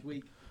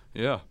easily.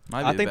 Yeah.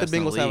 Might be I think the best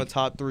in Bengals have a league.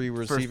 top 3 For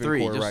receiving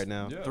three, core just right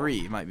now.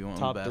 Three might be one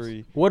Top of the best.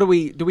 3. What do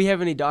we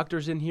have any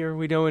doctors in here?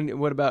 We know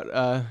what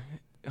about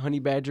Honey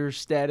Badger's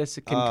status,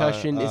 a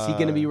concussion? Is he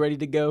going to be ready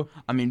to go?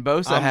 I mean,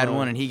 Bosa I'm had a-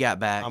 one and he got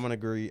back. I'm gonna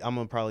agree. I'm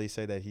gonna probably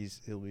say that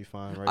he'll be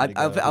fine. I Ready to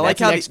go. like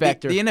That's an how X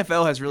factor. the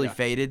NFL has really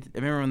faded.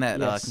 Remember when that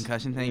Yes.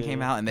 concussion thing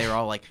came out and they were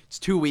all like, "It's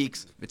 2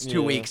 weeks. It's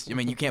 2 Yeah. weeks. I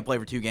mean, you can't play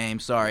for 2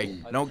 games.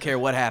 Sorry, I don't care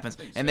what happens."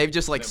 And they've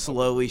just like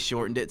slowly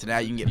shortened it to now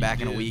you can get back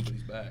in a week.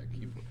 He's back.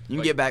 You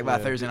can get back by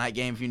Thursday night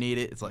game if you need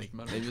it. It's like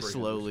Might they be just Trey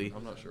slowly. Hendrickson.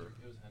 I'm not sure.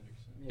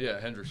 Yeah,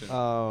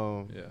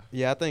 Hendrickson.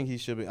 Yeah, I think he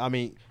should be. I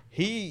mean,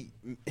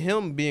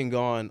 him being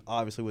gone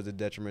obviously was a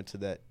detriment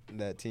to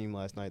that team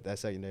last night, that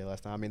secondary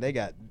last night. I mean, they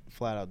got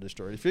flat out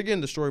destroyed. If you're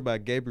getting destroyed by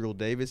Gabriel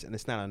Davis, and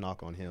it's not a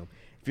knock on him,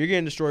 if you're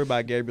getting destroyed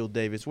by Gabriel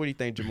Davis, what do you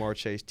think Jamar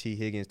Chase, T.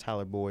 Higgins,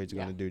 Tyler Boyd's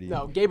going to do to you?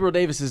 No, Gabriel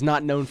Davis is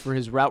not known for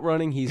his route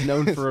running. He's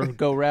known for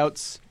go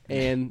routes,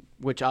 and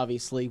which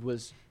obviously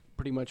was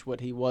pretty much what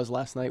he was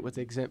last night with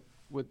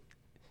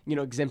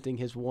exempting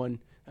his one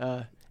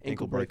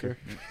ankle breaker.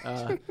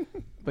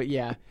 But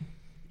yeah,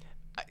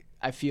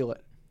 I feel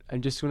it.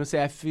 I'm just gonna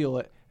say I feel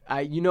it.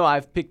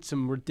 I've picked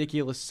some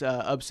ridiculous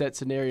upset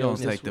scenarios. Don't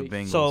this take the week.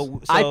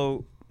 Bengals.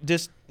 So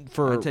just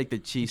for I take the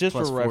Chiefs just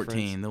plus for 14.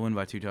 reference. They'll win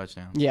by 2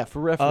 touchdowns. Yeah, for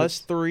reference. us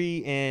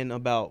 3 and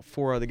about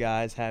 4 other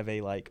guys have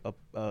a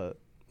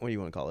what do you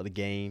want to call it? A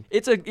game.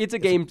 It's a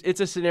game. It's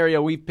a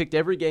scenario. We've picked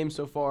every game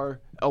so far.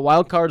 A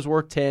wild card's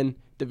worth 10.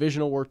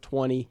 Divisional worth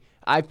 20.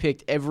 I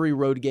picked every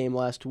road game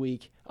last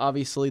week.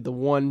 Obviously, the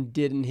one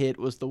didn't hit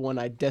was the one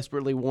I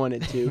desperately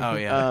wanted to. Oh,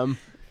 yeah.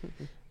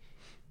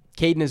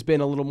 Caden has been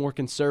a little more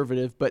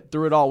conservative, but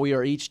through it all, we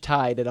are each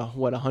tied at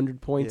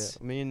 100 points.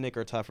 Yeah, me and Nick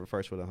are tied for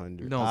first with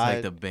 100. Don't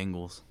take the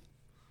Bengals.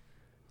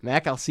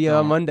 Mac, I'll see you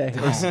on Monday.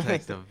 Don't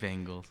take the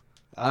Bengals.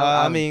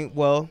 I mean,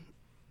 well,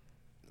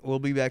 we'll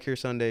be back here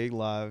Sunday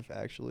live,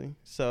 actually.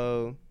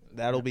 So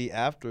that'll be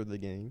after the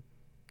game.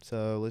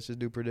 So let's just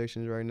do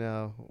predictions right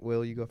now.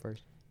 Will, you go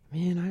first.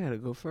 Man, I gotta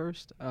go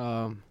first.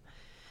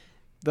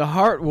 The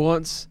heart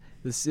wants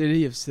the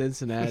city of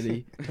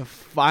Cincinnati to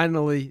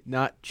finally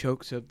not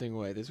choke something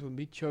away. This wouldn't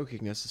be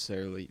choking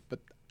necessarily, but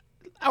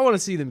I want to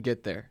see them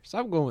get there. So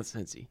I'm going with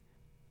Cincy.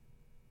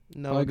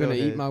 No, I'm go gonna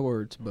ahead. eat my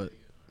words, but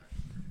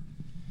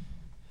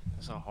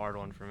It's a hard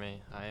one for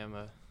me. I am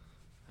a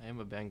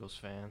Bengals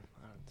fan.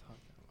 I don't talk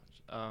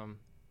that much.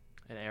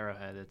 At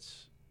Arrowhead,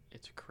 it's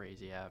a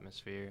crazy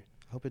atmosphere.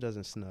 Hope it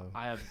doesn't snow.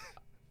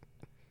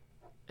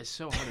 It's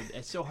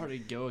so hard to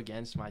go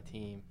against my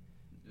team.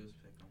 Just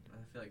pick them.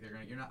 I feel like they're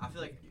gonna. You're not. I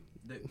feel like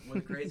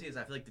what's crazy is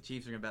I feel like the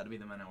Chiefs are about to be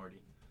the minority.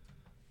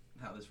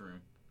 Out of this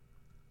room.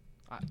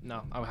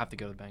 No, I would have to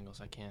go to the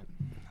Bengals. I can't.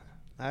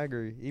 I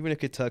agree. Even if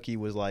Kentucky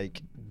was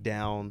like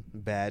down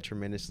bad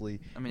tremendously,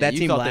 I mean, that you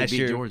team thought last they beat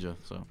year. Georgia,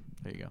 so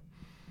there you go.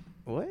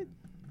 What?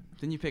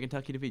 Didn't you pick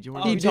Kentucky to beat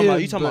Georgia? Oh, He you talking about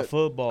did, you talking about but-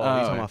 football?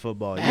 You talking about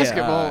football?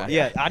 Basketball.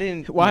 Yeah, I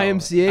didn't.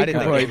 YMCA I could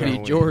didn't probably think they were beat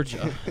gonna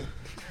Georgia.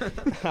 win.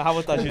 I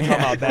was thought you were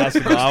talking about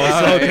basketball. I was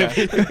so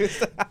Oh,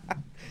 confused.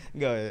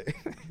 Go ahead.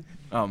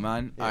 Oh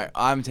man, all right,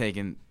 I'm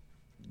taking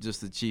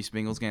just the Chiefs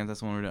Bengals game. That's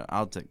the one we're doing.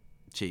 I'll take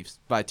Chiefs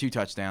by 2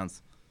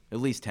 touchdowns, at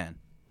least 10.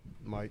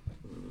 Mike.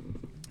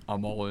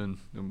 I'm all in.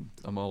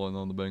 I'm all in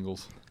on the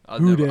Bengals.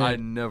 Who dat? I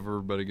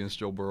never bet against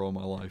Joe Burrow in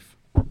my life.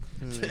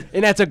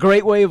 And that's a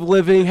great way of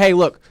living. Hey,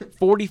 look,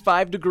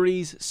 45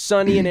 degrees,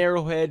 sunny in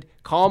Arrowhead,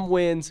 calm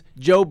winds.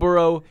 Joe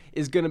Burrow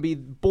is going to be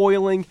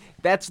boiling.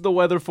 That's the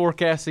weather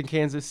forecast in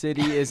Kansas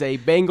City is a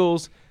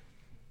Bengals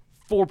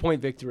 4-point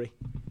victory.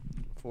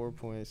 4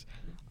 points.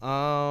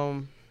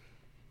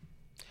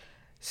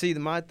 See,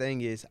 my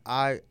thing is,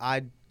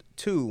 I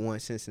too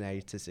want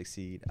Cincinnati to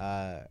succeed.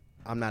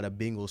 I'm not a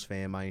Bengals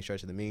fan by any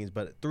stretch of the means,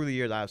 but through the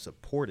years I've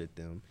supported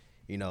them.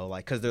 You know,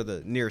 like, because they're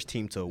the nearest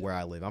team to where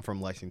I live. I'm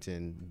from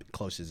Lexington,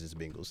 closest is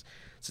Bengals.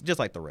 So just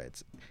like the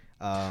Reds.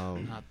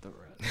 Not the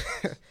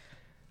Reds.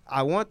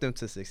 I want them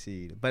to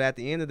succeed. But at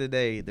the end of the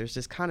day, there's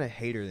this kind of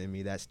hater in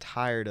me that's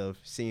tired of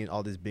seeing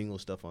all this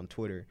Bengals stuff on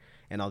Twitter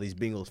and all these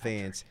Bengals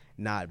fans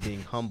not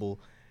being humble.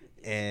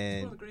 And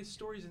It's one of the greatest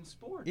stories in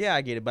sports. yeah,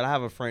 I get it. But I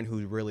have a friend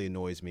who really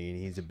annoys me, and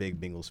he's a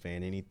big Bengals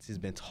fan, and he's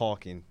been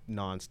talking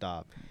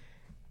nonstop.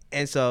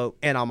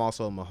 And I'm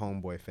also a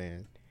Mahomes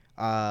fan.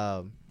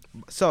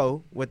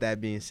 So, with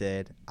that being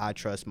said, I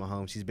trust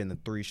Mahomes. He's been to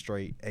 3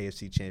 straight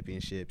AFC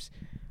championships,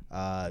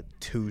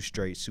 2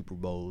 straight Super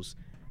Bowls.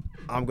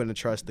 I'm going to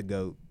trust the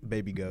GOAT,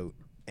 baby GOAT,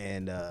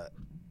 and,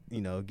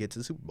 get to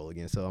the Super Bowl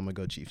again. So, I'm going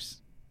to go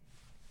Chiefs.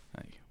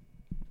 Thank you.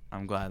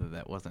 I'm glad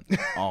that wasn't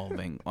all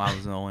I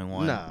was the only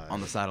one on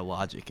the side of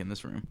logic in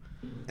this room.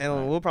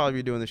 And we'll probably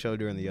be doing the show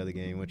during the other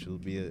game, which will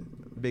be a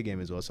big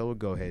game as well. So, we'll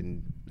go ahead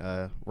and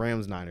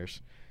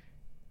Rams-Niners.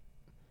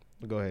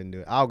 We'll go ahead and do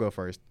it. I'll go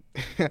first.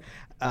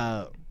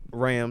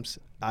 Rams,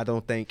 I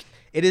don't think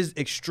it is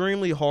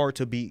extremely hard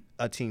to beat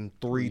a team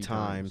three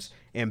times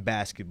in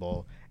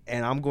basketball,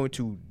 and I'm going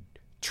to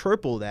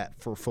triple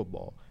that for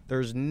football.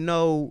 There's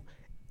no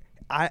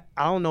I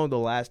don't know the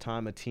last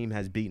time a team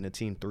has beaten a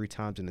team 3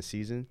 times in a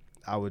season.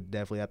 I would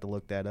definitely have to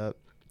look that up.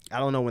 I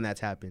don't know when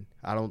that's happened.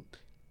 I don't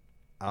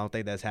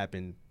think that's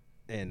happened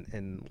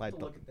in like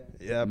probably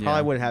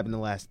wouldn't happen in the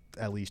last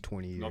at least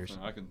 20 years.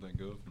 Nothing I can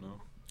think of,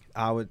 no.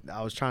 I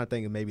was trying to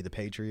think of maybe the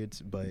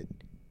Patriots, but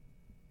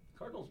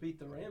Cardinals beat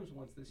the Rams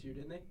once this year,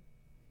 didn't they?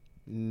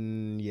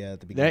 yeah,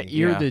 at the beginning. That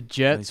year, Yeah. the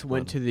Jets They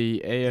went split to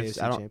the AFC.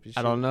 AFC I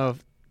championship. don't know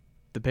if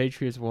the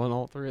Patriots won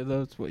all 3 of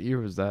those. What year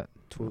was that?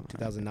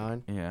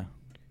 2009. Yeah.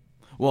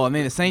 Well, I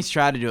mean, the Saints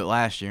tried to do it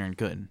last year and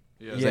couldn't.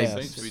 Yeah, Yeah,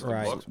 Saints beat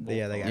right. the Bucks both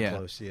Yeah, they got Yeah.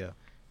 close. Yeah.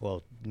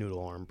 Well,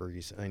 noodle arm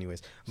breeze.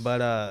 Anyways,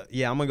 but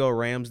yeah, I'm gonna go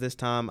Rams this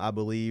time. I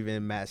believe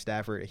in Matt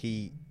Stafford.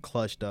 He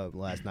clutched up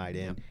last night,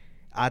 and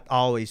I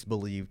always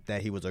believed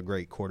that he was a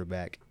great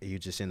quarterback. He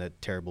was just in a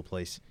terrible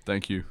place.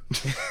 Thank you.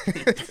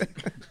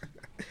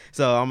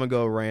 So I'm gonna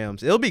go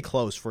Rams. It'll be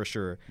close for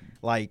sure,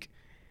 like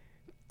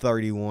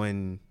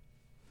 31-24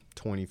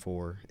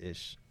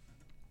 ish.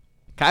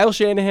 Kyle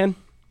Shanahan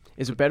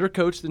is a better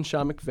coach than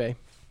Sean McVay.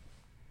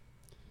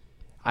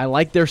 I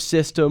like their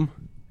system,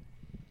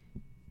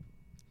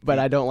 but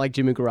I don't like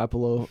Jimmy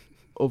Garoppolo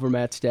over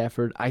Matt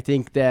Stafford. I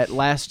think that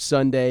last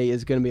Sunday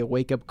is going to be a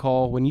wake-up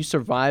call. When you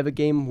survive a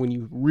game when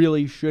you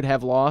really should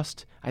have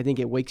lost, I think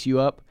it wakes you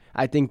up.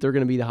 I think they're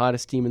going to be the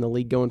hottest team in the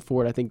league going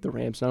forward. I think the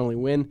Rams not only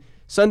win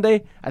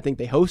Sunday, I think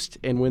they host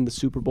and win the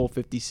Super Bowl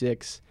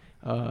 56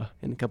 in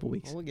a couple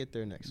weeks. We'll get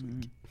there next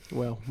week.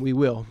 Well, we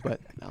will,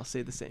 but I'll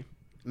say the same.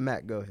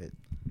 Matt, go ahead.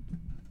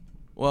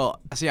 Well,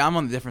 see, I'm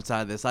on the different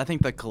side of this. I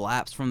think the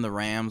collapse from the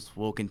Rams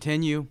will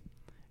continue,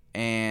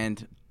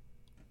 and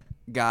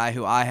guy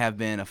who I have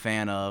been a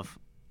fan of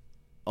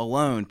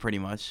alone pretty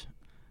much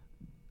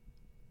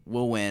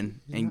will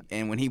win.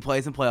 And when he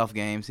plays in playoff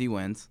games, he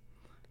wins.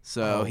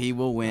 So he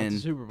will That's win. the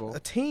Super Bowl A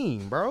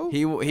team, bro.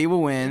 He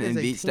will win It is and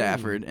a beat team.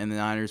 Stafford, and the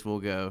Niners will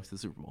go to the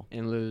Super Bowl.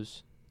 and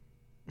lose.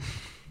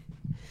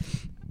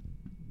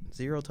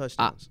 0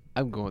 touchdowns.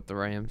 I'm going with the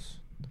Rams.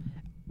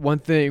 One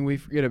thing we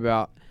forget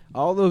about,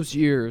 all those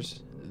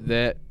years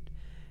that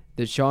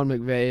Sean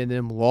McVay and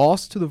them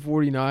lost to the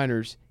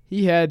 49ers,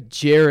 he had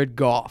Jared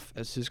Goff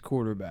as his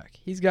quarterback.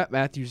 He's got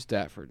Matthew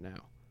Stafford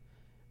now.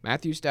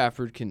 Matthew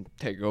Stafford can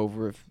take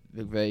over if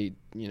McVay,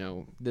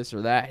 this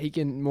or that. He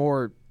can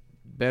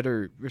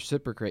better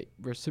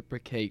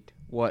reciprocate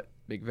what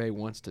McVay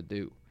wants to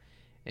do.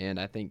 And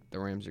I think the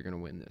Rams are going to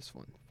win this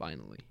one,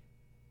 finally.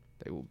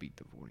 They will beat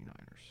the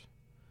 49ers.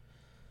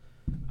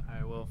 All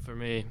right, well, for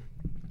me,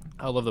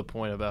 I love the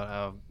point about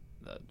how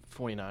the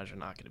 49ers are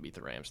not going to beat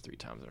the Rams 3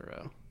 times in a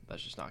row.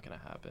 That's just not going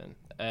to happen.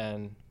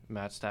 And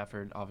Matt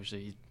Stafford,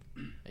 obviously,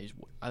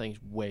 I think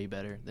he's way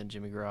better than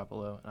Jimmy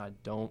Garoppolo. And I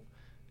don't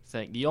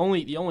think the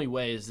only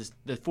way is this: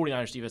 the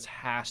 49ers defense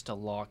has to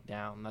lock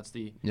down. That's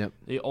the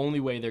only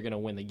way they're going to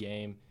win the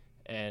game.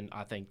 And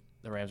I think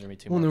the Rams are going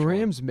to be too much. The for them.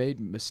 Rams made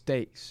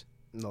mistakes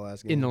In the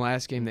last game. in the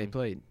last game they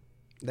played.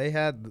 They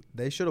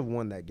should have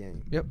won that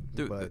game. Yep.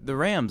 The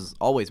Rams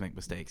always make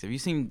mistakes. Have you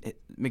seen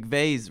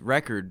McVay's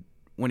record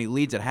when he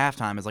leads at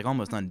halftime is like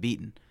almost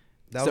unbeaten?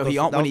 That So was he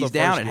the- that when was he's the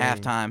down first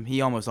at game. halftime,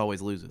 he almost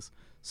always loses.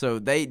 So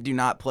they do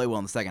not play well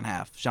in the second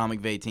half. Sean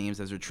McVay teams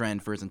as their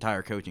trend for his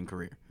entire coaching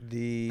career.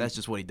 That's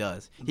just what he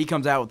does. He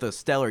comes out with a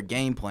stellar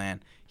game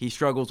plan. He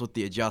struggles with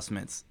the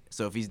adjustments.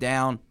 So if he's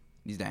down,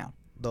 he's down.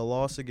 The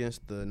loss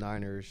against the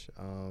Niners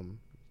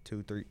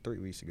 3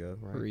 weeks ago,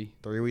 right?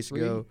 3 weeks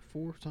ago.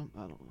 4 something.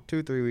 I don't know.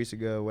 2-3 weeks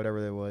ago,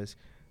 whatever that was.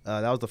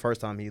 That was the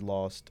first time he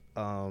lost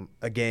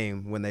a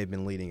game when they've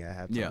been leading at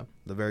halftime. Yeah.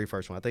 The very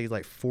first one. I think he's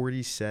like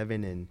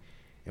 47-1.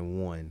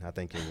 I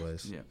think it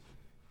was.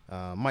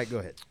 Yeah. Mike, go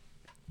ahead.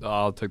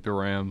 I'll take the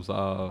Rams.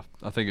 I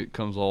think it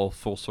comes all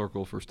full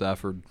circle for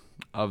Stafford.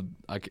 I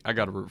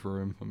got to root for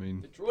him. I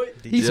mean,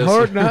 He's Yes.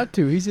 hard not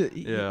to. He's a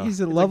Yeah. he's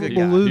a good lovable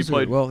guy. He loser.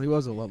 played- Well, he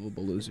was a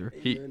lovable loser.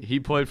 he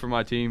played for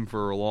my team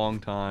for a long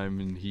time,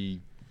 and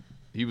he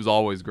was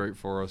always great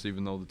for us,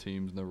 even though the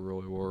teams never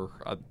really were.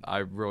 I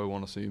really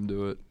want to see him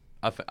do it.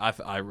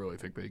 I really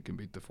think they can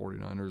beat the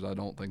 49ers. I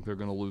don't think they're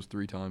going to lose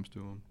 3 times to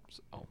them.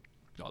 So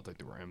I'll take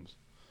the Rams.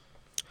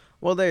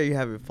 Well, there you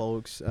have it,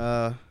 folks.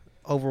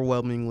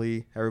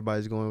 Overwhelmingly,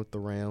 everybody's going with the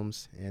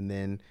Rams. And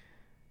then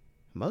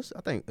I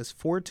think it's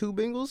 4-2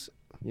 Bengals.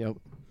 Yep.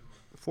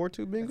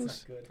 4-2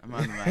 Bengals. I'm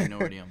on the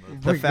minority on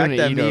both. The We're fact gonna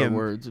that eat me our and-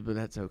 words, but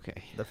that's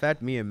okay. The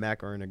fact me and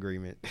Mac are in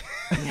agreement.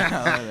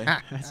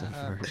 That's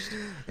a first.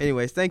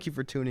 Anyways, thank you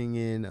for tuning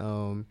in.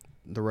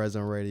 The Red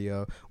Zone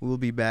Radio. We will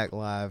be back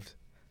live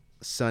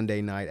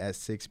Sunday night at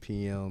 6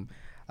 p.m.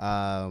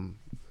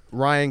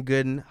 Ryan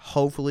Gooden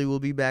hopefully will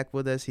be back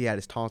with us. He had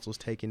his tonsils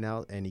taken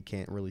out and he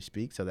can't really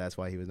speak, so that's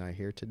why he was not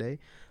here today.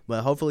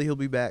 But hopefully he'll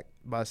be back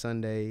by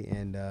Sunday,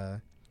 and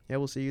yeah,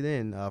 we'll see you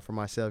then. For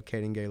myself,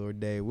 Caden Gaylord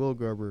Day, Will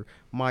Gerber,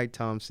 Mike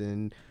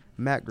Thompson,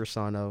 Matt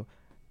Grisano,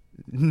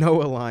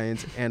 Noah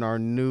Lyons, and our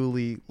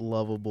newly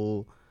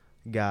lovable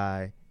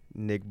guy,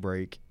 Nick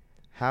Brake.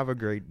 Have a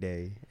great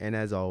day, and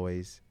as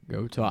always,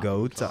 Go Tops.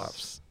 Go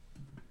Tops.